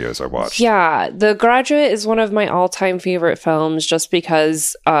one of the videos I watched. Yeah, The Graduate is one of my all-time favorite films just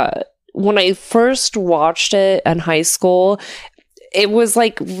because when I first watched it in high school, it was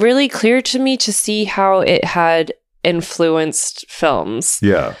like really clear to me to see how it had influenced films.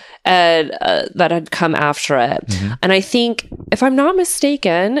 Yeah. And that had come after it. Mm-hmm. And I think, if I'm not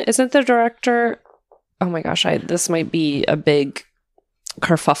mistaken, isn't the director... Oh my gosh, this might be a big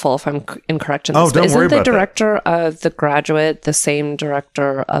kerfuffle if I'm incorrect in this. Don't worry about that. Isn't the director of The Graduate the same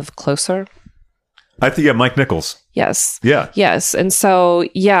director of Closer? I think, Mike Nichols. Yes. Yeah. Yes. And so,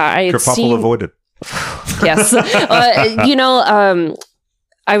 kerfuffle avoided. Yes.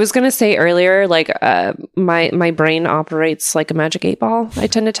 I was going to say earlier, like, my brain operates like a magic 8-ball, I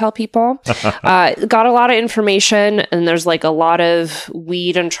tend to tell people. Got a lot of information, and there's like a lot of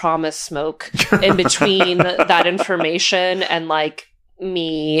weed and trauma smoke in between that information and like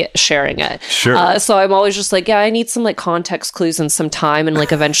me sharing it. Sure. So I'm always just like, I need some like context clues and some time, and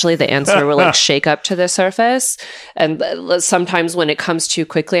like eventually the answer will like shake up to the surface. And sometimes when it comes too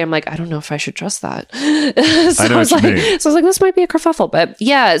quickly, I'm like, I don't know if I should trust that. I know what you mean. So I was like, this might be a kerfuffle, but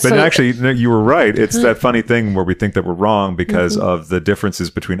yeah. But actually, you were right. It's that funny thing where we think that we're wrong because of the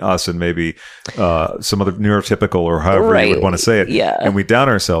differences between us and maybe some other neurotypical or however you would want to say it. Yeah. And we down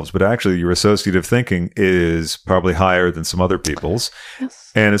ourselves. But actually, your associative thinking is probably higher than some other people's.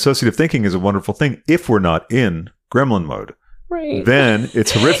 Yes. And associative thinking is a wonderful thing if we're not in gremlin mode. Right. Then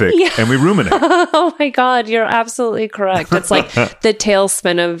it's horrific and we ruminate. Oh my God, you're absolutely correct. It's like the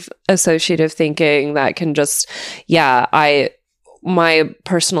tailspin of associative thinking that can just, my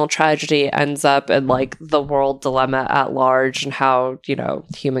personal tragedy ends up in like the world dilemma at large and how,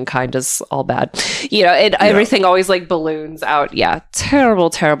 humankind is all bad. Everything always like balloons out. Yeah.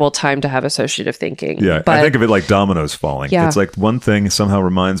 Terrible, terrible time to have associative thinking. Yeah. But, I think of it like dominoes falling. Yeah. It's like one thing somehow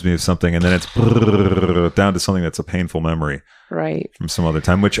reminds me of something and then it's down to something that's a painful memory. Right. From some other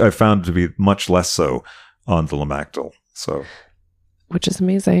time, which I found to be much less so on the Lamactal. So. Which is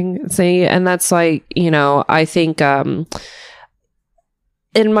amazing. See, and that's like, I think,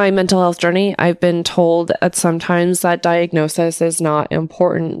 in my mental health journey, I've been told at sometimes that diagnosis is not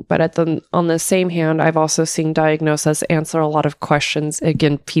important, but on the same hand, I've also seen diagnosis answer a lot of questions.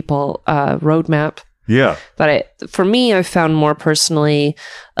 Again, people roadmap. Yeah. That for me, I've found more personally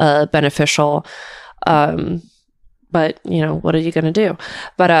beneficial. But what are you going to do?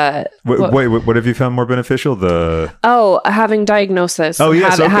 But wait, what have you found more beneficial? Having diagnosis. Oh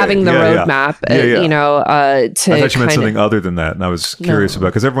yes, having the roadmap. To I thought you meant something other than that, and I was curious about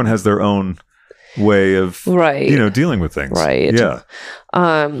because everyone has their own way of dealing with things. Right. Yeah.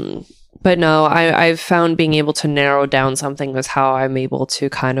 But no, I've found being able to narrow down something is how I'm able to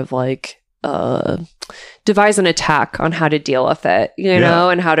kind of like devise an attack on how to deal with it,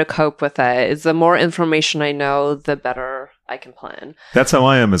 and how to cope with it. Is the more information I know, the better I can plan. That's how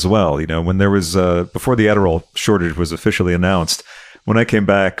I am as well. When there was before the Adderall shortage was officially announced, when I came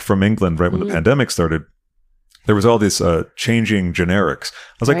back from England right when the pandemic started, there was all this changing generics.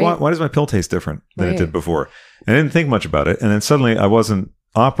 I was like, why does my pill taste different than it did before? And I didn't think much about it. And then suddenly I wasn't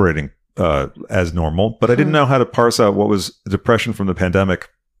operating as normal, but I didn't know how to parse out what was depression from the pandemic.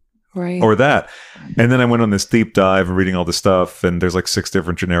 Right. Or that. And then I went on this deep dive and reading all this stuff, and there's like 6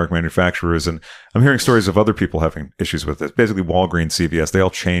 different generic manufacturers, and I'm hearing stories of other people having issues with this. Basically, Walgreens, CVS, they all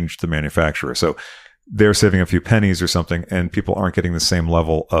changed the manufacturer. So they're saving a few pennies or something, and people aren't getting the same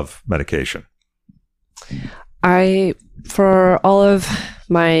level of medication. For all of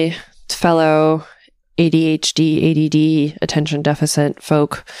my fellow ADHD, ADD, attention deficit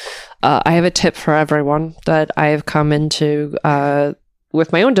folk, I have a tip for everyone that I have come into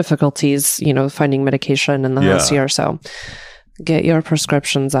with my own difficulties, finding medication in the last year or so. Get your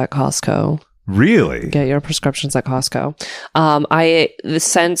prescriptions at Costco. Really? Get your prescriptions at Costco.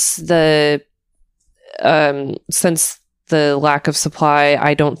 Since the lack of supply,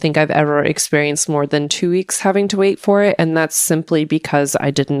 I don't think I've ever experienced more than 2 weeks having to wait for it. And that's simply because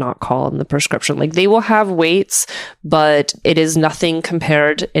I did not call in the prescription. Like, they will have waits, but it is nothing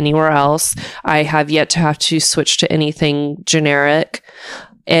compared anywhere else. I have yet to have to switch to anything generic,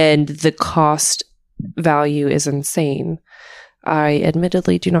 and the cost value is insane. I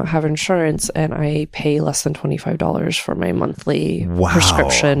admittedly do not have insurance, and I pay less than $25 for my monthly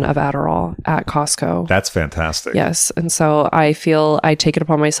prescription of Adderall at Costco. That's fantastic. Yes. And so I feel I take it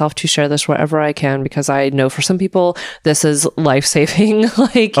upon myself to share this wherever I can, because I know for some people this is life-saving,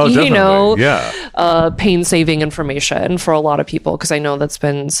 pain-saving information for a lot of people, because I know that's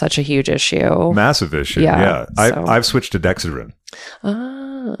been such a huge issue. Massive issue. Yeah. I've switched to Dexedrine.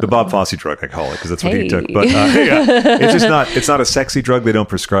 The Bob Fosse drug, I call it, because that's what he took. But it's not a sexy drug. They don't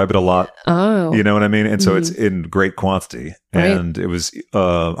prescribe it a lot. Oh, you know what I mean? And so it's in great quantity. And it was,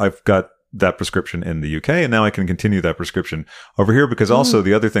 I've got that prescription in the UK, and now I can continue that prescription over here, because also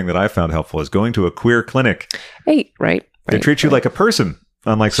the other thing that I found helpful is going to a queer clinic. Hey, right. They treat you like a person,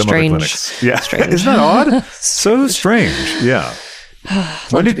 unlike some other clinics. Yeah. Strange. Isn't that odd? So strange. Yeah.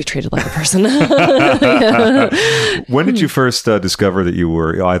 When did be treated like a person? When did you first discover that you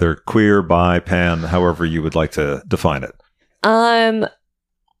were either queer, bi, pan, however you would like to define it?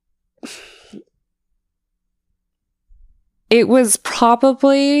 It was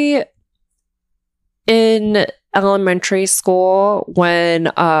probably in elementary school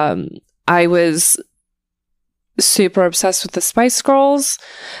when I was super obsessed with the Spice Girls,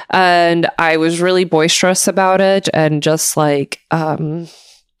 and I was really boisterous about it, and just like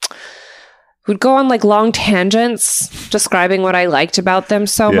would go on like long tangents describing what I liked about them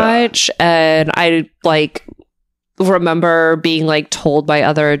so much. And I like remember being like told by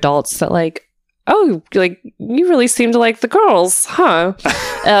other adults that like, oh, like you really seem to like the girls, huh?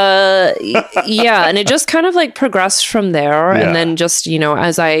 Yeah. And it just kind of like progressed from there. And then just,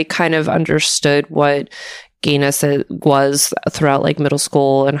 as I kind of understood what gayness was throughout like middle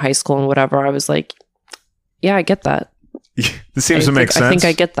school and high school and whatever, I was like, yeah, I get that. This seems to make sense. I think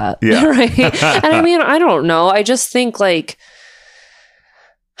I get that. Yeah. Right. And I mean, I don't know. I just think like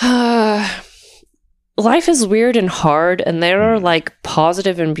life is weird and hard, and there are like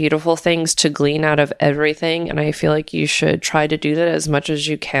positive and beautiful things to glean out of everything. And I feel like you should try to do that as much as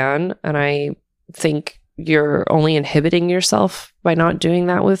you can. And I think you're only inhibiting yourself by not doing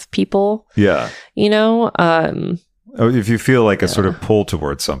that with people. Yeah. If you feel like a sort of pull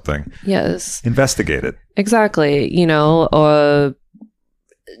towards something, yes, investigate it. Exactly.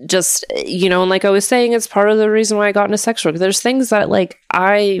 Just, and like I was saying, it's part of the reason why I got into sex work. There's things that like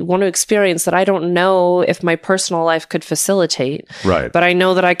I want to experience that I don't know if my personal life could facilitate. Right. But I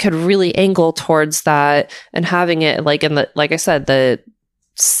know that I could really angle towards that, and having it like in the, like I said, the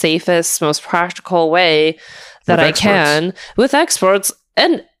safest, most practical way that I can with experts,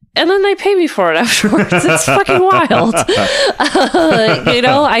 and then they pay me for it afterwards. It's fucking wild.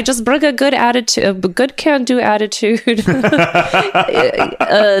 I just bring a good attitude, a good can-do attitude.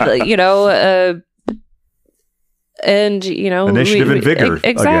 And initiative and vigor.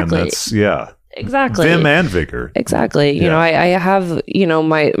 Exactly. Again, exactly. Vim and vigor. Exactly. I have,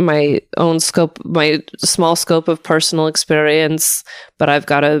 my own scope, my small scope of personal experience, but I've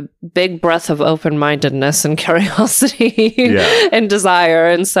got a big breadth of open-mindedness and curiosity and desire.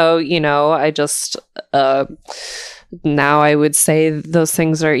 And so, I just, now I would say those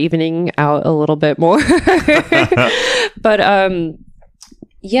things are evening out a little bit more. But,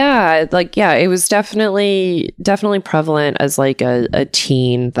 it was definitely prevalent as like a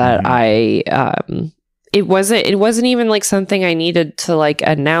teen that it wasn't even like something I needed to like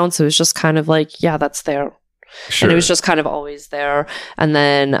announce. It was just kind of like, yeah, that's there. Sure. And it was just kind of always there. And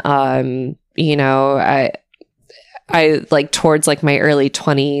then, I like towards like my early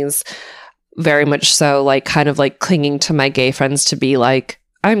 20s, very much so like kind of like clinging to my gay friends to be like,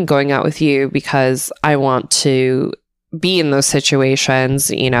 I'm going out with you because I want to be in those situations,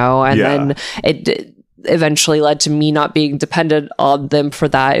 then it eventually led to me not being dependent on them for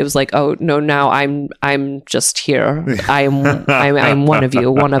that. It was like, oh no, now I'm just here. I'm one of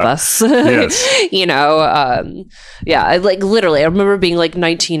you, one of us. Yes. I like literally, I remember being like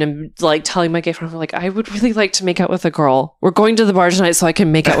 19 and like telling my gay friend, like, I would really like to make out with a girl. We're going to the bar tonight so I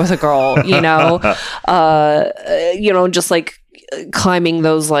can make out with a girl, just like climbing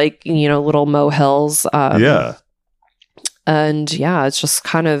those like, little molehills. And it's just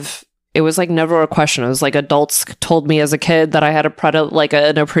kind of it was like never a question. It was like adults told me as a kid that I had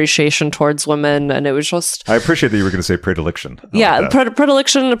an appreciation towards women, and it was just. I appreciate that you were going to say predilection.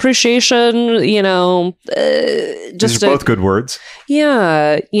 Predilection, appreciation. You know, just these are both good words.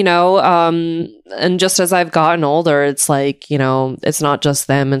 Yeah, you know, and just as I've gotten older, it's like, you know, it's not just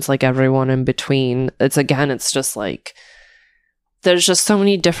them; it's like everyone in between. It's just like. There's just so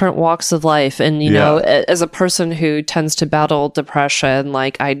many different walks of life. And, you know, as a person who tends to battle depression,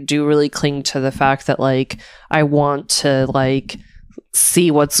 like, I do really cling to the fact that, like, I want to, like,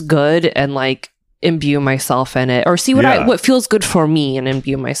 see what's good and, like, imbue myself in it, or see what feels good for me and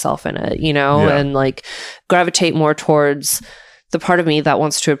imbue myself in it, you know, and, like, gravitate more towards the part of me that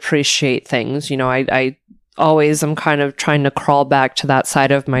wants to appreciate things. You know, I always am kind of trying to crawl back to that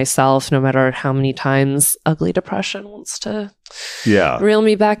side of myself, no matter how many times ugly depression wants to reel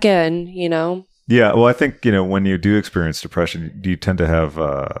me back in, you know? Yeah. Well, I think, you know, when you do experience depression, you tend to have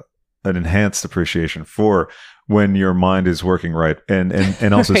an enhanced appreciation for when your mind is working right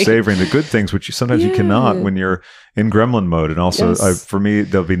and also Right. savoring the good things, which sometimes you cannot when you're in gremlin mode. And also for me,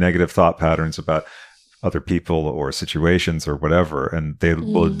 there'll be negative thought patterns about other people or situations or whatever, and they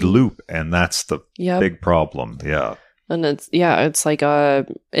will loop, and that's the big problem. Yeah. And it's like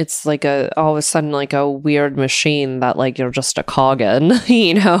all of a sudden like a weird machine that like you're just a cog in,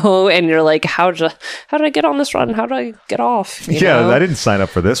 you know, and you're like, how did I get on this run? How do I get off? You know? I didn't sign up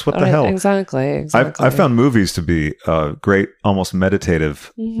for this. What the hell? Exactly. I found movies to be a great, almost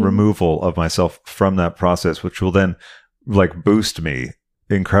meditative removal of myself from that process, which will then like boost me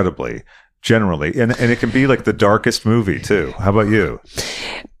incredibly. Generally, and it can be like the darkest movie too. How about you?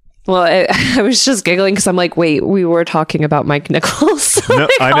 Well, I was just giggling because I'm like, wait, we were talking about Mike Nichols. No,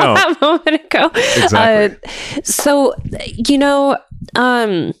 I know. That moment ago. Exactly. So, you know,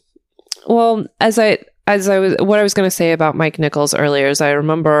 well, what I was going to say about Mike Nichols earlier is I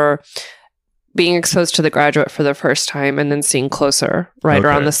remember being exposed to The Graduate for the first time and then seeing Closer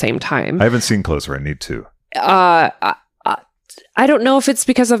around the same time. I haven't seen Closer. I need to. I don't know if it's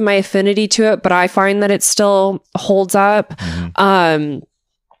because of my affinity to it, but I find that it still holds up.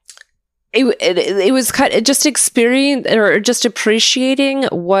 It was kind of just just appreciating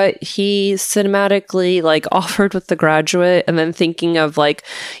what he cinematically like offered with The Graduate, and then thinking of like,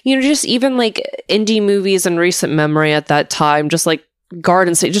 you know, just even like indie movies in recent memory at that time, just like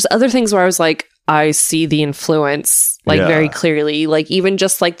Garden State, just other things where I was like, I see the influence like very clearly, like even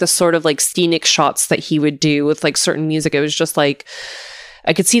just like the sort of like scenic shots that he would do with like certain music. It was just like,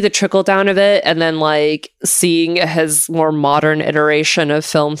 I could see the trickle down of it, and then like seeing his more modern iteration of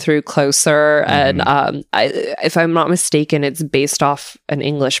film through Closer. And if I'm not mistaken, it's based off an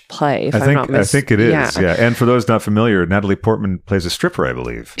English play. I think it is. Yeah. And for those not familiar, Natalie Portman plays a stripper, I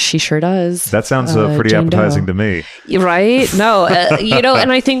believe. She sure does. That sounds pretty Jane appetizing Doe. to me. Right? No, you know,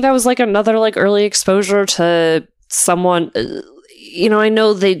 and I think that was like another like early exposure to someone. You know, I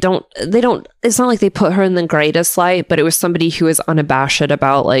know they don't, it's not like they put her in the greatest light, but it was somebody who was unabashed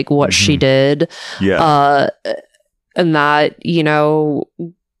about like what she did. Yeah. And that, you know,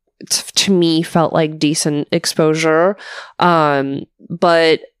 to me felt like decent exposure.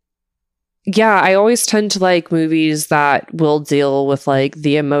 But yeah, I always tend to like movies that will deal with like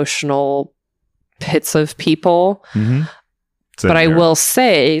the emotional pits of people. But I will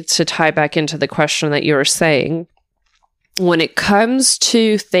say, to tie back into the question that you were saying, when it comes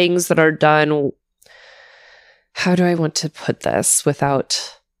to things that are done, how do I want to put this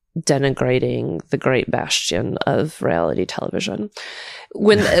without denigrating the great bastion of reality television?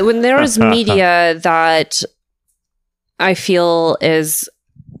 When there is media that I feel is,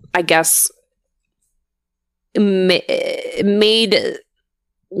 I guess, made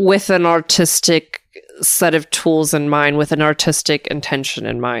with an artistic set of tools in mind, with an artistic intention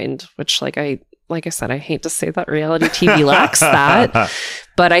in mind, which like I said, I hate to say that reality TV lacks that,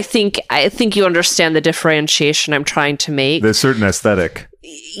 but I think you understand the differentiation I'm trying to make. There's certain aesthetic.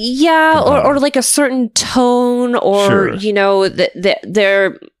 Yeah, or like a certain tone, or you know,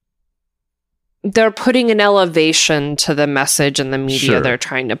 they're putting an elevation to the message and the media they're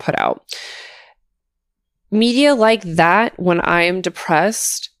trying to put out. Media like that, when I am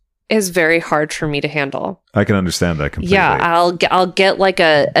depressed, is very hard for me to handle. I can understand that completely. Yeah, I'll get like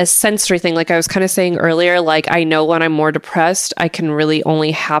a sensory thing. Like I was kind of saying earlier, like I know when I'm more depressed, I can really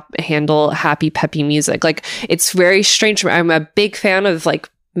only handle happy, peppy music. Like it's very strange. I'm a big fan of like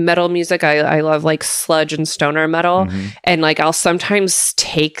metal music. I love like sludge and stoner metal. And like I'll sometimes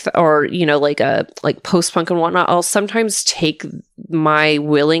take, or you know, like post-punk and whatnot, I'll sometimes take my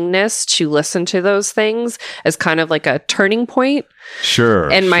willingness to listen to those things as kind of like a turning point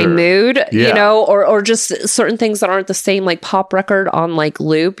in my mood, you know, or just certain things that aren't the same, like pop record on like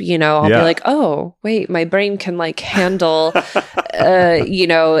loop, you know, I'll be like, oh, wait, my brain can like handle, you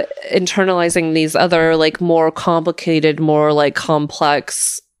know, internalizing these other like more complicated, more like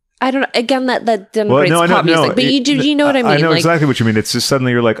complex. I don't know. Again, that denigrates pop music, but you know what I mean? I know like, exactly what you mean. It's just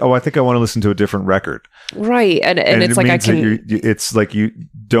suddenly you're like, oh, I think I want to listen to a different record. Right. And it's like I can... it's like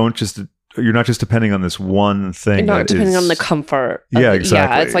you're not just depending on this one thing. Not depending on the comfort. Yeah,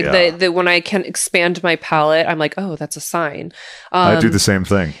 exactly. Yeah, it's like the when I can expand my palette, I'm like, oh, that's a sign. I do the same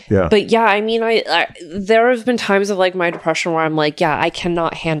thing. Yeah. But yeah, I mean, I there have been times of like my depression where I'm like, yeah, I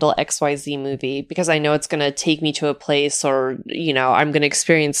cannot handle XYZ movie because I know it's going to take me to a place, or, you know, I'm going to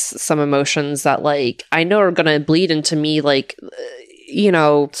experience some emotions that like I know are going to bleed into me, like, you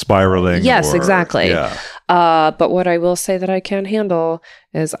know, spiraling. Yes, exactly. Yeah. But what I will say that I can handle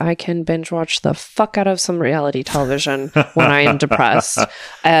is I can binge watch the fuck out of some reality television when I am depressed.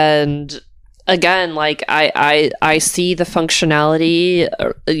 And again, like I see the functionality,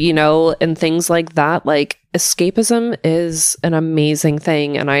 you know, and things like that. Like escapism is an amazing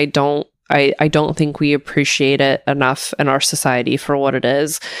thing, and I don't think we appreciate it enough in our society for what it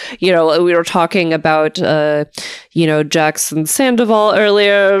is. You know, we were talking about, you know, Jackson Sandoval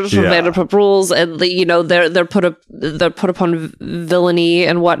earlier from Vanderpump Rules, and you know they're put upon villainy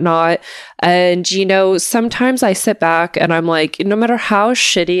and whatnot. And you know, sometimes I sit back and I'm like, no matter how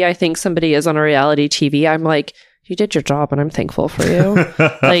shitty I think somebody is on a reality TV, I'm like, you did your job and I'm thankful for you.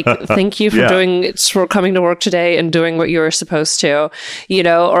 Like, thank you for coming to work today and doing what you were supposed to, you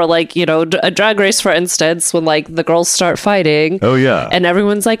know, or like, you know, a Drag Race, for instance, when like the girls start fighting. Oh, yeah. And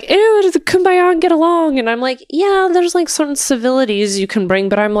everyone's like, ew, kumbaya and get along. And I'm like, yeah, there's like certain civilities you can bring,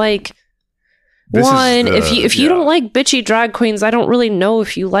 but I'm like, if you don't like bitchy drag queens, I don't really know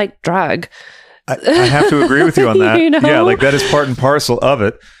if you like drag. I have to agree with you on that. You know? Yeah, like that is part and parcel of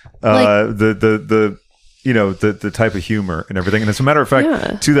it. Like, the you know, the type of humor and everything. And as a matter of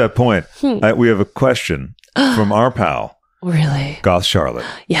fact, to that point, we have a question from our pal. Really? Goth Charlotte.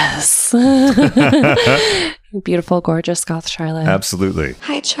 Yes. Beautiful, gorgeous Goth Charlotte. Absolutely.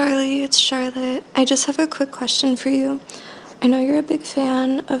 Hi, Charlie. It's Charlotte. I just have a quick question for you. I know you're a big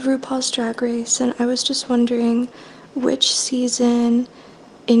fan of RuPaul's Drag Race, and I was just wondering which season,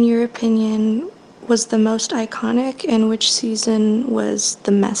 in your opinion, was the most iconic and which season was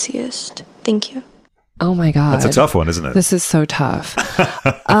the messiest? Thank you. Oh my God. That's a tough one, isn't it? This is so tough.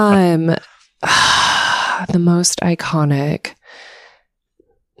 The most iconic.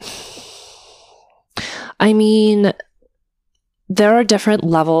 I mean, there are different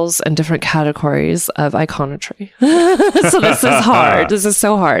levels and different categories of iconotry. So this is hard. This is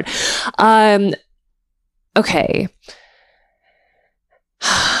so hard. Okay.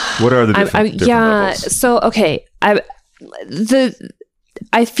 What are the different levels? So, okay. I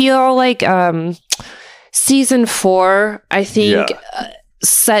feel like season 4, I think,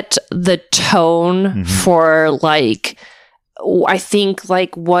 set the tone for like, I think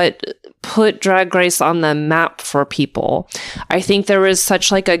like what put Drag Race on the map for people. I think there was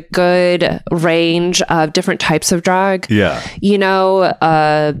such like a good range of different types of drag. Yeah. You know,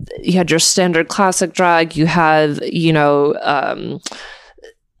 you had your standard classic drag, you had, you know,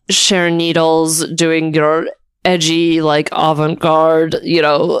 Sharon Needles doing your edgy, like avant-garde, you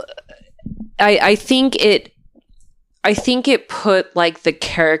know. I think it put like the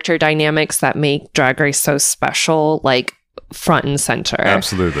character dynamics that make Drag Race so special, like front and center.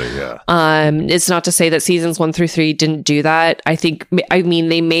 Absolutely, yeah. It's not to say that seasons 1 through 3 didn't do that. I mean,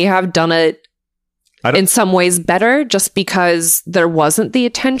 they may have done it in some ways better, just because there wasn't the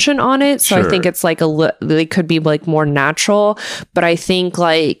attention on it. So I think it's like they could be like more natural. But I think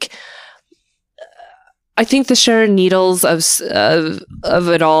like. I think the Sharon Needles of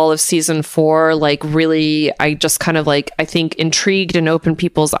it all, of season 4, like really, I just kind of like, I think intrigued and opened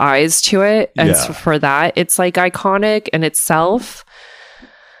people's eyes to it. And so for that, it's like iconic in itself.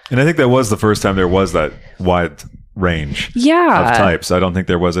 And I think that was the first time there was that wide range of types. I don't think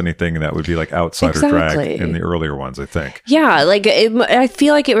there was anything that would be like outsider drag in the earlier ones, I think. Yeah, like I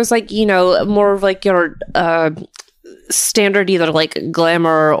feel like it was like, you know, more of like your standard either like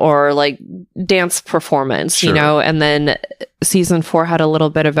glamour or like dance performance, you know, and then season 4 had a little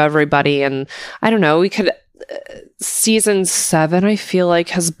bit of everybody. And I don't know, we could season 7 I feel like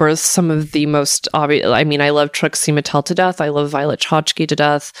has birthed some of the most obvious. I mean, I love Trixie Mattel to death, I love Violet Chachki to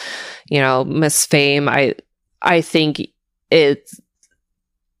death, you know, Miss Fame. I think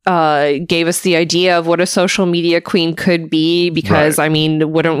gave us the idea of what a social media queen could be, because Right. I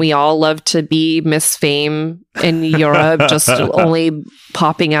mean, wouldn't we all love to be Miss Fame in Europe, just only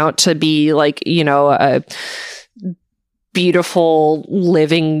popping out to be like, you know, a beautiful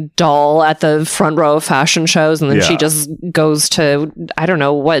living doll at the front row of fashion shows, and then she just goes to, I don't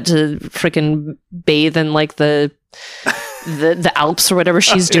know what, to freaking bathe in like the Alps or whatever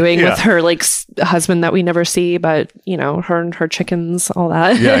she's doing with her like husband that we never see, but you know, her and her chickens, all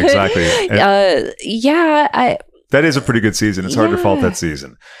that. Yeah, exactly. That is a pretty good season. It's hard to fault that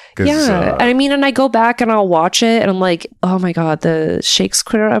season. I mean, and I go back and I'll watch it and I'm like, oh my God, the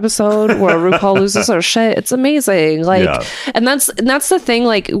Shakespeare episode where RuPaul loses her shit. It's amazing. Like, and that's the thing.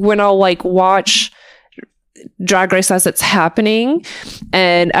 Like when I'll like watch Drag Race as it's happening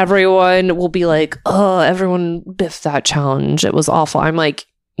and everyone will be like, oh, everyone biffed that challenge. It was awful. I'm like,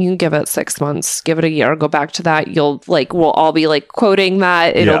 you can give it 6 months, give it a year, go back to that. You'll like, we'll all be like quoting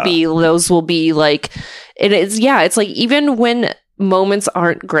that. It'll be, those will be like, it is. Yeah. It's like, even when moments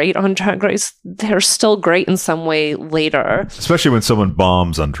aren't great on Drag Race, they're still great in some way later. Especially when someone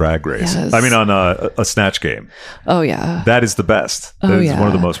bombs on Drag Race. Yes. I mean, on a Snatch Game. Oh, yeah. That is the best. That is one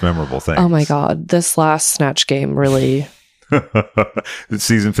of the most memorable things. Oh, my God. This last Snatch Game really...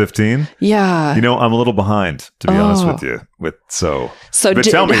 Season 15? Yeah. You know, I'm a little behind, to be honest with you. But tell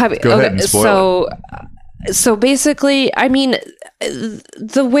me, go ahead and spoil it. So basically, I mean,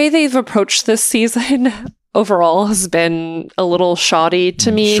 the way they've approached this season overall has been a little shoddy to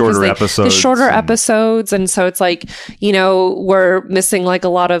me. Shorter episodes. And so it's like, you know, we're missing like a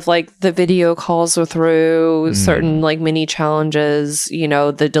lot of like the video calls with Rue, certain like mini challenges, you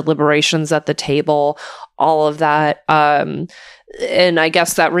know, the deliberations at the table, all of that. And I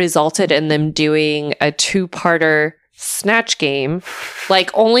guess that resulted in them doing a 2-parter Snatch Game, like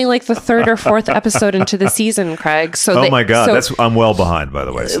only like the 3rd or 4th episode into the season, Craig. So my God, I'm well behind, by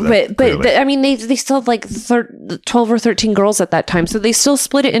the way. So but I mean, they still had like 12 or 13 girls at that time, so they still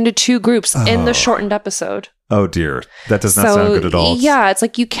split it into 2 groups in the shortened episode. Oh dear, that does not sound good at all. Yeah, it's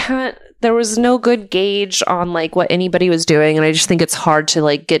like you can't. There was no good gauge on like what anybody was doing, and I just think it's hard to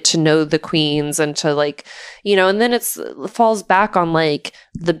like get to know the queens and to like, you know, and then it falls back on like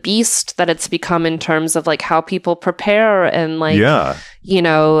the beast that it's become in terms of like how people prepare and like, you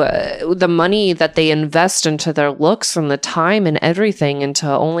know, the money that they invest into their looks and the time and everything, and to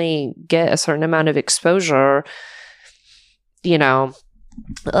only get a certain amount of exposure, you know.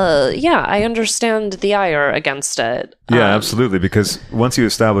 I understand the ire against it. Yeah, absolutely. Because once you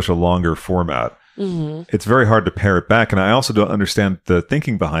establish a longer format, it's very hard to pare it back. And I also don't understand the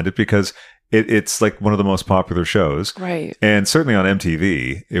thinking behind it, because it's like one of the most popular shows. Right. And certainly on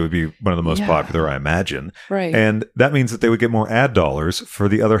MTV, it would be one of the most popular, I imagine. Right. And that means that they would get more ad dollars for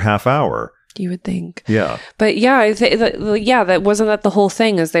the other half hour. You would think. Yeah. But that wasn't that the whole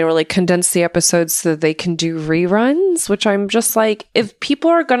thing, is they were like condense the episodes so that they can do reruns, which I'm just like, if people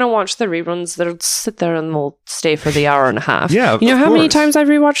are going to watch the reruns, they'll sit there and they'll stay for the hour and a half. Yeah. You know how many times I've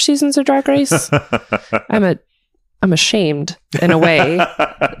rewatched seasons of Drag Race? I'm ashamed in a way,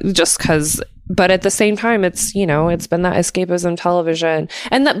 just because, but at the same time, it's, you know, it's been that escapism television.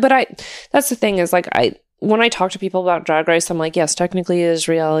 And that's the thing, is like, when I talk to people about Drag Race, I'm like, yes, technically it is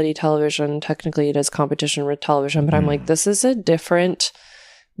reality television. Technically it is competition with television. But I'm like, this is a different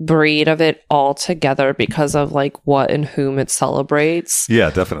breed of it altogether, because of like what and whom it celebrates.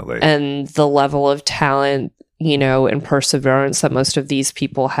 Yeah, definitely. And the level of talent, you know, and perseverance that most of these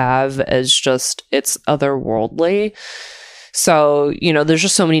people have is just, it's otherworldly. So, you know, there's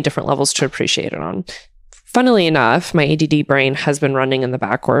just so many different levels to appreciate it on. Funnily enough, my ADD brain has been running in the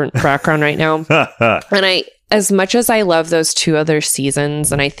background right now. And as much as I love those 2 other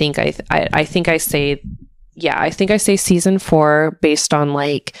seasons, and I think I say season 4 based on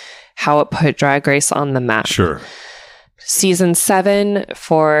like how it put Drag Race on the map. Sure. Season 7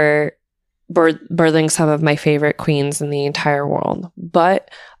 for birthing some of my favorite queens in the entire world. But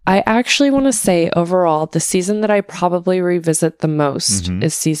I actually want to say overall, the season that I probably revisit the most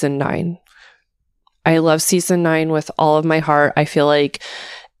is season 9. I love season 9 with all of my heart. I feel like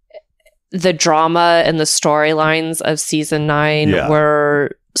the drama and the storylines of season 9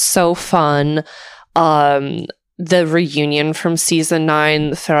 were so fun. The reunion from season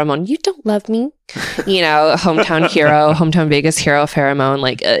 9, Pheromone, you don't love me. You know, hometown Vegas hero Pheromone,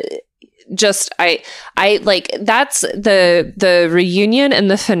 like just I like, that's the reunion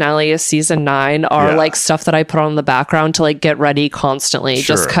and the finale of season 9 are like stuff that I put on the background to like get ready constantly,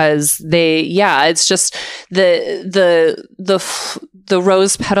 just because it's just the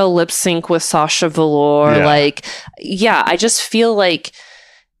rose petal lip sync with Sasha Velour. I just feel like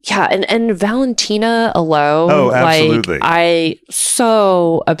Yeah, and Valentina alone, Oh, absolutely.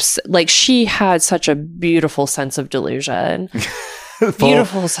 like she had such a beautiful sense of delusion.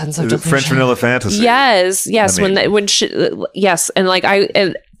 Beautiful sense of delusion. French vanilla fantasy. Yes. I mean, when she yes, and like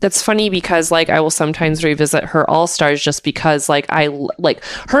and that's funny because like I will sometimes revisit her All Stars just because like I like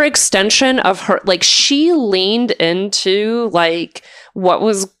her extension of her, like she leaned into like what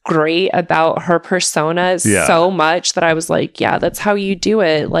was great about her persona so much that I was like, yeah, that's how you do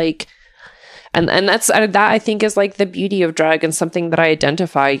it. Like, and that's that I think is like the beauty of drag and something that I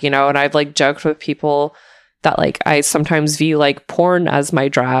identify, you know, and I've like joked with people that like I sometimes view like porn as my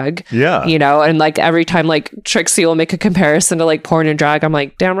drag. Yeah. You know, and like every time like Trixie will make a comparison to like porn and drag, I'm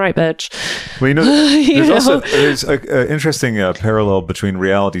like, damn right, bitch. Well, you know, there's an interesting parallel between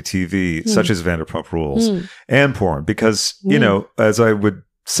reality TV, such as Vanderpump Rules, and porn, because, you know, as I would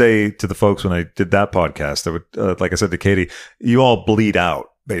say to the folks when I did that podcast, I would, like I said to Katie, you all bleed out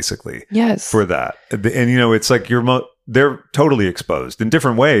basically. Yes. For that. And, you know, it's like they're totally exposed in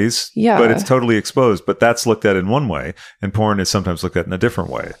different ways, but it's totally exposed. But that's looked at in one way, and porn is sometimes looked at in a different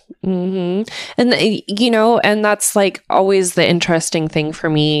way. Mm-hmm. And, you know, and that's like always the interesting thing for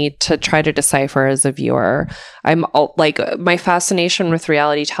me to try to decipher as a viewer. I'm like, my fascination with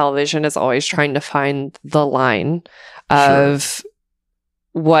reality television is always trying to find the line of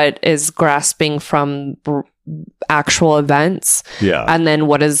what is grasping from actual events, and then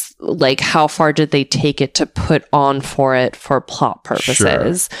what is like, how far did they take it to put on for it for plot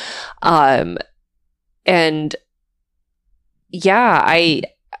purposes. And yeah, I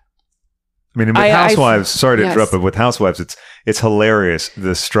mean, with Housewives, sorry to interrupt, but with Housewives, it's hilarious,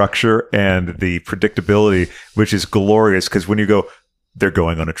 the structure and the predictability, which is glorious, because when you go, they're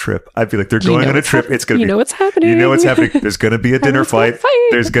going on a trip, I'd be like, they're going on a trip. It's going to be, know what's happening. You know what's happening. There's going to be a dinner fight.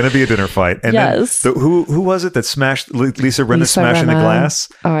 There's going to be a dinner fight. And then who was it that smashed Lisa Rinna smashing the glass?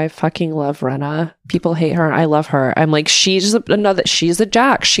 Oh, I fucking love Rinna. People hate her. I love her. I'm like, she's a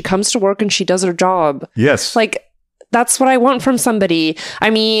jack. She comes to work and she does her job. Yes. Like, that's what I want from somebody. I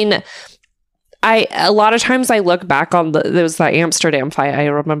mean, a lot of times I look back on there was that Amsterdam fight. I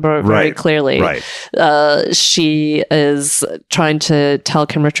remember very clearly. Right. She is trying to tell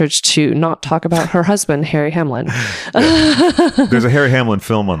Kim Richards to not talk about her husband, Harry Hamlin. There's a Harry Hamlin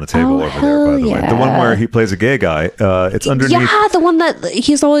film on the table over there, by the way. The one where he plays a gay guy. It's underneath. Yeah, the one that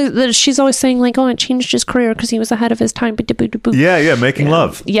she's always saying like, oh, it changed his career because he was ahead of his time. Yeah, Making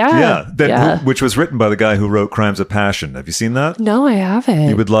Love. Which was written by the guy who wrote Crimes of Passion. Have you seen that? No, I haven't.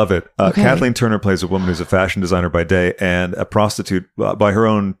 You would love it. Kathleen Turner plays a woman who's a fashion designer by day and a prostitute by her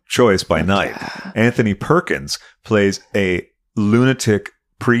own choice by night. Anthony Perkins plays a lunatic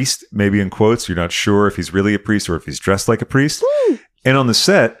priest, maybe in quotes. You're not sure if he's really a priest or if he's dressed like a priest. Woo! And on the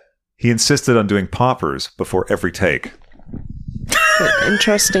set, he insisted on doing poppers before every take. An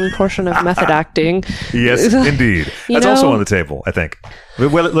interesting portion of method acting. Yes, indeed. That's also on the table, I think.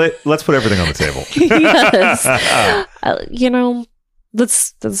 Well, let's put everything on the table. Yes.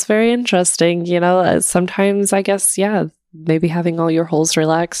 That's very interesting. Sometimes I guess, maybe having all your holes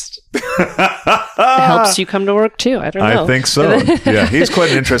relaxed helps you come to work too. I don't know. I think so. Yeah, he's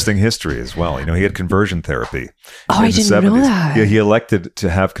quite an interesting history as well. He had conversion therapy. Oh, I didn't know that. Yeah, he elected to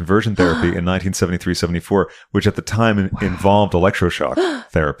have conversion therapy in 1973-74, which at the time involved electroshock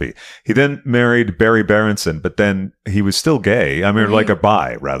therapy. He then married Barry Berenson, but then he was still gay. I mean, like a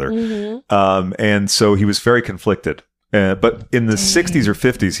bi, rather. Mm-hmm. And so he was very conflicted. But in the 60s or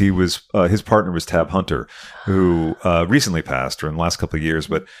 50s, he was his partner was Tab Hunter, who recently passed, or in the last couple of years.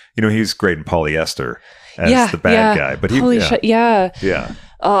 But he's great in Polyester as the bad guy. But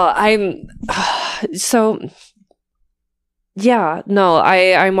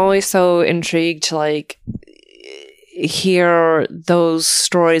I'm always so intrigued to like hear those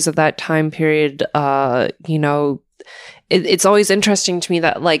stories of that time period. It's always interesting to me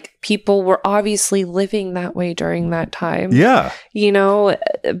that like people were obviously living that way during that time. Yeah.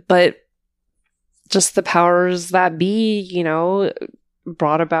 But just the powers that be,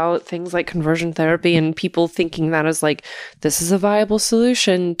 brought about things like conversion therapy and people thinking that as like, this is a viable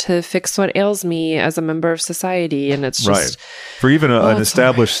solution to fix what ails me as a member of society. And it's just... Right. For even an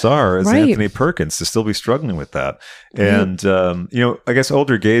established star as Anthony Perkins to still be struggling with that. And, I guess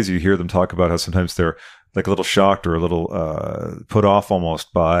older gays, you hear them talk about how sometimes they're like a little shocked or a little put off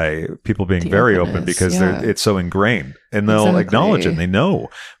almost by people being very open because it's so ingrained, and they'll acknowledge it and they know,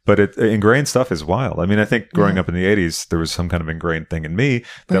 but ingrained stuff is wild. I mean, I think growing up in the 80s, there was some kind of ingrained thing in me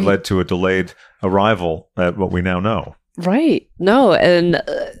that led to a delayed arrival at what we now know. Right. No. And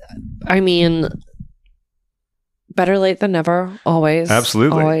I mean, better late than never. Always.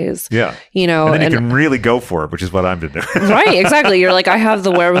 Absolutely. Always. Yeah. You know, and then you can really go for it, which is what I'm doing. Right. Exactly. You're like, I have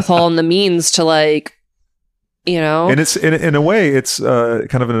the wherewithal and the means to like, you know, and it's in a way, it's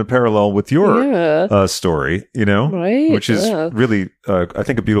kind of in a parallel with your story, you know, right? Which is really, I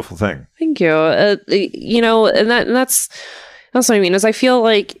think, a beautiful thing. Thank you. You know, and that's what I mean. Is I feel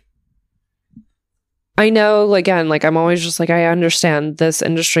like I know, again, like I'm always just like, I understand this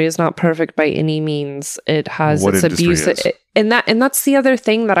industry is not perfect by any means. It has its abuse, and that's the other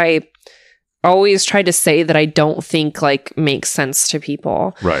thing that I always try to say that I don't think like makes sense to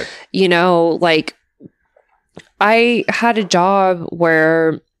people, right? You know, like. I had a job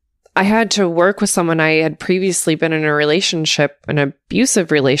where I had to work with someone I had previously been in a relationship, an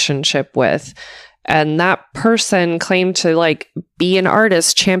abusive relationship with. And that person claimed to like be an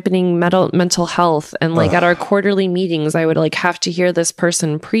artist championing mental health. And like at our quarterly meetings, I would like have to hear this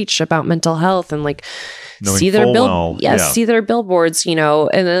person preach about mental health and like see their billboards, you know,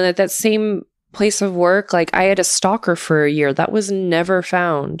 and then at that same place of work, like I had a stalker for a year that was never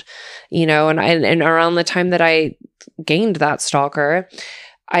found, you know, and around the time that I gained that stalker,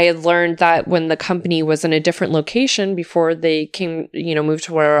 I had learned that when the company was in a different location before they came, you know, moved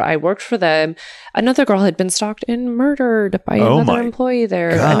to where I worked for them, another girl had been stalked and murdered by another employee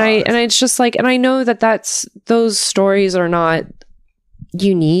there. God. And it's just like, and I know that those stories are not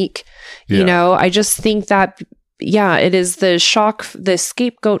unique, you know, I just think that it is the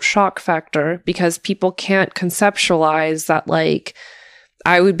scapegoat shock factor, because people can't conceptualize that, like,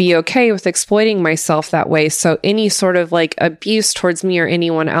 I would be okay with exploiting myself that way. So any sort of like abuse towards me or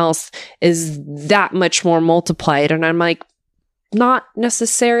anyone else is that much more multiplied. And I'm like, not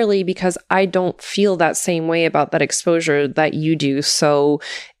necessarily, because I don't feel that same way about that exposure that you do. So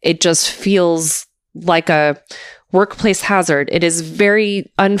it just feels like a workplace hazard. It is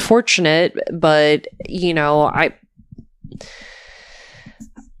very unfortunate, but you know,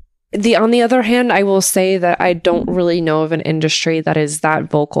 on the other hand, I will say that I don't really know of an industry that is that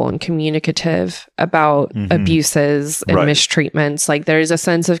vocal and communicative about abuses and mistreatments. Like, there's a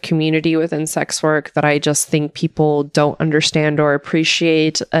sense of community within sex work that I just think people don't understand or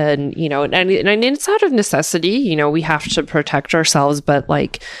appreciate. And, you know, and it's out of necessity, you know, we have to protect ourselves, but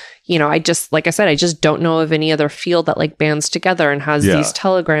like, you know, I just don't know of any other field that like bands together and has these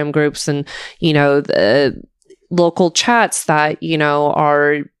Telegram groups and, you know, the local chats that, you know,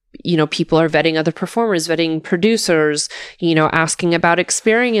 are, you know, people are vetting other performers, vetting producers, you know, asking about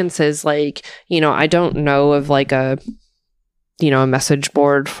experiences. Like, you know, I don't know of like a message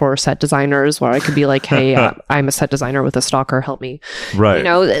board for set designers where I could be like, hey, I'm a set designer with a stalker, help me. Right. You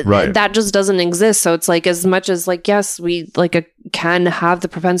know, that just doesn't exist. So it's like, as much as like, yes, we like can have the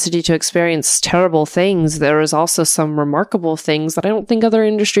propensity to experience terrible things, there is also some remarkable things that I don't think other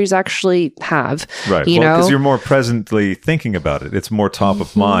industries actually have. Right. You know, because you're more presently thinking about it. It's more top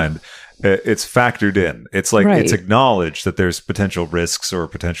of mind. It's factored in. It's like it's acknowledged that there's potential risks or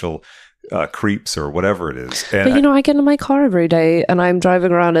potential creeps or whatever it is. And but you know, I get in my car every day and I'm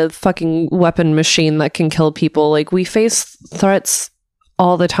driving around a fucking weapon machine that can kill people. Like, we face threats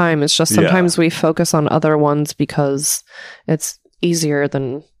all the time. It's just sometimes we focus on other ones because it's easier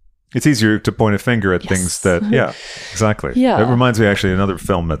to point a finger at things that, exactly. Yeah. It reminds me, actually, another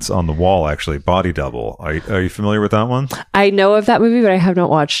film that's on the wall, actually, Body Double. Are you familiar with that one? I know of that movie, but I have not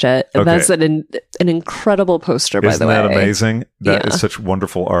watched it. Okay. That's an incredible poster, by the way. Isn't that amazing? That is such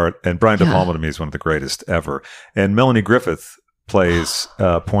wonderful art. And Brian De Palma, to me, is one of the greatest ever. And Melanie Griffith plays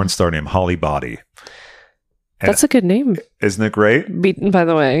a porn star named Holly Body. That's a good name. Isn't it great? Beaten, by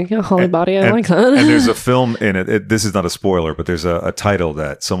the way. Yeah, Holly Body, I like that. And there's a film in it. This is not a spoiler, but there's a title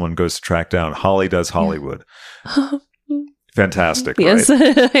that someone goes to track down. Holly Does Hollywood. Fantastic, yes.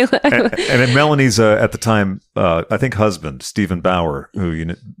 Right? and then Melanie's, at the time, I think husband, Stephen Bauer, who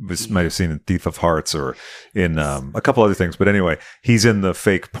you might have seen in Thief of Hearts or in a couple other things. But anyway, he's in the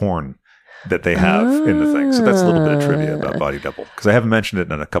fake porn that they have in the thing. So that's a little bit of trivia about Body Double, because I haven't mentioned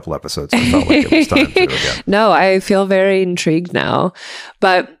it in a couple episodes. So I felt like it was time to do it again. No, I feel very intrigued now.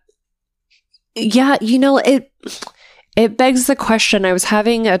 But yeah, you know, it begs the question. I was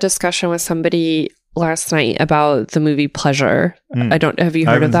having a discussion with somebody last night about the movie Pleasure. Have you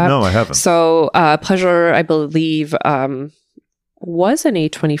heard of that? No, I haven't. So Pleasure, I believe, was an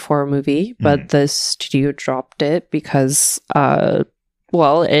A24 movie, but the studio dropped it because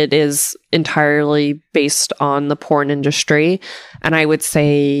it is entirely based on the porn industry. And I would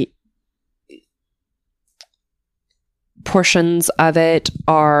say portions of it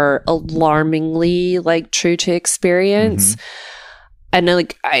are alarmingly like true to experience. and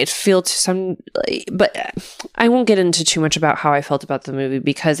like I feel to some, but I won't get into too much about how I felt about the movie,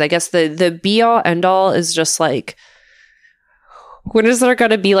 because I guess the be all end all is just like, when is there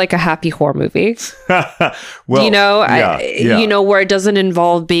going to be like a happy horror movie? Well, you know, yeah. You know, where it doesn't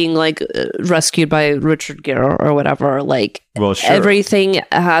involve being like rescued by Richard Gere or whatever. Like, well, sure. Everything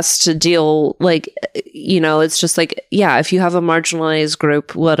has to deal, like, you know, it's just like, yeah, if you have a marginalized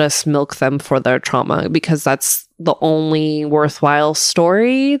group, let us milk them for their trauma, because that's the only worthwhile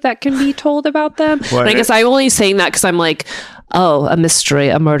story that can be told about them. Well, and I guess I'm only saying that because I'm like, oh, a mystery,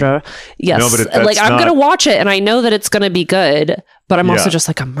 a murder. Yes. No, but like, I'm going to watch it and I know that it's going to be good, but I'm also just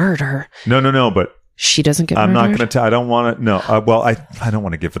like, a murder. No, but she doesn't get I'm murdered. not going to I don't want to, no. Well, I don't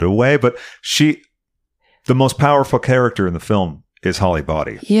want to give it away, but the most powerful character in the film is Holly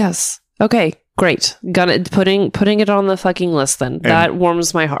Body. Yes. Okay, great. Got it. Putting it on the fucking list then. That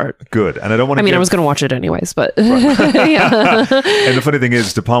warms my heart. Good. And I don't want to I was going to watch it anyways, but yeah. And the funny thing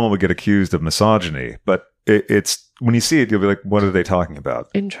is, De Palma would get accused of misogyny, but it's when you see it, you'll be like, what are they talking about?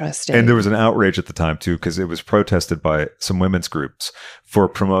 Interesting. And there was an outrage at the time too, because it was protested by some women's groups for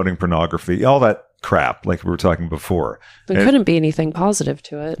promoting pornography, all that crap, like we were talking before. There couldn't be anything positive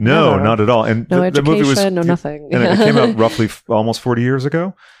to it. No, Never. not at all. And no the movie was no nothing. And it came out roughly almost 40 years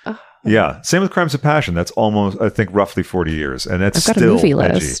ago. Yeah, same with Crimes of Passion. That's almost, I think, roughly 40 years, and that's I've got still a movie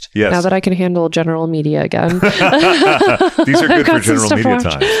edgy. list. Yes, now that I can handle general media again. These are good for general media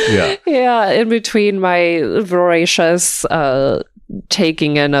time. Yeah, yeah. In between my voracious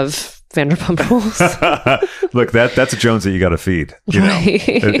taking in of Vanderpump Rules. Look, that's a Jones that you got to feed. You know,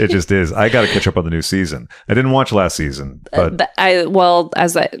 it just is. I got to catch up on the new season. I didn't watch last season, but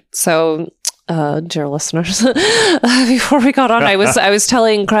dear listeners, before we got on, I was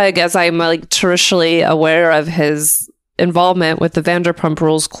telling Craig, as I'm like tertially aware of his involvement with the Vanderpump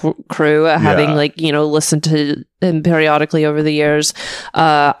Rules crew, having listened to him periodically over the years,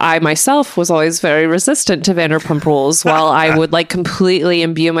 I myself was always very resistant to Vanderpump Rules. While I would like completely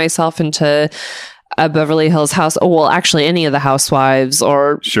imbue myself into a Beverly Hills house, actually any of the Housewives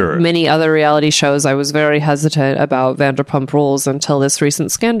or many other reality shows, I was very hesitant about Vanderpump Rules until this recent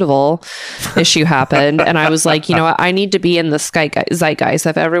scandal issue happened. And I was like, you know what? I need to be in the zeitgeist.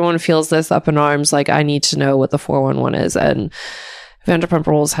 If everyone feels this up in arms, like I need to know what the 411 is. And Vanderpump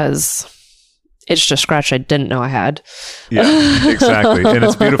Rules it's just scratch I didn't know I had. Yeah, exactly. And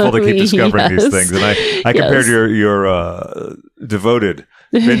it's beautiful to keep discovering these things. And I compared your devoted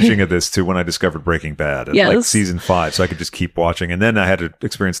binging of this to when I discovered Breaking Bad at like season 5, so I could just keep watching. And then I had to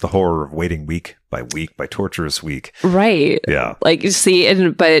experience the horror of waiting week by torturous week. Right. Yeah. Like, you see,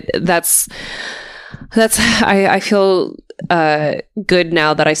 but that's I feel good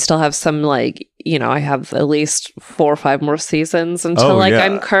now that I still have some, like, you know, I have at least 4 or 5 more seasons until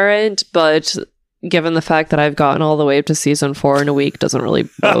I'm current, but given the fact that I've gotten all the way up to season 4 in a week doesn't really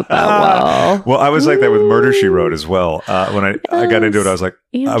bode that well. Well, I was like that with Murder, She Wrote as well. When I got into it, I was like,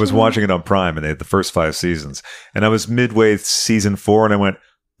 I was watching it on Prime and they had the first 5 seasons. And I was midway season 4 and I went,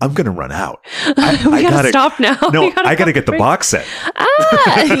 I'm going to run out. We gotta stop now. No, I got to get the box set.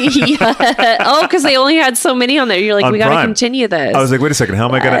 Yeah. Oh, because they only had so many on there. You're like, we got to continue this. I was like, wait a second. How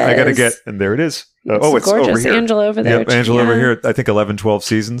am I going to, I got to get, and there it is. It's gorgeous. Over here. Angela over there. Yep, Angela over here. I think 11, 12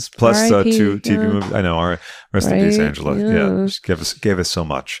 seasons plus 2 TV movies. I know. Rest in peace, Angela. Yeah. She gave us so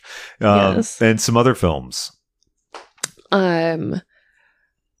much. And some other films.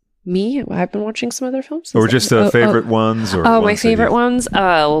 Me? I've been watching some other films. Or just favorite ones? Or my favorite ones?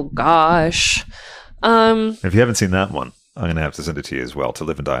 Oh, gosh. If you haven't seen that one, I'm going to have to send it to you as well, To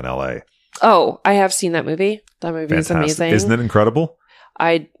Live and Die in L.A. Oh, I have seen that movie. That movie is amazing. Isn't it incredible?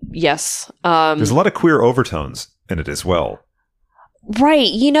 Yes. There's a lot of queer overtones in it as well. Right.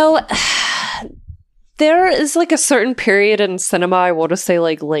 You know, there is like a certain period in cinema, I want to say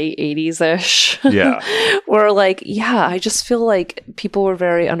like late 80s-ish. Yeah. Where like, I just feel like people were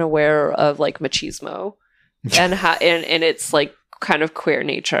very unaware of like machismo and and its like kind of queer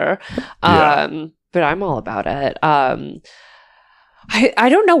nature. But I'm all about it. I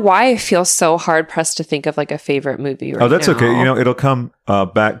don't know why I feel so hard pressed to think of like a favorite movie right now. Oh, that's okay. You know, it'll come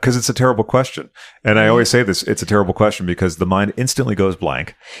back because it's a terrible question. And I always say this, it's a terrible question because the mind instantly goes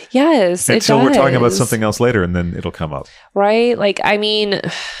blank. Yes, until we're talking about something else later and then it'll come up. Right? Like, I mean,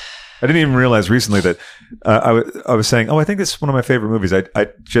 I didn't even realize recently that I was saying, I think this is one of my favorite movies. I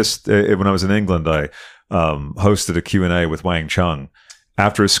just, when I was in England, I hosted a Q&A with Wang Chung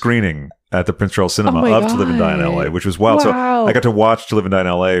after a screening at the Prince Charles Cinema Oh my of To Live and Die in God. LA, which was wild. Wow. So I got to watch To Live and Die in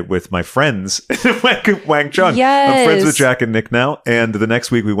LA with my friends, Wang Chung. Yes. I'm friends with Jack and Nick now. And the next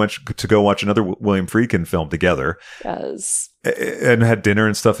week we went to go watch another William Friedkin film together. Yes. And had dinner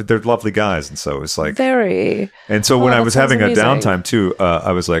and stuff. They're lovely guys. And so it's like, Very. and so when I that was sounds having amazing. a downtime too,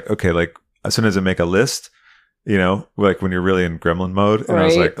 I was like, okay, like as soon as I make a list, you know, like when you're really in gremlin mode. And I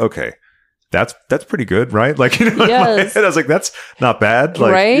was Right. like, okay, that's pretty good, right? Like, you know, in my Yes. head, I was like, that's not bad.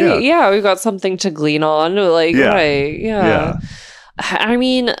 Like, right? Yeah. We've got something to glean on. Like, Yeah. right. Yeah. Yeah. I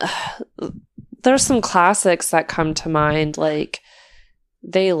mean, there's some classics that come to mind. Like,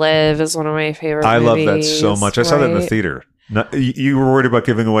 They Live is one of my favorite I love that movies, so much. I saw that in the right? theater. You were worried about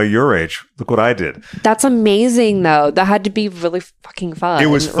giving away your age. Look what I did. That's amazing, though. That had to be really fucking fun. It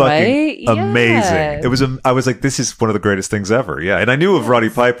was fucking right? amazing. Yeah. It was. I was like, this is one of the greatest things ever. Yeah, and I knew of Roddy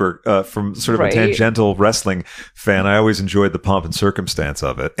Piper from sort of Right. a tangential wrestling fan. I always enjoyed the pomp and circumstance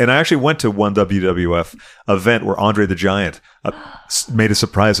of it, and I actually went to one WWF event where Andre the Giant made a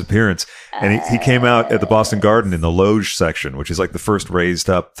surprise appearance, and he came out at the Boston Garden in the loge section, which is like the first raised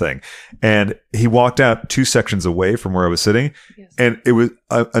up thing, and he walked out 2 sections away from where I was sitting. Yes. And it was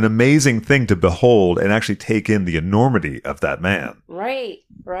an amazing thing to behold and actually take in the enormity of that man. Right.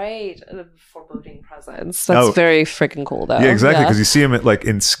 The foreboding presence. That's Oh. very freaking cool, though. Yeah, exactly. Because you see him at, like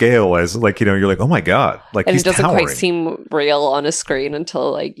in scale as like, you know, you're like, oh my God. Like And he's it doesn't towering. quite seem real on a screen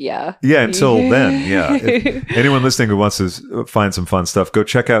until, like, yeah. Yeah, until then, yeah. If anyone listening who wants to find some fun stuff, go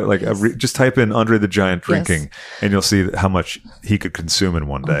check out, like, just type in Andre the Giant drinking, and you'll see how much he could consume in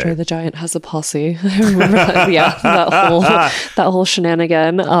one day. Andre the Giant has a posse. I remember that. Yeah, that whole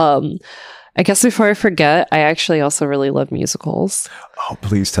shenanigan. I guess before I forget, I actually also really love musicals. Oh,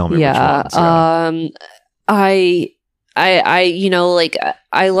 please tell me which Yeah. ones. I you know, like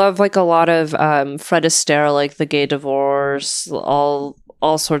I love like a lot of Fred Astaire, like The Gay Divorce, all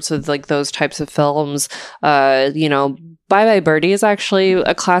sorts of like those types of films. You know, Bye Bye Birdie is actually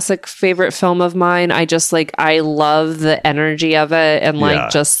a classic favorite film of mine. I love the energy of it and like Yeah.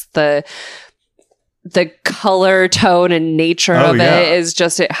 just the color tone and nature Oh, of yeah. it is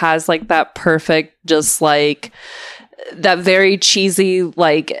just, it has like that perfect, just like that very cheesy,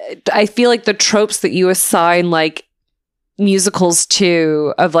 like I feel like the tropes that you assign like musicals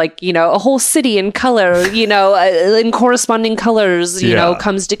to, of like, you know, a whole city in color, you know, in corresponding colors, you know, Yeah.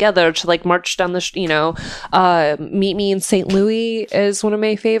 comes together to like march down the you know, Meet Me in St. Louis is one of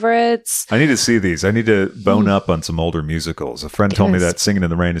my favorites. I need to see these. I need to bone up on some older musicals. A friend told me Yes. that Singing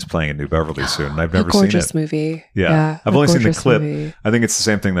in the Rain is playing in New Beverly soon, and I've A never seen gorgeous it. movie. Yeah. I've a only seen the gorgeous clip. movie. I think it's the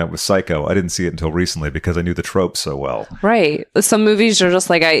same thing that with Psycho. I didn't see it until recently because I knew the tropes so well. Right. Some movies are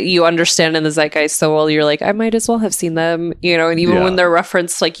just like, you understand in the zeitgeist so well, you're like, I might as well have seen them, you know, and even Yeah. when they're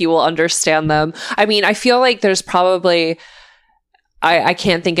referenced, like you will understand them. I mean, I feel like there's probably, I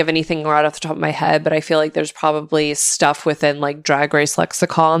can't think of anything right off the top of my head, but I feel like there's probably stuff within like Drag Race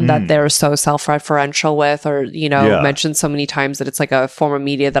lexicon that they're so self-referential with, or, you know, Yeah. mentioned so many times that it's like a form of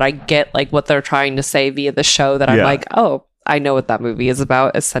media that I get like what they're trying to say via the show, that I'm Yeah. like, oh, I know what that movie is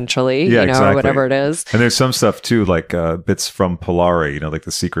about, essentially, Yeah, you know, exactly. whatever it is. And there's some stuff too, like bits from Polari, you know, like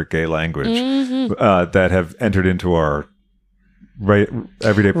the secret gay language that have entered into our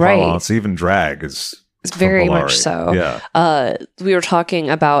everyday Right. parlance. Even drag is It's from very Polari. much so. Yeah. We were talking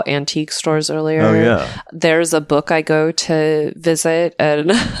about antique stores earlier. Oh, yeah. There's a book I go to visit at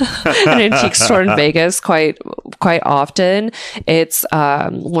an antique store in Vegas quite often. It's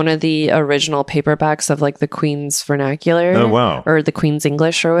one of the original paperbacks of like the Queen's Vernacular. Oh, wow. Or the Queen's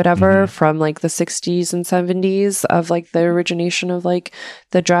English or whatever from like the 60s and 70s of like the origination of like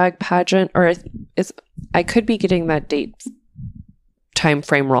the drag pageant. Or I could be getting that date time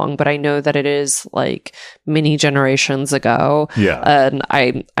frame wrong, but I know that it is like many generations ago. Yeah. And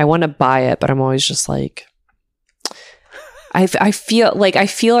I want to buy it, but I'm always just like, I feel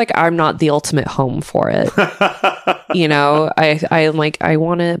like I'm not the ultimate home for it. You know, I'm like, I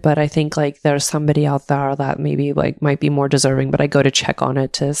want it, but I think like there's somebody out there that maybe like might be more deserving, but I go to check on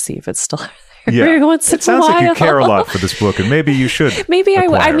it to see if it's still there. Yeah. Once It in a sounds like you while. care a lot for this book, and maybe you should. Maybe I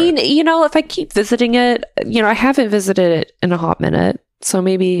acquire mean, it. you know, if I keep visiting it, you know, I haven't visited it in a hot minute. So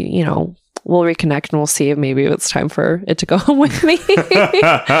maybe, you know, we'll reconnect and we'll see if maybe it's time for it to go home with me.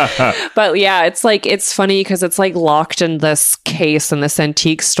 But yeah, it's like, it's funny because it's like locked in this case in this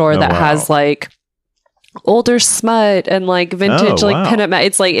antique store that wow. has like older smut and like vintage, Oh, like wow. pinup.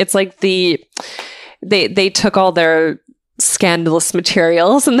 It's like they took all their scandalous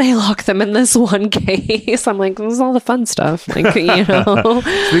materials and they lock them in this one case. I'm like, this is all the fun stuff. Like, you know.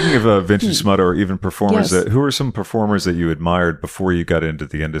 Speaking of vintage smut or even performers, Yes. who are some performers that you admired before you got into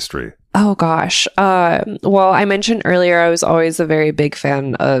the industry? Oh gosh. Well, I mentioned earlier I was always a very big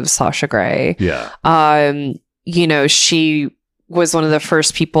fan of Sasha Grey. Yeah. You know, she was one of the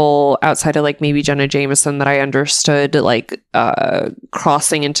first people outside of like maybe Jenna Jameson that I understood like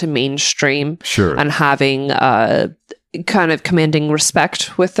crossing into mainstream Sure. and having kind of commanding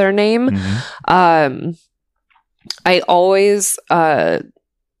respect with their name. Mhm.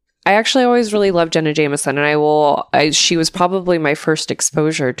 I actually always really loved Jenna Jameson, and she was probably my first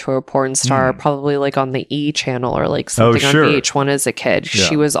exposure to a porn star, probably like on the E channel or like something sure. on VH1 as a kid. Yeah.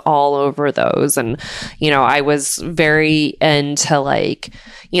 She was all over those. And, you know, I was very into like,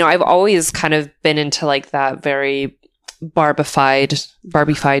 you know, I've always kind of been into like that very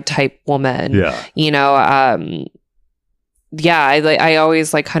Barbified type woman. Yeah. You know, yeah, I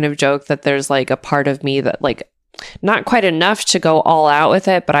always like kind of joke that there's like a part of me that like not quite enough to go all out with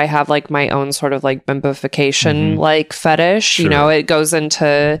it, but I have like my own sort of like bimbofication like fetish. Sure. You know, it goes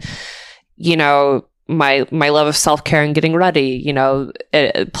into, you know, my love of self-care and getting ready, you know,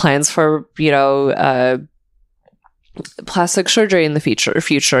 plans for, you know, plastic surgery in the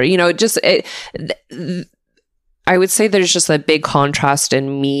future, you know, just I would say there's just a big contrast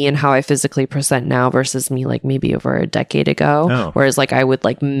in me and how I physically present now versus me like maybe over a decade ago. Oh. Whereas like I would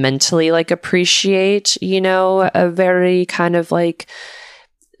like mentally like appreciate, you know, a very kind of like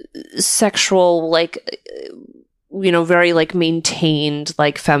sexual, like, you know, very like maintained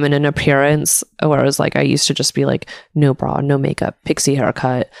like feminine appearance. Whereas like I used to just be like no bra, no makeup, pixie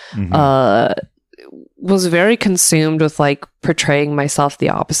haircut. Was very consumed with like portraying myself the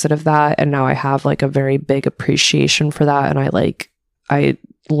opposite of that, and now I have like a very big appreciation for that, and I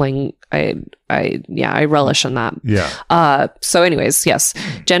relish in that. Yeah. So anyways, yes,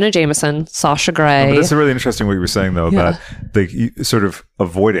 Jenna Jameson, Sasha Grey. But that's really interesting what you were saying though about sort of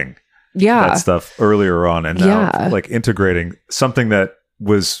avoiding that stuff earlier on, and now like integrating something that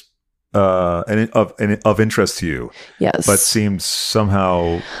was of interest to you, yes, but seemed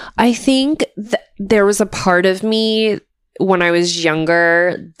somehow. I think there was a part of me when I was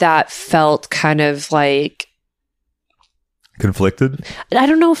younger that felt kind of like conflicted. I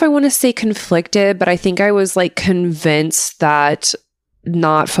don't know if I want to say conflicted, but I think I was like convinced that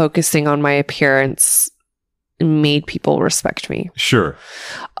not focusing on my appearance made people respect me. Sure.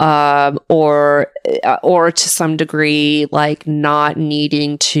 Or to some degree, like not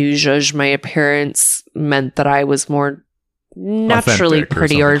needing to judge my appearance meant that I was more naturally Authentic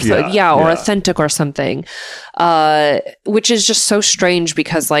pretty or yeah. authentic or something, which is just so strange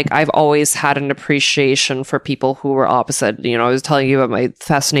because like I've always had an appreciation for people who were opposite. You know, I was telling you about my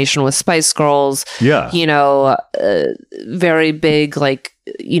fascination with Spice Girls. Yeah. You know, very big like,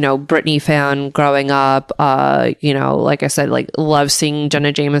 you know, Britney fan growing up. You know, like I said, like love seeing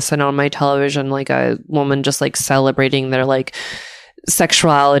Jenna Jameson on my television, like a woman just like celebrating their like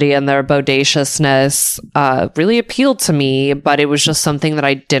sexuality and their bodaciousness really appealed to me, but it was just something that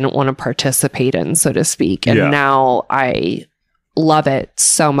I didn't want to participate in, so to speak. And now I love it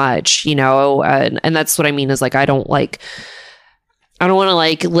so much, you know, and that's what I mean is like I don't want to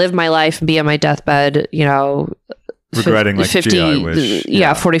like live my life and be on my deathbed, you know, regretting 50, gee,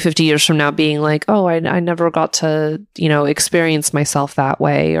 I wish, 40, 50 years from now being like, oh, I never got to, you know, experience myself that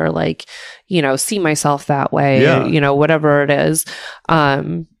way or like, you know, see myself that way, you know, whatever it is.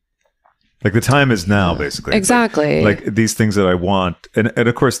 Like the time is now, basically. Exactly. Like these things that I want. And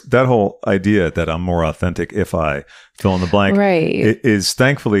of course, that whole idea that I'm more authentic if I fill in the blank is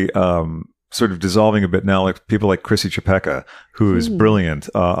thankfully sort of dissolving a bit now. Like people like Chrissy Chapeka, who is brilliant.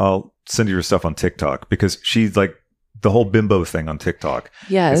 I'll send you her stuff on TikTok because she's like, the whole bimbo thing on TikTok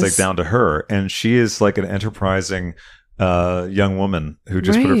is like down to her. And she is like an enterprising young woman who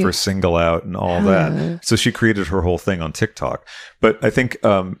just put her first single out and all that. So she created her whole thing on TikTok. But I think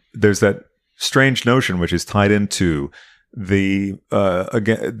there's that strange notion which is tied into the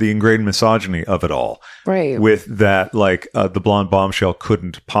again the ingrained misogyny of it all. Right. With that like the blonde bombshell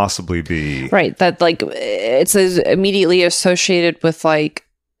couldn't possibly be. Right. That like it's immediately associated with like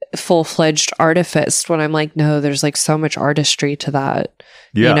full-fledged artist when I'm like, no, there's like so much artistry to that.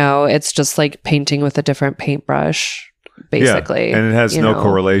 You know, it's just like painting with a different paintbrush, basically. Yeah. And it has no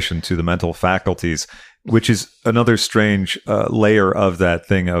correlation to the mental faculties, which is another strange layer of that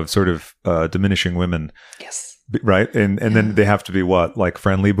thing of sort of diminishing women. Yes. Right? And then they have to be what? Like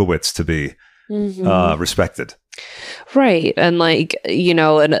Fran Lebowitz to be respected. Right. And like, you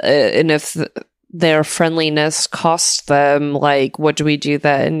know, and if their friendliness cost them, like, what do we do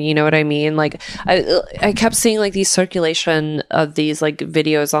then? You know what I mean? Like, I kept seeing like these circulation of these like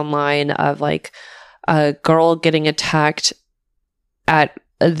videos online of like a girl getting attacked at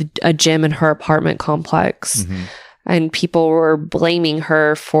a gym in her apartment complex, and people were blaming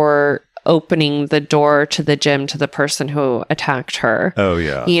her for opening the door to the gym to the person who attacked her. Oh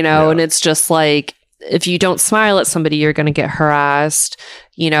yeah. You know, and it's just like, if you don't smile at somebody, you're going to get harassed,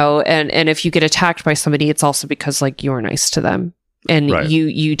 you know, and if you get attacked by somebody, it's also because like you were nice to them and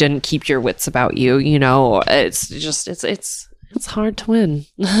you didn't keep your wits about you, you know. It's just, it's hard to win.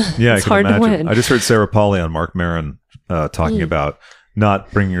 Yeah, it's hard to win. I just heard Sarah Pauly on Mark Maron talking about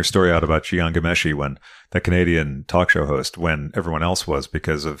not bringing your story out about Jian Ghomeshi, when that Canadian talk show host, when everyone else was,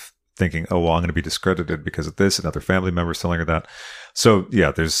 because of thinking, oh, well, I'm going to be discredited because of this, and other family members telling her that. So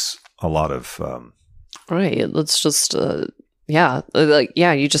yeah, there's a lot of right. It's just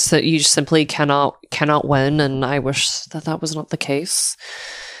you just simply cannot win, and I wish that was not the case.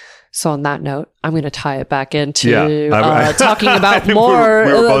 So on that note, I'm going to tie it back into talking about more.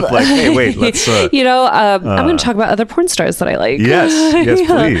 We were both like, hey, wait, let's. I'm going to talk about other porn stars that I like. Yes,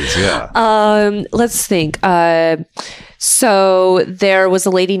 please, yeah. Let's think. So there was a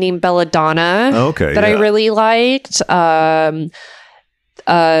lady named Belladonna that I really liked. A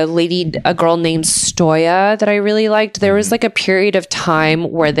girl named Stoya that I really liked. There was like a period of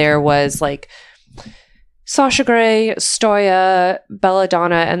time where there was like Sasha Grey, Stoya,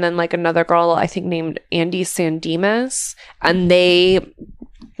 Belladonna, and then like another girl I think named Andy Sandemus, and they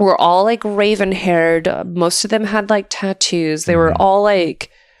were all like raven haired. Most of them had like tattoos. They were all like,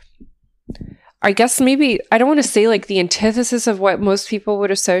 I guess maybe, I don't want to say like the antithesis of what most people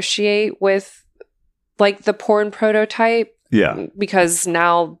would associate with like the porn prototype. Yeah. Because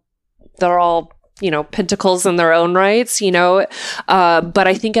now they're all, you know, pentacles in their own rights, you know. But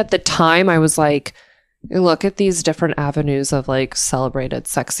I think at the time I was like, look at these different avenues of like celebrated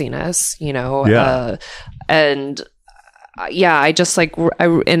sexiness, you know. I just like, I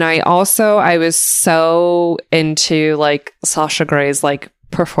was so into like Sasha Grey's like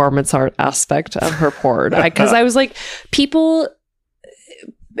performance art aspect of her porn, because I was like, people,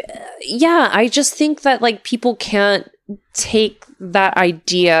 I just think that like people can't take that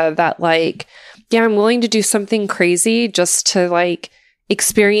idea that like, I'm willing to do something crazy just to like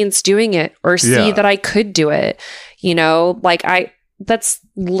experience doing it or see that I could do it, you know. Like that's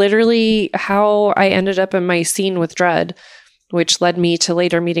literally how I ended up in my scene with Dread, which led me to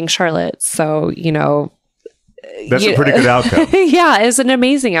later meeting Charlotte. So, you know, that's a pretty good outcome. Yeah, it's an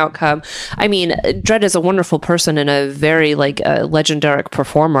amazing outcome. I mean, Dread is a wonderful person and a very like legendaric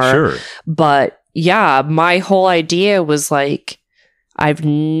performer. Sure. But yeah, my whole idea was like, I've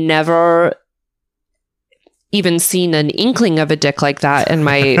never even seen an inkling of a dick like that in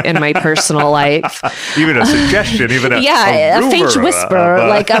my personal life. Even a suggestion, even a faint whisper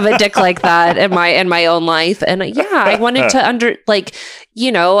of a dick like that in my own life. And I wanted to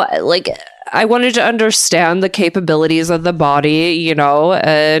I wanted to understand the capabilities of the body, you know,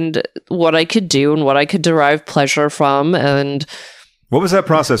 and what I could do and what I could derive pleasure from. And what was that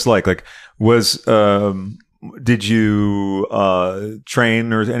process like? Like, did you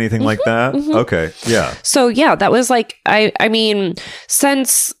train or anything like that? Okay, yeah. So yeah, that was like, I mean,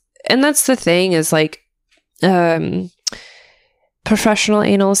 and that's the thing is like, professional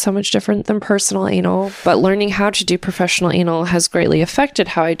anal is so much different than personal anal, but learning how to do professional anal has greatly affected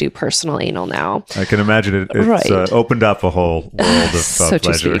how I do personal anal now. I can imagine it's opened up a whole world of so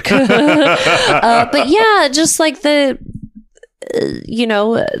pleasure. To speak. But yeah, just like the, you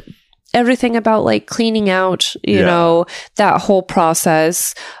know, everything about like cleaning out, you know, that whole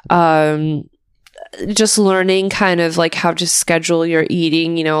process. Just learning kind of like how to schedule your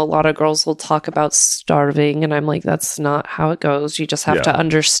eating. You know, a lot of girls will talk about starving, and I'm like, that's not how it goes. You just have to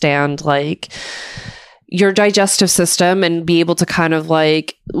understand like your digestive system and be able to kind of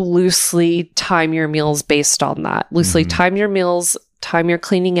like loosely time your meals based on that. Loosely time your meals, time your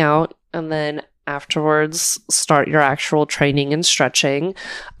cleaning out, and then afterwards start your actual training and stretching.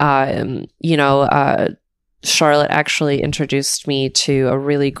 Charlotte actually introduced me to a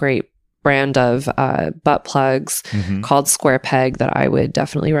really great brand of butt plugs called Square Peg that I would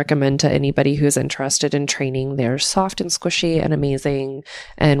definitely recommend to anybody who's interested in training. They're soft and squishy and amazing,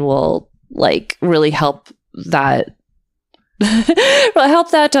 and will like really help that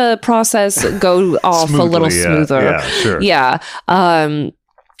process go off a little smoother. Yeah, sure. Yeah.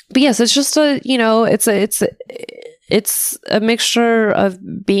 But yes, it's just it's a mixture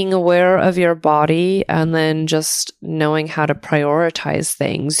of being aware of your body and then just knowing how to prioritize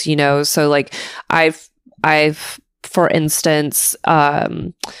things, you know? So like I've, for instance,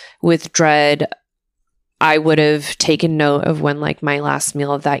 with Dread, I would have taken note of when like my last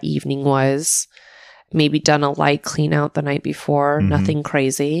meal of that evening was, maybe done a light clean out the night before, nothing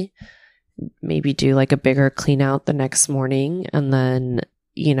crazy, maybe do like a bigger clean out the next morning, and then,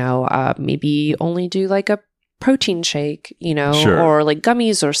 maybe only do like a protein shake, or like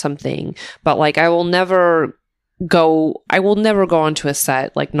gummies or something. But like I will never go onto a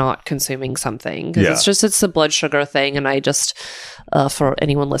set like not consuming something, because it's the blood sugar thing, and I just for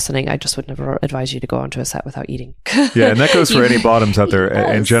anyone listening, I just would never advise you to go onto a set without eating. And that goes for any bottoms out there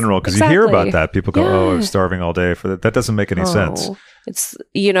in general, because you hear about that, people go, oh, I'm starving all day for that. That doesn't make any sense. It's,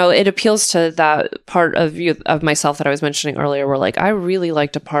 it appeals to that part of myself that I was mentioning earlier, where like I really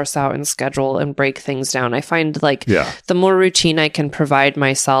like to parse out and schedule and break things down. I find like the more routine I can provide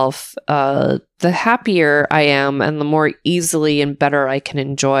myself, the happier I am, and the more easily and better I can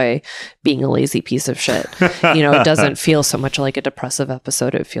enjoy being a lazy piece of shit. It doesn't feel so much like a depressive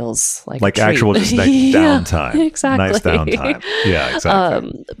episode. It feels like actual just like downtime. Exactly. Nice downtime. Yeah,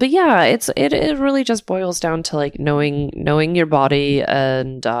 exactly. But yeah, it really just boils down to like knowing your body,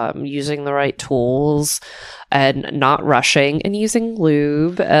 and using the right tools, and not rushing, and using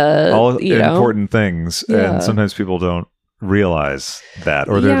lube. All important things. Yeah. And sometimes people don't realize that,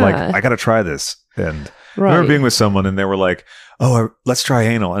 or they're like, I gotta try this. And I remember being with someone and they were like, oh, let's try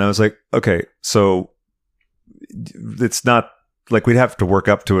anal, and I was like, okay, so it's not like we'd have to work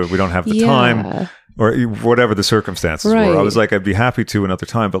up to it, we don't have the time, or whatever the circumstances were. I was like, I'd be happy to another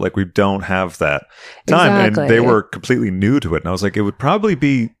time, but like we don't have that time. And they were completely new to it, and I was like, it would probably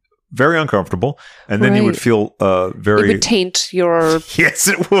be very uncomfortable, and then you would feel very... It would taint your... Yes,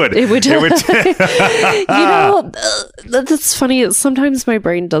 it would. It would. That's funny. Sometimes my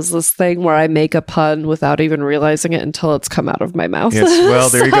brain does this thing where I make a pun without even realizing it until it's come out of my mouth. Yes, well,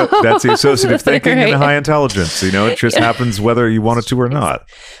 there you go. That's the associative thinking and the high intelligence. It just happens whether you want it to or not.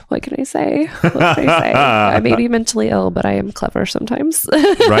 What can I say? I may be mentally ill, but I am clever sometimes.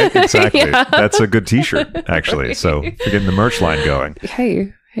 Right? Exactly. That's a good t-shirt, actually. So you're getting the merch line going.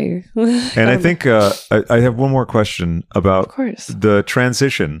 Hey. And I think I have one more question about the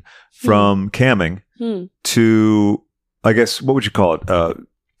transition from camming to, I guess, what would you call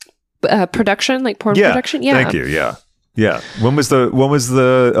it? Production, like porn production. Yeah. Thank you. Yeah. When was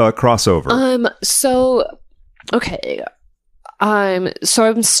the crossover? So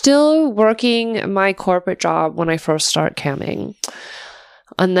I'm still working my corporate job when I first start camming.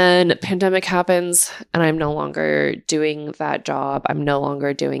 And then pandemic happens, and I'm no longer doing that job. I'm no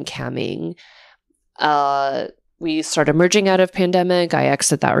longer doing camming. We start emerging out of pandemic. I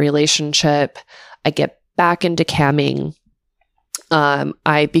exit that relationship. I get back into camming.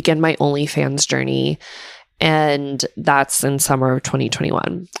 I begin my OnlyFans journey, and that's in summer of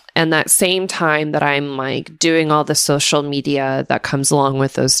 2021. And that same time that I'm like doing all the social media that comes along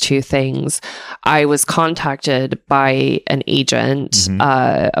with those two things, I was contacted by an agent,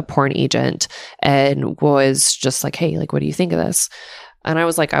 a porn agent, and was just like, hey, like, what do you think of this? And I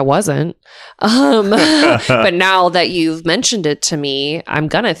was like, I wasn't. But now that you've mentioned it to me, I'm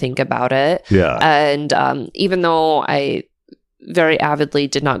going to think about it. Yeah. And even though I very avidly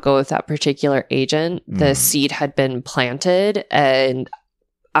did not go with that particular agent, the seed had been planted, and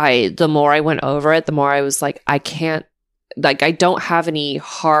the more I went over it, the more I was like, I don't have any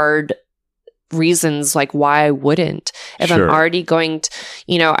hard reasons like why I wouldn't. If I'm already going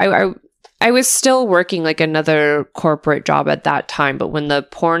to, I was still working like another corporate job at that time, but when the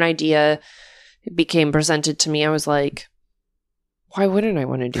porn idea became presented to me, I was like, why wouldn't I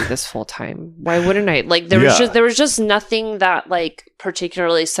want to do this full time? Why wouldn't I? Like there was just nothing that like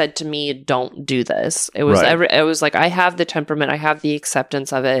particularly said to me, don't do this. It was it was like, I have the temperament, I have the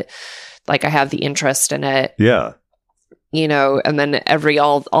acceptance of it, like I have the interest in it. Yeah. And then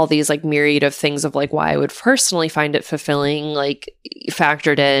all these like myriad of things of like why I would personally find it fulfilling, like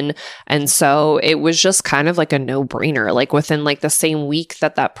factored in. And so it was just kind of like a no-brainer. Like within like the same week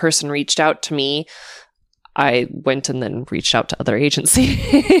that person reached out to me, I went and then reached out to other agencies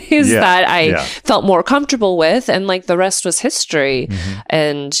that I felt more comfortable with, and like the rest was history.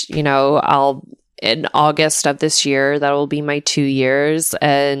 And I'll in August of this year, that will be my 2 years,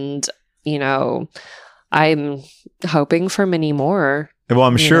 and I'm hoping for many more. Well,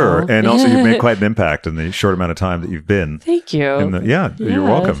 I'm sure. And also you've made quite an impact in the short amount of time that you've been. Thank you. You're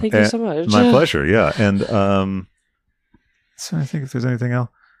welcome. Thank you so much. My pleasure. Yeah. And so I think if there's anything else,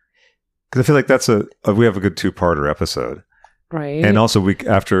 because I feel like we have a good 2-parter episode. Right. And also,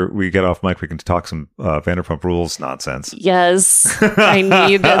 after we get off mic, we can talk some Vanderpump Rules nonsense. Yes. I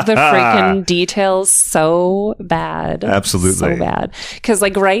need the freaking details so bad. Absolutely. So bad. Because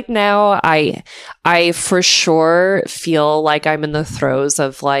like right now, I for sure feel like I'm in the throes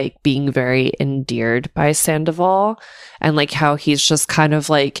of like being very endeared by Sandoval, and like how he's just kind of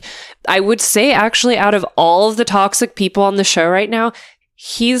like, I would say actually out of all of the toxic people on the show right now,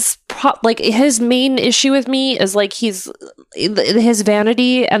 he's like his main issue with me is like his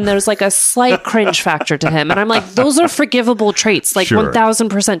vanity, and there's like a slight cringe factor to him, and I'm like, those are forgivable traits, like Sure.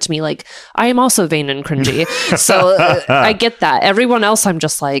 1000% to me. Like I am also vain and cringy, so I get that. Everyone else, I'm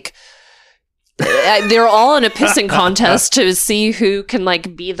just like, they're all in a pissing contest to see who can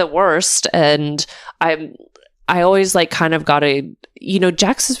like be the worst, and I always like kind of gotta, you know,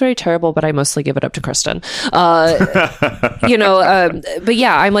 Jax is very terrible, but I mostly give it up to Kristen. You know, but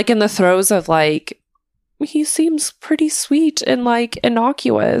yeah, I'm like in the throes of like, he seems pretty sweet and like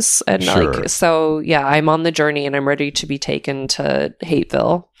innocuous, and Sure. like, so yeah, I'm on the journey and I'm ready to be taken to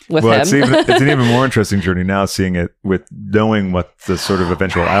Hateville with Well, him. it's an even more interesting journey now, seeing it with knowing what the sort of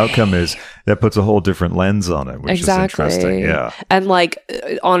eventual outcome is. That puts a whole different lens on it, which is interesting. Yeah. And like,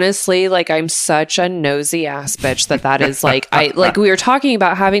 honestly, like I'm such a nosy ass bitch that is like, like we were talking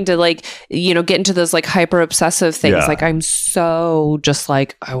about having to like, you know, get into those like hyper obsessive things. Yeah. Like I'm so just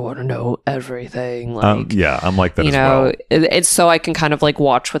like, I want to know everything. Like, Yeah, I'm like that you as know, well. it's so I can kind of like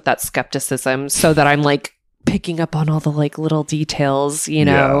watch with that skepticism, so that I'm like picking up on all the like little details, you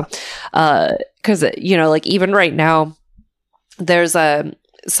know, because you know, like even right now, there's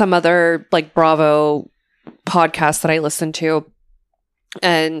some other like Bravo podcast that I listen to,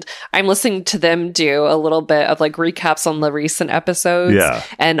 and I'm listening to them do a little bit of like recaps on the recent episodes. Yeah.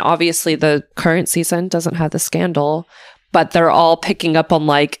 And obviously the current season doesn't have the scandal, but they're all picking up on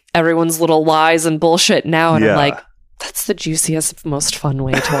like everyone's little lies and bullshit now. And I'm like, that's the juiciest, most fun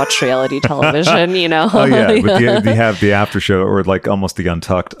way to watch reality television, you know? Oh yeah, but they have the after show, or like almost the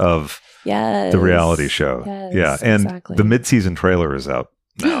untucked of Yes. the reality show. Yes, Yeah, and exactly. the mid-season trailer is out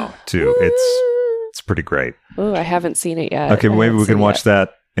now too. It's pretty great. Oh, I haven't seen it yet. Okay, I maybe haven't we seen can it watch yet. that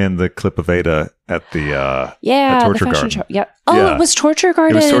in the clip of Ada at the Yeah, at the Torture fashion Garden. show. Yeah. Oh, Yeah. it was Torture It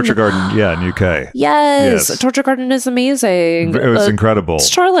Garden. was Torture Garden, yeah, in UK. Yes. Yes. Torture Garden is amazing. It was incredible.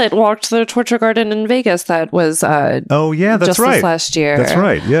 Charlotte walked the Torture Garden in Vegas. That was Oh yeah, that's just right. this last year. That's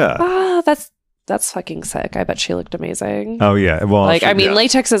right. Yeah. Ah, that's fucking sick. I bet she looked amazing. Oh yeah. Well, like, I mean, yeah.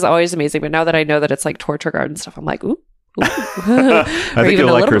 latex is always amazing, but now that I know that it's like Torture Garden stuff, I'm like, ooh. I think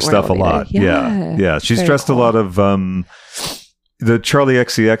you'll like her stuff a lot. Yeah. She's Very dressed cool. a lot of the Charlie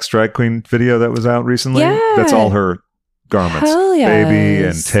XCX drag queen video that was out recently. Yeah. That's all her garments. Hell yes. Baby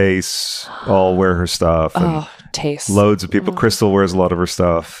and Tace all wear her stuff. And Oh, taste. loads of people. Oh. Crystal wears a lot of her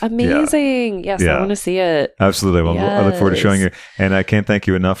stuff. Yeah. Amazing. Yes, Yeah. I want to see it. Absolutely. Well, I look forward to Yes. showing you. And I can't thank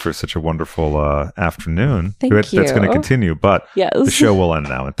you enough for such a wonderful afternoon. Thank That's going to you. continue, but Yes. the show will end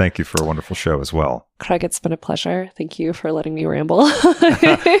now. And thank you for a wonderful show as well. Craig, it's been a pleasure. Thank you for letting me ramble.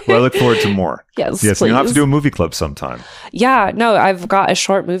 Well, I look forward to more. Yes, Yes, you'll have to please. do a movie club sometime. Yeah, no, I've got a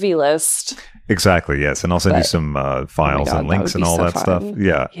short movie list. Exactly, yes. And I'll send you But- some files God, and that links would and be all so that stuff. fun.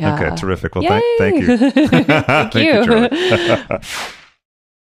 Yeah. Yeah. Okay, terrific. Well, Yay. thank you. Thank Thank you, you. Charlie.